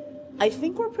I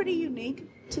think we're pretty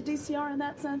unique to DCR in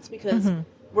that sense, because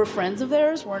we're friends of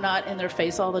theirs. We're not in their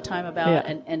face all the time about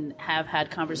and have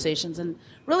had conversations and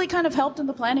really kind of helped in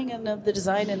the planning and the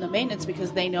design and the maintenance,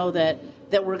 because they know that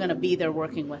we're going to be there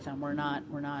working with them. We're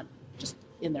not just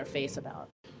in their face about.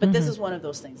 But this is one of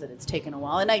those things that it's taken a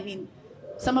while. And I mean,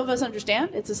 some of us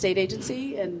understand it's a state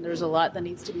agency, and there's a lot that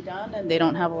needs to be done, and they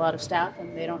don't have a lot of staff,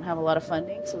 and they don't have a lot of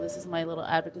funding. So this is my little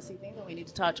advocacy thing, that we need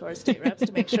to talk to our state reps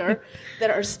to make sure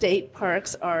that our state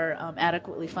parks are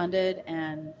adequately funded,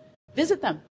 and visit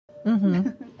them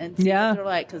and see what they're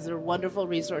like, because they're wonderful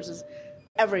resources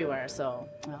everywhere. So,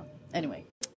 anyway,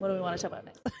 what do we want to talk about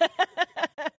next?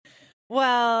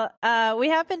 Well, we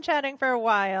have been chatting for a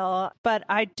while, but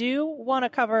I do want to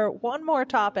cover one more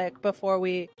topic before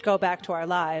we go back to our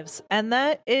lives. And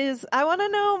that is, I want to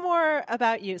know more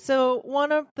about you. So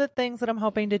one of the things that I'm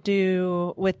hoping to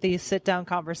do with these sit-down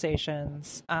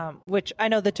conversations, which I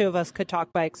know the two of us could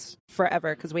talk bikes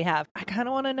forever because we have, I kind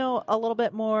of want to know a little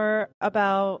bit more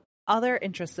about other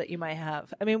interests that you might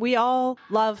have? I mean, we all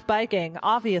love biking,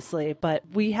 obviously, but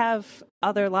we have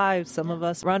other lives. Some of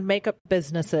us run makeup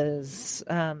businesses.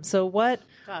 So what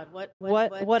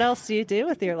else do you do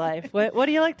with your life? What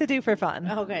do you like to do for fun?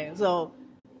 Okay, so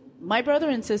my brother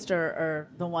and sister are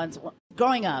the ones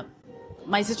growing up.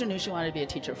 My sister knew she wanted to be a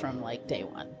teacher from like day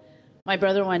one. My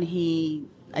brother, when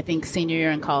I think senior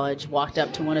year in college, walked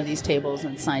up to one of these tables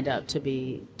and signed up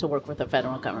to work with the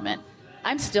federal government.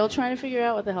 I'm still trying to figure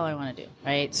out what the hell I want to do,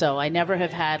 right? So I never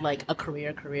have had like a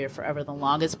career forever. The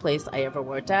longest place I ever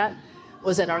worked at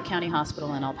was at our county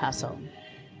hospital in El Paso.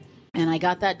 And I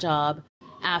got that job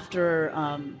after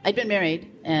I'd been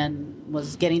married and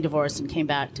was getting divorced and came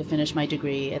back to finish my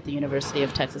degree at the University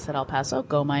of Texas at El Paso.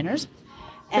 Go Miners.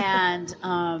 And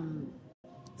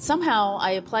somehow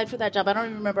I applied for that job. I don't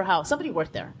even remember how. Somebody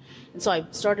worked there. And so I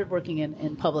started working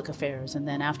in public affairs. And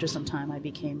then after some time, I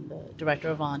became the director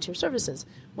of volunteer services,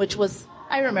 which was,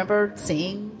 I remember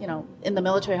seeing, in the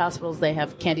military hospitals, they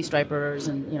have candy stripers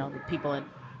and, the people. And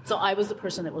so I was the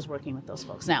person that was working with those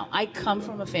folks. Now, I come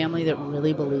from a family that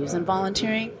really believes in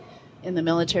volunteering. In the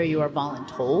military, you are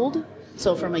voluntold.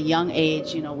 So from a young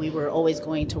age, we were always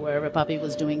going to wherever Papi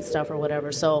was doing stuff or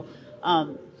whatever. So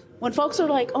when folks are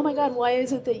like, oh my God, why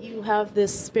is it that you have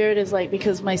this spirit? Is like,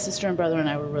 because my sister and brother and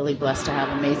I were really blessed to have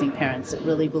amazing parents that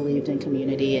really believed in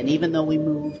community. And even though we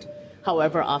moved,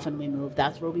 however often we moved,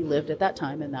 that's where we lived at that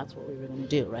time, and that's what we were going to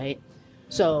do, right?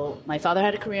 So my father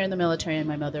had a career in the military, and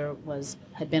my mother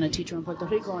had been a teacher in Puerto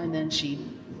Rico, and then she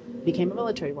became a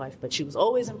military wife. But she was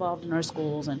always involved in our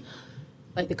schools and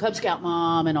like the Cub Scout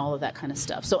mom and all of that kind of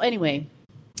stuff. So anyway,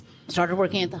 started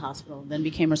working at the hospital, then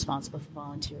became responsible for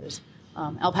volunteers.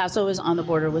 El Paso is on the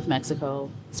border with Mexico.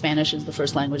 Spanish is the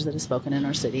first language that is spoken in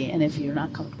our city, and if you're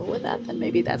not comfortable with that, then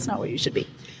maybe that's not where you should be.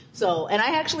 So, and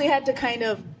I actually had to kind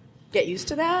of get used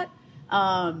to that,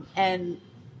 and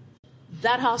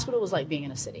that hospital was like being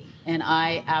in a city, and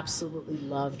I absolutely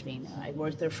loved being there. I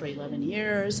worked there for 11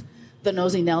 years. The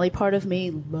nosy Nelly part of me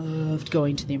loved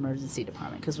going to the emergency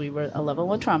department because we were a level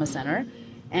 1 trauma center,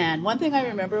 and one thing I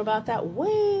remember about that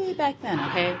way back then,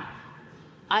 okay,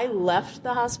 I left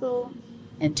the hospital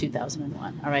in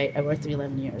 2001, all right? I worked there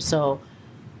 11 years. So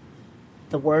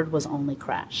the word was only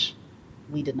crash.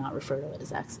 We did not refer to it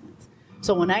as accidents.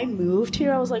 So when I moved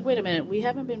here, I was like, wait a minute, we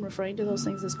haven't been referring to those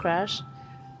things as crash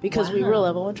because we were a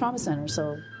level 1 trauma center.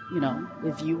 So,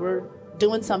 if you were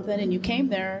doing something and you came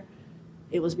there,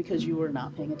 it was because you were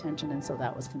not paying attention, and so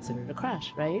that was considered a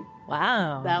crash, right?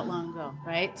 Wow. That long ago,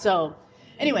 right? So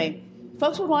anyway,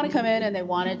 folks would want to come in and they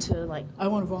wanted to, I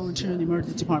want to volunteer in the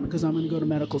emergency department because I'm going to go to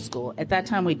medical school. At that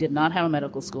time, we did not have a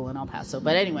medical school in El Paso.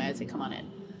 But anyway, I'd say, come on in.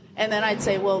 And then I'd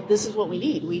say, well, this is what we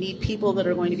need. We need people that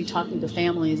are going to be talking to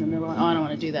families. And they're like, oh, I don't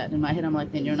want to do that. And in my head, I'm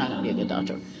like, then you're not going to be a good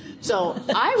doctor. So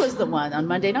I was the one on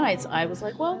Monday nights. I was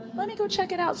like, well, let me go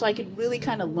check it out so I could really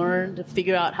kind of learn to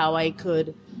figure out how I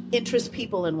could interest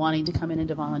people in wanting to come in and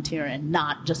to volunteer and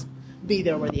not just be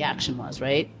there where the action was,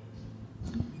 right?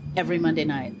 Every Monday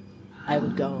night, I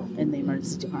would go in the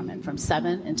emergency department from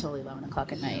 7 until 11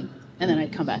 o'clock at night, and then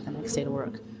I'd come back the next day to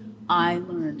work. I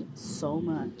learned so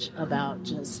much about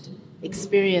just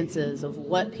experiences of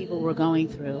what people were going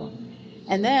through.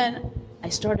 And then I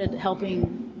started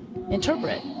helping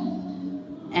interpret.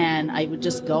 And I would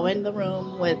just go in the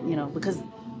room with, because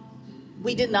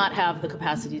we did not have the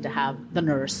capacity to have the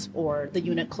nurse or the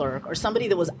unit clerk or somebody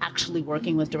that was actually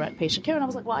working with direct patient care. And I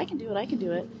was like, well, I can do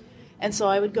it. And so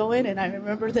I would go in, and I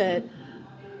remember that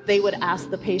they would ask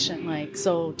the patient,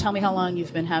 so tell me how long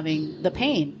you've been having the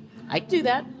pain. I could do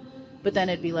that. But then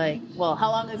it'd be like, well, how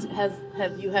long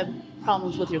have you had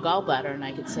problems with your gallbladder? And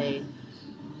I could say,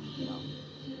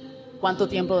 ¿Cuánto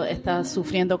tiempo estás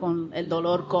sufriendo con el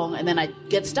dolor con? And then I'd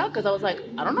get stuck because I was like,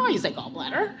 I don't know how you say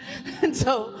gallbladder. And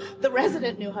so the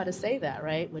resident knew how to say that,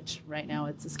 right? Which right now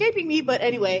it's escaping me. But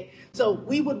anyway, so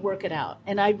we would work it out.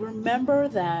 And I remember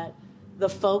that the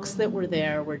folks that were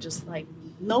there were just like,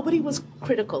 nobody was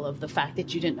critical of the fact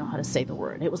that you didn't know how to say the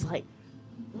word. It was like,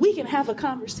 we can have a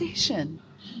conversation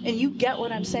and you get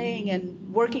what I'm saying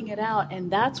and working it out. And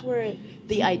that's where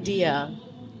the idea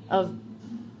of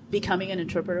becoming an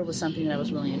interpreter was something that I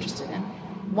was really interested in.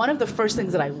 One of the first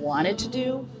things that I wanted to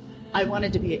do, I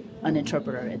wanted to be an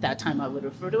interpreter. At that time, I would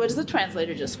refer to it as a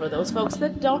translator. Just for those folks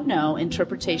that don't know,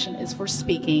 interpretation is for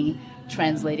speaking,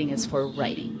 translating is for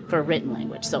writing, for written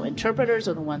language. So interpreters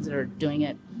are the ones that are doing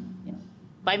it,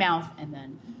 by mouth. And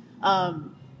then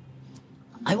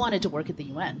I wanted to work at the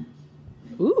UN.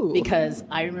 Ooh. Because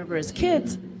I remember as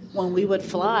kids, when we would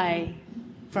fly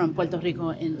from Puerto Rico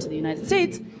into the United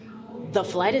States, the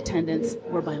flight attendants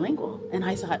were bilingual. And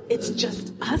I thought, it's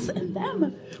just us and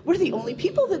them. We're the only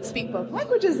people that speak both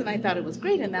languages. And I thought it was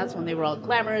great. And that's when they were all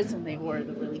glamorous and they wore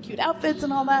the really cute outfits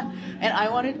and all that. And I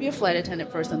wanted to be a flight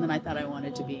attendant first, and then I thought I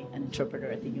wanted to be an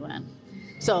interpreter at the UN.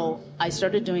 So I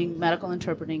started doing medical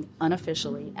interpreting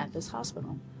unofficially at this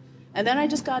hospital. And then I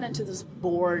just got into this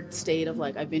bored state of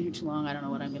like, I've been here too long, I don't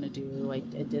know what I'm going to do. I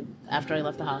did, after I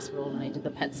left the hospital, and I did the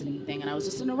pet sitting thing, and I was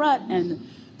just in a rut. And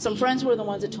some friends were the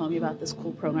ones that told me about this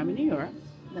cool program in New York,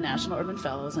 the National Urban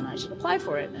Fellows, and I should apply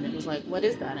for it. And it was like, what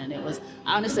is that? And it was,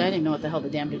 honestly, I didn't know what the hell the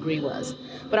damn degree was.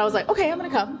 But I was like, okay, I'm going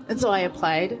to come. And so I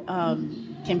applied,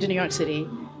 came to New York City,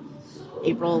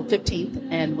 April 15th,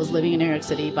 and was living in New York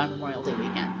City by Memorial Day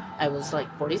weekend. I was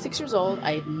like 46 years old.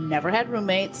 I had never had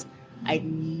roommates. I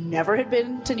never had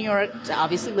been to New York to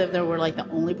obviously live there. We're like the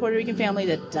only Puerto Rican family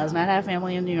that does not have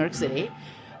family in New York City.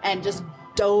 And just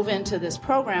dove into this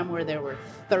program where there were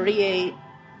 38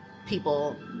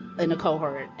 people in a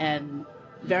cohort, and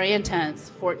very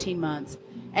intense, 14 months.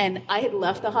 And I had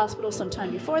left the hospital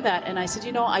sometime before that, and I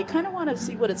said, I kind of want to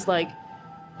see what it's like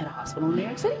at a hospital in New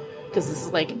York City, because this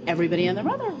is like everybody and their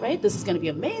mother, right? This is going to be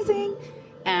amazing.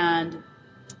 And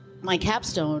my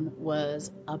capstone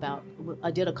was about,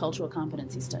 I did a cultural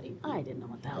competency study. I didn't know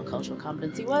what the hell cultural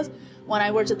competency was when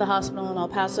I worked at the hospital in El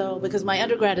Paso, because my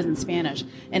undergrad is in Spanish.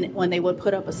 And when they would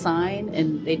put up a sign,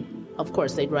 and of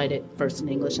course, they'd write it first in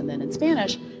English and then in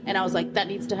Spanish. And I was like, that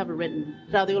needs to have a written,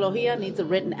 radiología needs a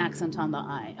written accent on the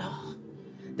I. Oh.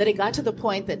 Then it got to the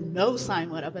point that no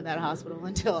sign went up in that hospital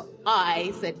until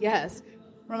I said yes.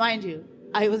 Remind you,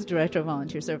 I was director of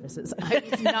volunteer services. I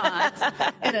was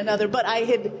not in another, but I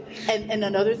had, and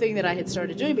another thing that I had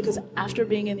started doing, because after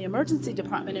being in the emergency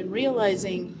department and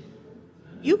realizing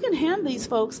you can hand these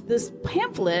folks this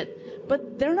pamphlet,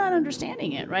 but they're not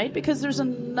understanding it, right? Because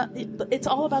it's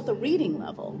all about the reading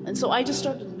level. And so I just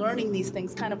started learning these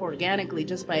things kind of organically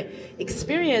just by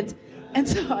experience. And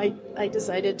so I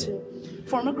decided to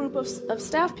form a group of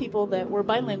staff people that were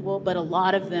bilingual, but a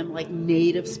lot of them like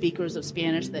native speakers of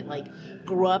Spanish that like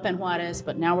grew up in Juarez,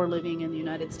 but now we're living in the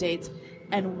United States.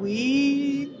 And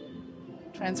we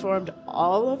transformed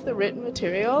all of the written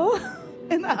material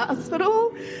in the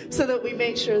hospital so that we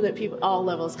made sure that people, all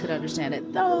levels, could understand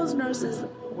it. Those nurses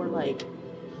were like,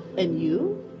 and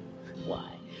you? Why?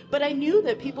 But I knew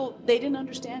that people, they didn't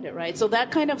understand it, right? So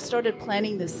that kind of started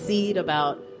planting the seed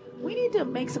about, we need to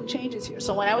make some changes here.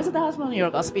 So when I was at the hospital in New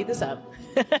York, I'll speed this up,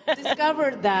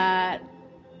 discovered that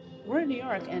we're in New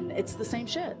York and it's the same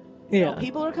shit. Yeah.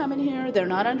 People are coming here, they're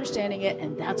not understanding it,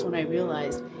 and that's when I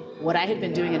realized what I had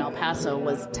been doing in El Paso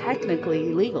was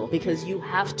technically illegal, because you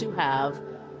have to have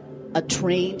a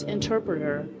trained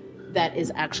interpreter that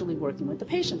is actually working with the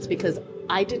patients, because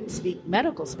I didn't speak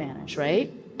medical Spanish,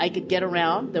 right? I could get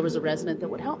around. There was a resident that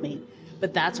would help me.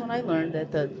 But that's when I learned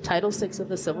that the Title VI of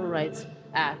the Civil Rights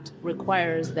Act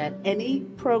requires that any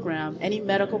program, any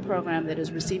medical program that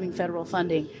is receiving federal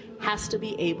funding has to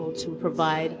be able to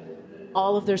provide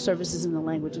all of their services in the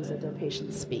languages that their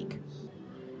patients speak.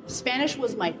 Spanish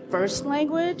was my first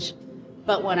language,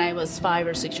 but when I was 5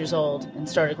 or 6 years old and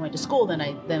started going to school, then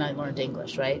I learned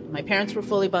English, right? My parents were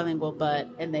fully bilingual,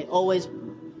 and they always,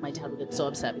 my dad would get so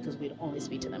upset because we'd only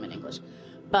speak to them in English.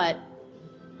 But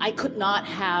I could not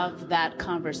have that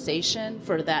conversation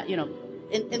for that,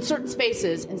 in certain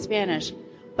spaces in Spanish.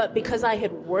 But because I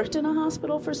had worked in a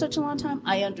hospital for such a long time,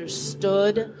 I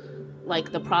understood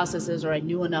like the processes, or I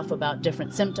knew enough about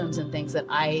different symptoms and things that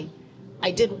I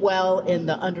did well in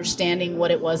the understanding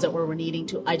what it was that we were needing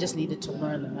to. I just needed to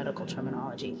learn the medical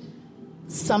terminology.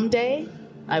 Someday,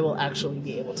 I will actually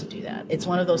be able to do that. It's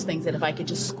one of those things that if I could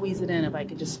just squeeze it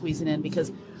in,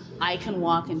 because I can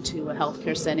walk into a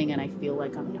healthcare setting and I feel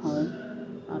like I'm at home,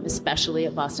 especially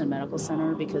at Boston Medical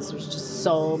Center, because there's just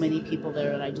so many people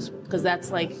there, and because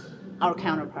that's like our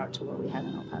counterpart to what we had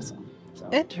in El Paso. So.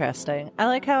 Interesting. I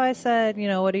like how I said,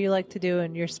 what do you like to do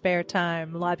in your spare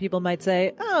time? A lot of people might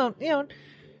say,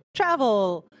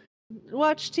 travel,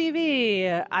 watch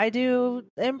TV. I do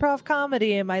improv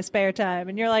comedy in my spare time.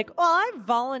 And you're like, well, I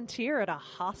volunteer at a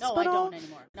hospital. No, I don't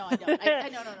anymore. No, I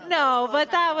don't. No. No,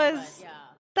 but that was... Yeah.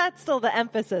 That's still the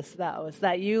emphasis, though, is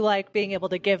that you like being able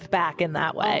to give back in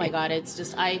that way. Oh, my God. It's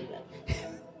just, even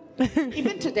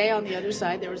today on the other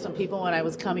side, there were some people when I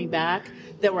was coming back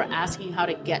that were asking how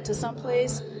to get to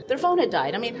someplace. Their phone had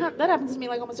died. I mean, that happens to me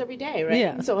like almost every day, right?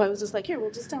 Yeah. So I was just like, here,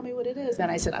 well, just tell me what it is.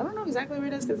 And I said, I don't know exactly where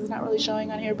it is because it's not really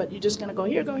showing on here, but you're just going to go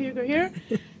here, go here, go here.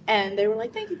 And they were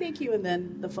like, thank you. And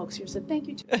then the folks here said, thank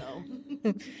you, too.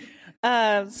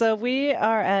 So we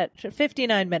are at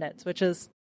 59 minutes, which is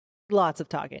lots of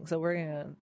talking. So we're going to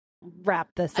wrap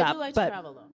this up. I do like to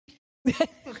travel, though.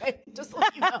 Okay, just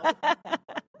let you know.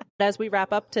 As we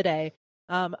wrap up today,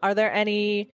 are there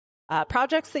any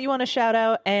projects that you want to shout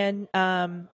out and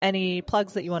any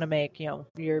plugs that you want to make?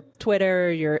 Your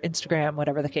Twitter, your Instagram,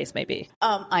 whatever the case may be.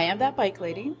 I am that bike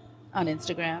lady on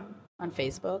Instagram, on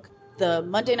Facebook. The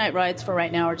Monday night rides for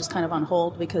right now are just kind of on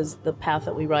hold because the path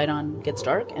that we ride on gets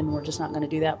dark, and we're just not going to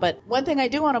do that. But one thing I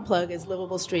do want to plug is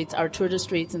Livable Streets, our Tour de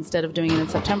Streets. Instead of doing it in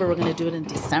September, we're going to do it in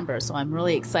December. So I'm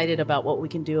really excited about what we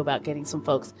can do about getting some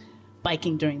folks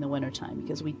biking during the wintertime,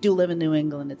 because we do live in New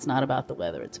England. It's not about the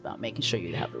weather. It's about making sure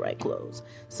you have the right clothes.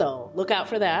 So look out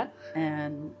for that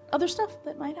and other stuff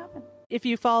that might happen. If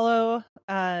you follow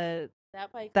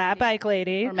That bike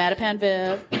lady, or Mattapan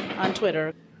Viv on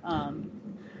Twitter,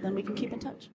 then we can keep in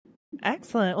touch.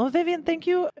 Excellent. Well, Vivian, thank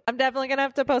you. I'm definitely going to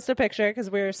have to post a picture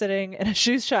because we were sitting in a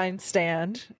shoe shine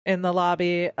stand in the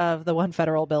lobby of the One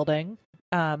Federal building,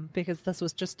 because this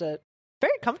was just a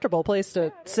very comfortable place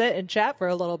to sit and chat for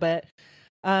a little bit.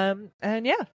 And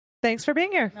yeah, thanks for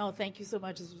being here. No, thank you so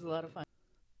much. This was a lot of fun.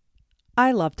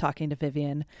 I love talking to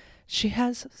Vivian. She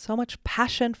has so much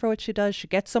passion for what she does. She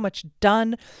gets so much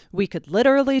done. We could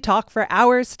literally talk for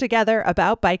hours together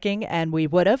about biking, and we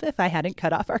would have if I hadn't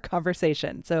cut off our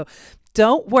conversation. So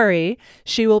don't worry.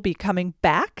 She will be coming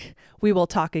back. We will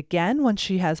talk again when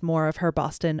she has more of her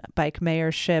Boston Bike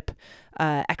Mayorship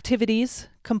activities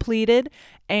completed.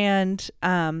 And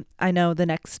I know the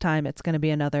next time it's going to be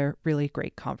another really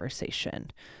great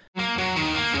conversation.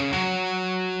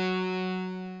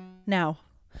 Now,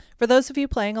 for those of you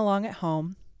playing along at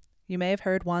home, you may have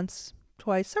heard once,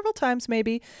 twice, several times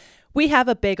maybe, we have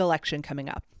a big election coming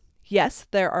up. Yes,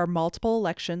 there are multiple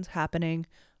elections happening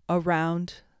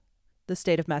around the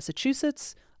state of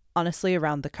Massachusetts, honestly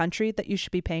around the country, that you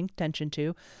should be paying attention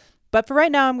to. But for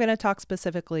right now, I'm going to talk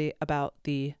specifically about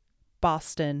the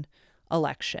Boston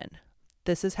election.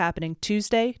 This is happening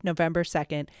Tuesday, November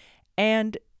 2nd,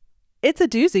 and it's a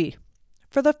doozy.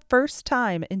 For the first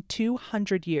time in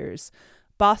 200 years,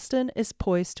 Boston is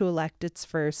poised to elect its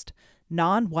first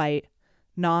non-white,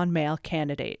 non-male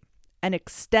candidate, an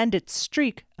extended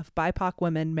streak of BIPOC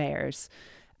women mayors,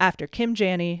 after Kim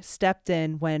Janney stepped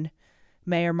in when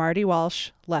Mayor Marty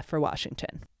Walsh left for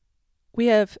Washington. We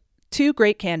have two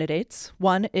great candidates.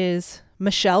 One is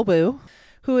Michelle Wu,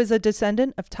 who is a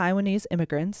descendant of Taiwanese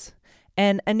immigrants,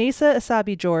 and Anissa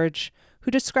Essaybi-George, who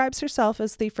describes herself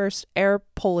as the first Arab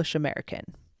Polish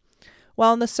American.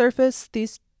 While on the surface,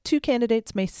 these two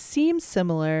candidates may seem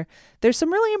similar, there's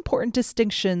some really important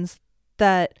distinctions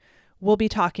that we'll be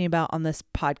talking about on this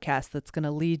podcast that's going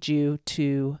to lead you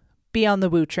to be on the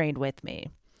Wu train with me.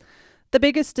 The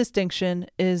biggest distinction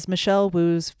is Michelle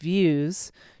Wu's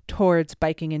views towards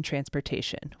biking and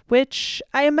transportation, which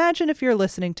I imagine if you're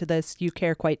listening to this, you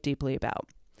care quite deeply about.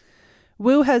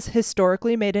 Wu has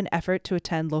historically made an effort to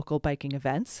attend local biking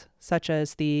events, such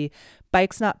as the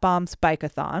Bikes Not Bombs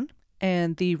Bike-a-thon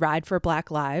and the Ride for Black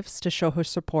Lives, to show her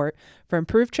support for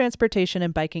improved transportation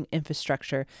and biking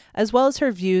infrastructure, as well as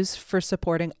her views for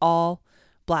supporting all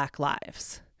Black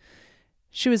lives.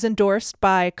 She was endorsed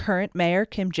by current Mayor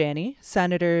Kim Janney,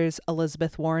 Senators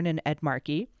Elizabeth Warren and Ed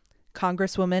Markey,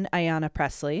 Congresswoman Ayanna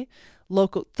Pressley,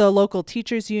 the local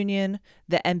teachers union,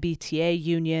 the MBTA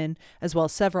union, as well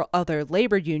as several other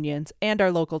labor unions, and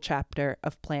our local chapter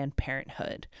of Planned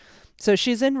Parenthood. So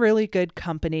she's in really good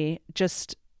company.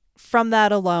 Just from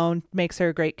that alone makes her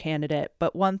a great candidate.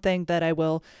 But one thing that I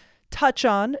will touch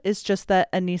on is just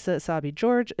that Anissa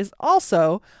Essaybi-George is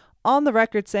also on the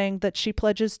record saying that she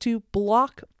pledges to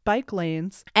block bike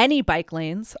lanes, any bike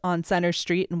lanes on Center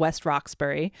Street in West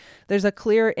Roxbury. There's a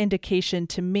clear indication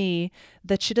to me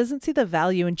that she doesn't see the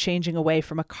value in changing away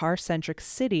from a car-centric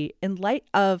city in light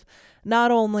of not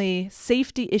only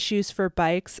safety issues for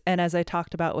bikes, and as I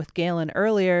talked about with Galen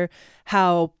earlier,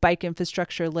 how bike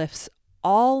infrastructure lifts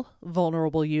all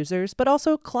vulnerable users, but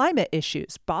also climate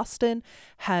issues. Boston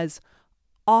has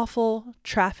awful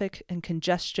traffic and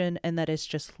congestion, and that is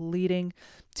just leading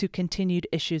to continued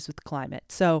issues with climate.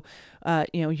 So,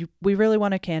 we really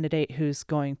want a candidate who's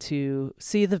going to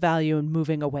see the value in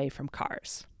moving away from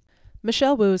cars.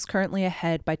 Michelle Wu is currently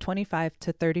ahead by 25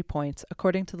 to 30 points,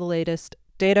 according to the latest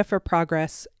Data for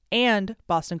Progress and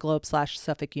Boston Globe /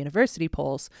 Suffolk University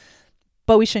polls,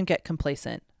 but we shouldn't get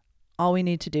complacent. All we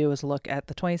need to do is look at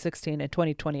the 2016 and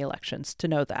 2020 elections to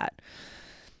know that.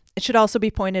 It should also be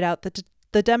pointed out that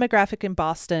the demographic in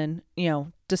Boston,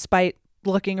 despite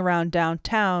looking around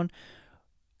downtown,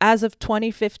 as of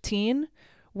 2015,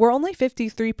 we're only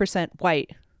 53%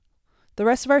 white. The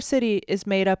rest of our city is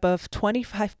made up of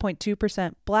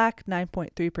 25.2% Black,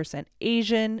 9.3%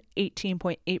 Asian,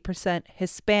 18.8%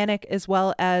 Hispanic, as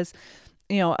well as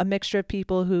a mixture of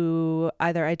people who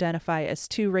either identify as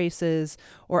two races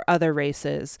or other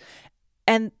races.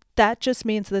 And that just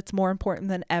means that it's more important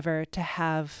than ever to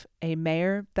have a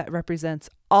mayor that represents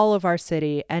all of our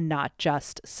city and not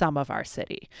just some of our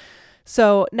city.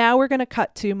 So now we're going to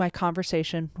cut to my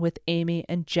conversation with Amy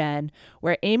and Jen,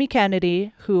 where Amy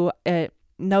Kennedy, who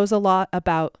knows a lot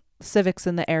about civics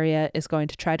in the area, is going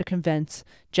to try to convince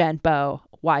Jen Bow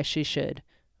why she should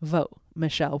vote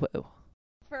Michelle Wu.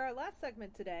 For our last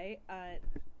segment today,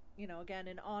 again,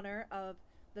 in honor of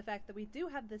the fact that we do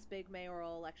have this big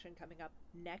mayoral election coming up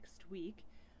next week,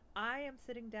 I am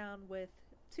sitting down with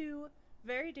two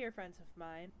very dear friends of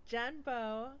mine, Jen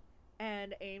Bow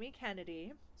and Amy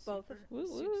Kennedy. Both of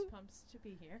Super pumped to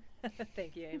be here.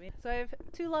 Thank you, Amy. So I have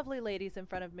two lovely ladies in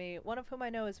front of me, one of whom I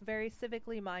know is very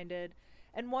civically minded,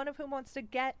 and one of whom wants to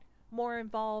get more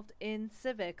involved in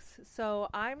civics. So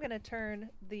I'm going to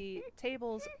turn the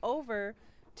tables over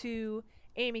to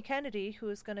Amy Kennedy, who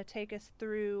is going to take us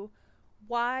through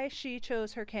why she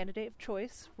chose her candidate of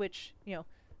choice, which,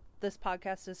 this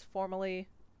podcast is formally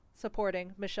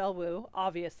supporting Michelle Wu,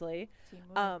 obviously.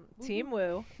 Team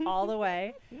Wu, all the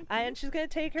way. And she's going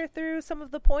to take her through some of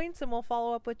the points, and we'll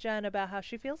follow up with Jen about how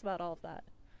she feels about all of that.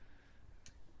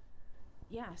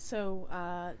 Yeah, so,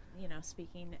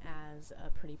 speaking as a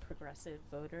pretty progressive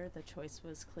voter, the choice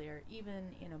was clear,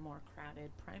 even in a more crowded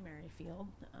primary field.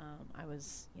 I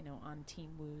was, on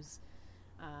Team Wu's,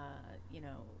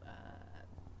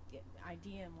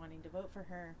 idea and wanting to vote for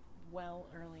her well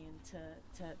early into,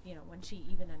 when she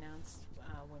even announced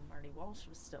when Marty Walsh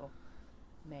was still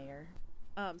mayor.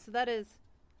 So that is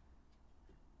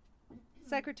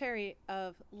Secretary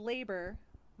of Labor,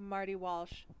 Marty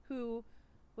Walsh, who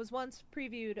was once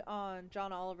previewed on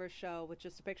John Oliver's show with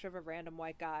just a picture of a random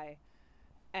white guy,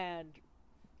 and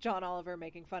John Oliver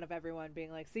making fun of everyone,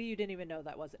 being like, see, you didn't even know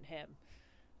that wasn't him.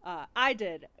 I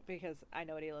did, because I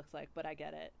know what he looks like, but I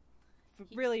get it.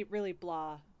 Really, really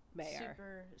blah mayor.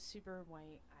 Super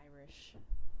white Irish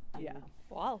dude. Yeah.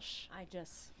 Walsh. Walsh.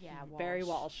 Very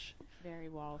Walsh. Very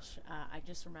Walsh. I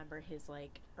just remember his,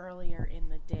 earlier in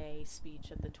the day speech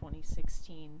at the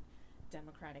 2016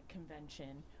 Democratic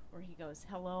Convention, where he goes,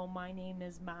 hello, my name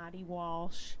is Marty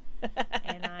Walsh,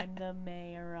 and I'm the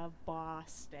mayor of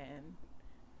Boston.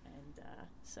 And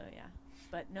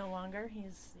but no longer.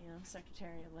 He's,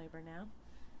 Secretary of Labor now.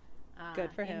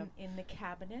 Good for him. In the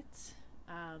cabinet.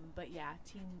 But yeah,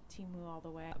 Team Wu all the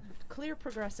way. Clear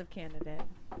progressive candidate.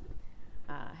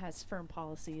 Has firm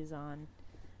policies on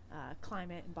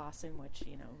climate in Boston, which,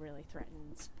 really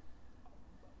threatens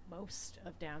most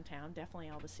of downtown, definitely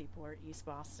all the Seaport, East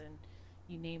Boston.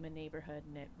 You name a neighborhood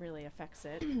and it really affects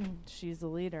it. She's the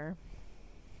leader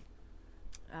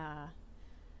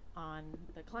on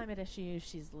the climate issues.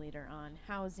 She's the leader on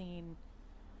housing.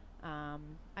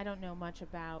 I don't know much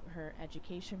about her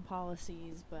education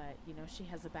policies, but, she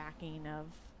has the backing of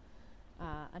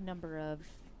a number of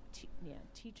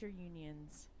teacher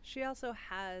unions. She also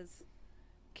has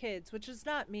kids, which does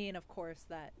not mean, of course,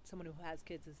 that someone who has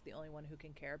kids is the only one who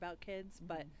can care about kids,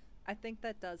 but I think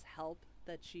that does help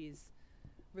that she's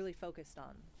really focused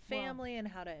on family and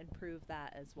how to improve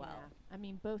that as well. Yeah. I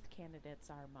mean, both candidates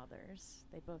are mothers.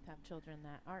 They both have children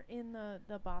that are in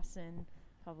the Boston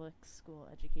public school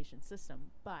education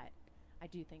system, but I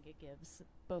do think it gives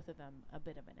both of them a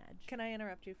bit of an edge. Can I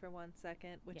interrupt you for 1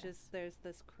 second? Which is, there's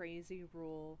this crazy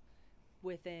rule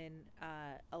within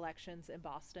elections in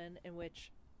Boston in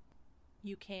which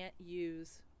you can't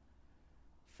use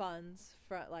funds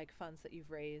funds that you've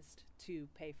raised to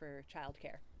pay for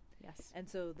childcare. Yes. And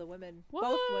so the women,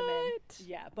 What?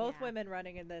 both women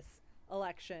running in this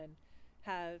election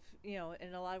have,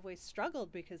 in a lot of ways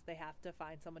struggled because they have to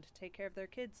find someone to take care of their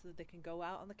kids so that they can go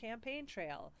out on the campaign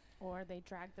trail. Or they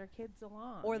drag their kids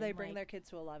along. Or they bring their kids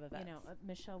to a live event.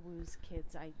 Michelle Wu's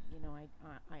kids, I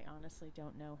honestly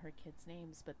don't know her kids'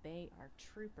 names, but they are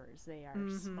troopers. They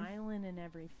are smiling in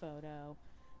every photo.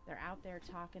 They're out there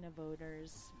talking to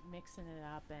voters, mixing it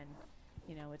up, and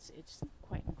it's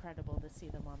quite incredible to see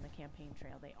them on the campaign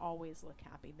trail. They always look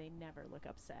happy. They never look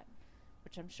upset,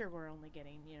 which I'm sure we're only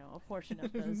getting, a portion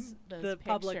of those the pictures.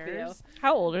 public view.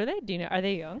 How old are they? Do you know? Are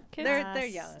they young kids? They're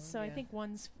young. So I think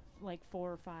one's 4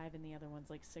 or 5 and the other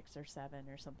one's 6 or 7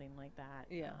 or something like that.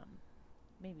 Yeah.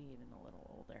 Maybe even a little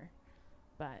older.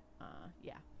 But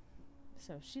yeah.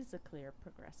 So she's a clear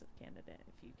progressive candidate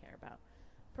if you care about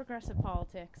progressive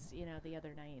politics. The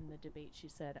other night in the debate she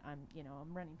said, I'm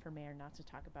running for mayor not to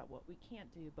talk about what we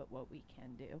can't do, but what we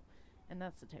can do. And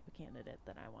that's the type of candidate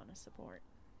that I want to support.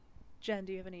 Jen,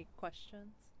 do you have any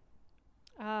questions?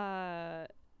 I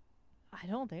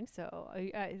don't think so.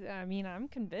 I mean, I'm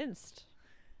convinced.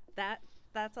 That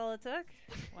That's all it took?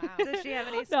 Wow. Does she have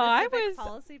any specific No, I was-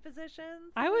 policy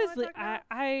positions? I that we was wanna talk about?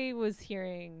 I was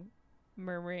hearing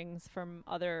murmurings from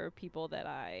other people that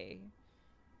I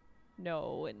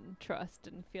know and trust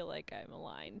and feel like I'm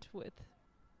aligned with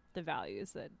the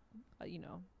values that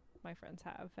my friends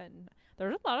have, and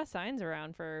there's a lot of signs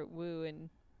around for Woo in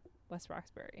West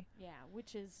Roxbury. Yeah,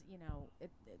 which is,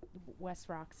 West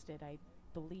Rocks did, I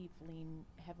believe, lean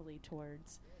heavily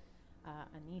towards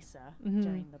Anissa Mhm.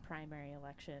 during the primary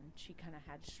election. She kind of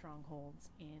had strongholds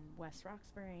in West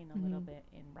Roxbury and a little Mhm. bit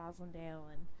in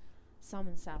Roslindale and some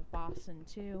in South Boston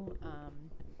too.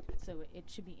 So it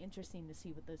should be interesting to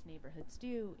see what those neighborhoods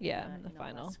do Yeah, in the a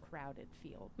final. less crowded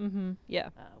field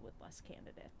Yeah. with less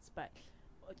candidates. But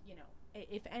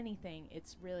if anything,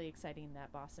 it's really exciting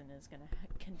that Boston is going to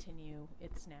continue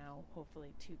its now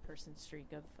hopefully 2-person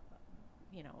streak of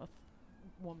a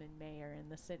woman mayor in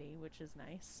the city, which is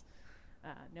nice.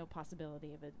 No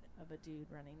possibility of a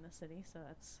dude running the city, so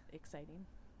that's exciting.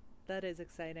 That is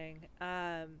exciting.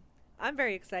 I'm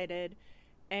very excited,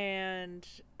 and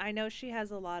I know she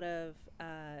has a lot of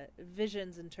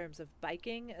visions in terms of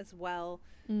biking as well.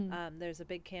 There's a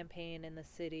big campaign in the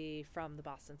city from the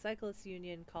Boston Cyclists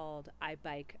Union called I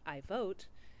Bike, I Vote,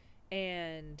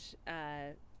 and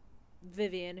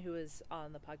Vivian, who was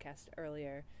on the podcast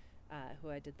earlier, who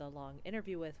I did the long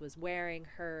interview with, was wearing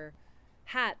her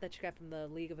hat that she got from the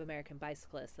League of American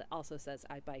Bicyclists that also says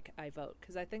I Bike, I Vote,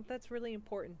 because I think that's really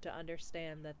important to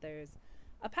understand that there's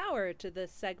a power to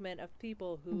this segment of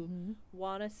people who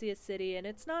want to see a city, and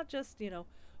it's not just,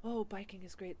 oh, biking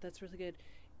is great, that's really good.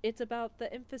 It's about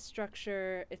the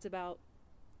infrastructure. It's about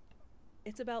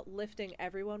lifting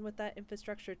everyone with that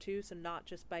infrastructure too, so not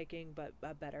just biking, but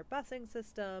a better busing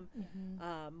system,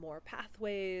 more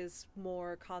pathways,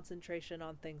 more concentration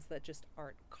on things that just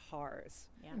aren't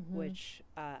cars, which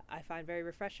I find very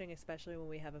refreshing, especially when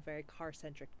we have a very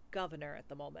car-centric governor at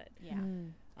the moment. Yeah,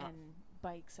 and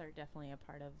bikes are definitely a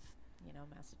part of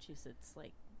Massachusetts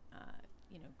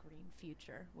green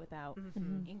future. Without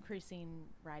increasing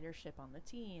ridership on the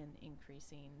T and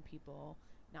increasing people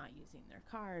not using their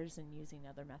cars and using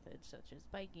other methods such as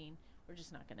biking, we're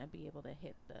just not going to be able to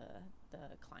hit the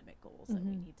climate goals that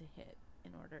we need to hit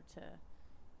in order to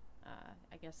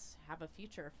I guess have a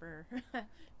future for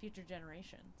future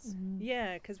generations.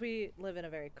 Yeah, because we live in a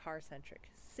very car-centric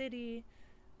city,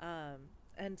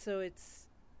 and so it's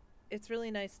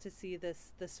really nice to see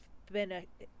this has been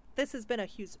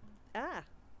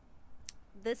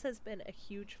a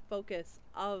huge focus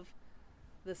of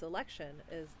this election,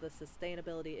 is the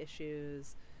sustainability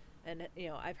issues. And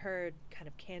I've heard kind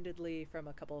of candidly from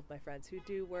a couple of my friends who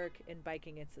do work in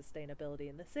biking and sustainability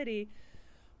in the city,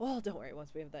 well, don't worry,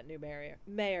 once we have that new mayor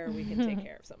we can take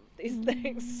care of some of these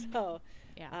things. So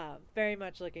very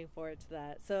much looking forward to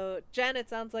that. So Jen, it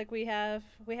sounds like we have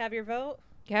your vote.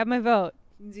 You have my vote.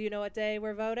 Do you know what day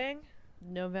we're voting?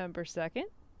 November 2nd,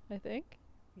 I think.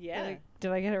 Yeah.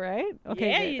 Did I get it right?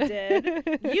 Okay. Yeah, good. you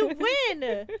did. You win.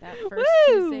 That first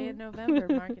Woo! Tuesday in November,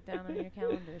 mark it down on your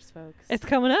calendars, folks. It's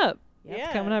coming up. Yep.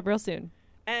 It's coming up real soon.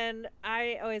 And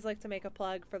I always like to make a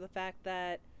plug for the fact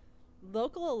that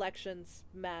local elections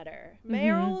matter.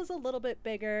 Mayoral is a little bit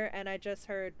bigger, and I just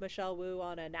heard Michelle Wu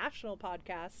on a national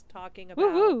podcast talking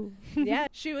about Woo-hoo. yeah,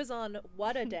 she was on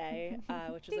What a Day,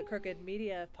 which is a Crooked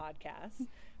Media podcast,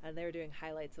 and they were doing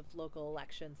highlights of local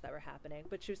elections that were happening.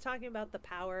 But she was talking about the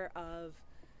power of,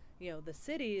 the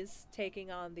cities taking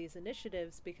on these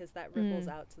initiatives, because that ripples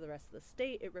out to the rest of the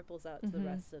state. It ripples out to the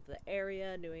rest of the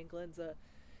area. New England's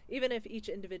even if each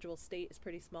individual state is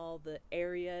pretty small, the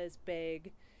area is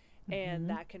big, and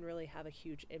that can really have a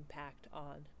huge impact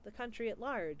on the country at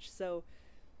large. So,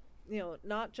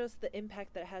 not just the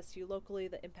impact that it has to you locally,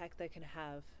 the impact that it can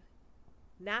have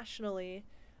nationally.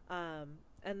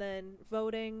 And then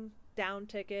voting down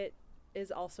ticket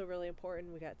is also really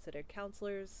important. We got city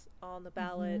councilors on the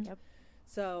ballot. Yep.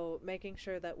 So making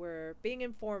sure that we're being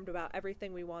informed about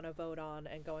everything we want to vote on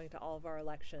and going to all of our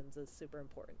elections is super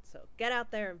important. So get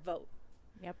out there and vote.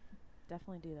 Yep,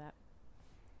 definitely do that.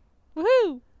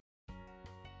 Woohoo!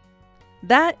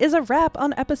 That is a wrap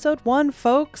on episode 1,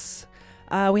 folks.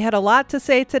 We had a lot to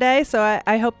say today, so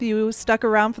I hope you stuck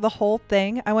around for the whole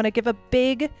thing. I want to give a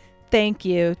big thank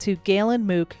you to Galen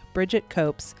Mook, Bridget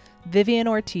Copes, Vivian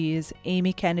Ortiz,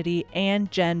 Amy Kennedy, and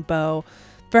Jen Bow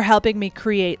for helping me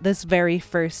create this very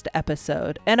first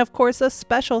episode. And of course, a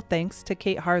special thanks to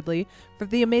Kate Hardley for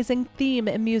the amazing theme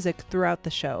and music throughout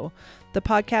the show. The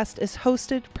podcast is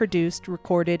hosted, produced,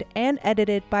 recorded, and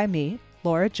edited by me,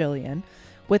 Laura Jillian,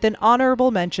 with an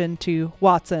honorable mention to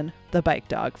Watson, the bike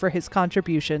dog, for his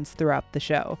contributions throughout the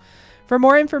show. For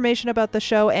more information about the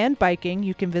show and biking,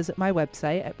 you can visit my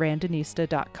website at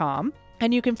randonista.com.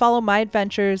 And you can follow my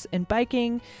adventures in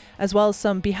biking, as well as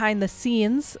some behind the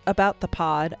scenes about the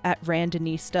pod at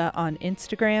Randonista on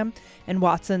Instagram, and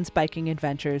Watson's biking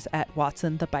adventures at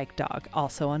Watson the Bike Dog,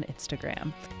 also on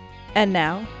Instagram. And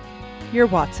now, your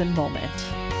Watson moment.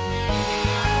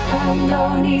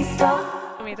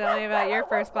 Randonista. Tell me about your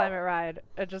first climate ride.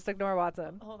 Just ignore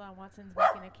Watson. Hold on, Watson's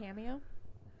making a cameo.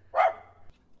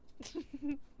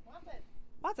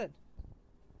 Watson.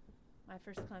 My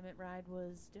first climate ride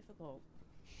was difficult.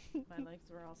 My legs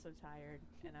were also tired,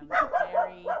 and I was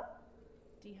very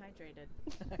dehydrated.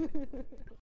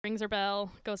 Rings her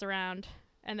bell, goes around,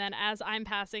 and then as I'm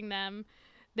passing them,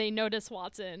 they notice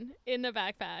Watson in the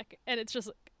backpack, and it's just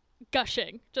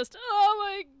gushing. Just, oh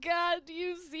my God, do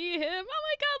you see him? Oh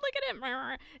my God, look at him.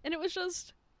 And it was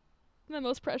just the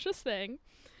most precious thing,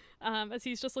 as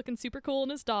he's just looking super cool in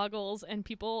his goggles, and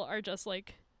people are just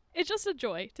like, it's just a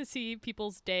joy to see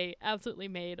people's day absolutely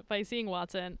made by seeing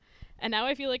Watson. And now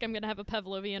I feel like I'm going to have a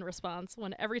Pavlovian response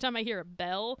when every time I hear a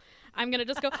bell, I'm going to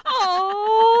just go,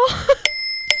 oh.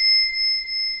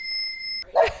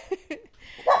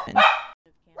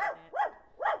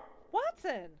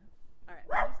 Watson. All right,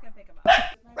 I'm just gonna pick him up.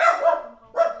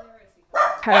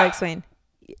 How do I explain?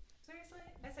 Seriously,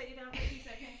 I set you down for 2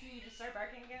 seconds and you just start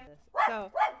barking again.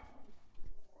 So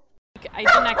I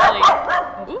didn't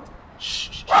actually. Ooh.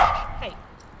 hey,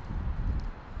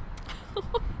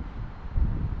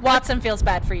 Watson feels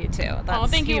bad for you too. Oh,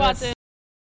 thank you, Watson.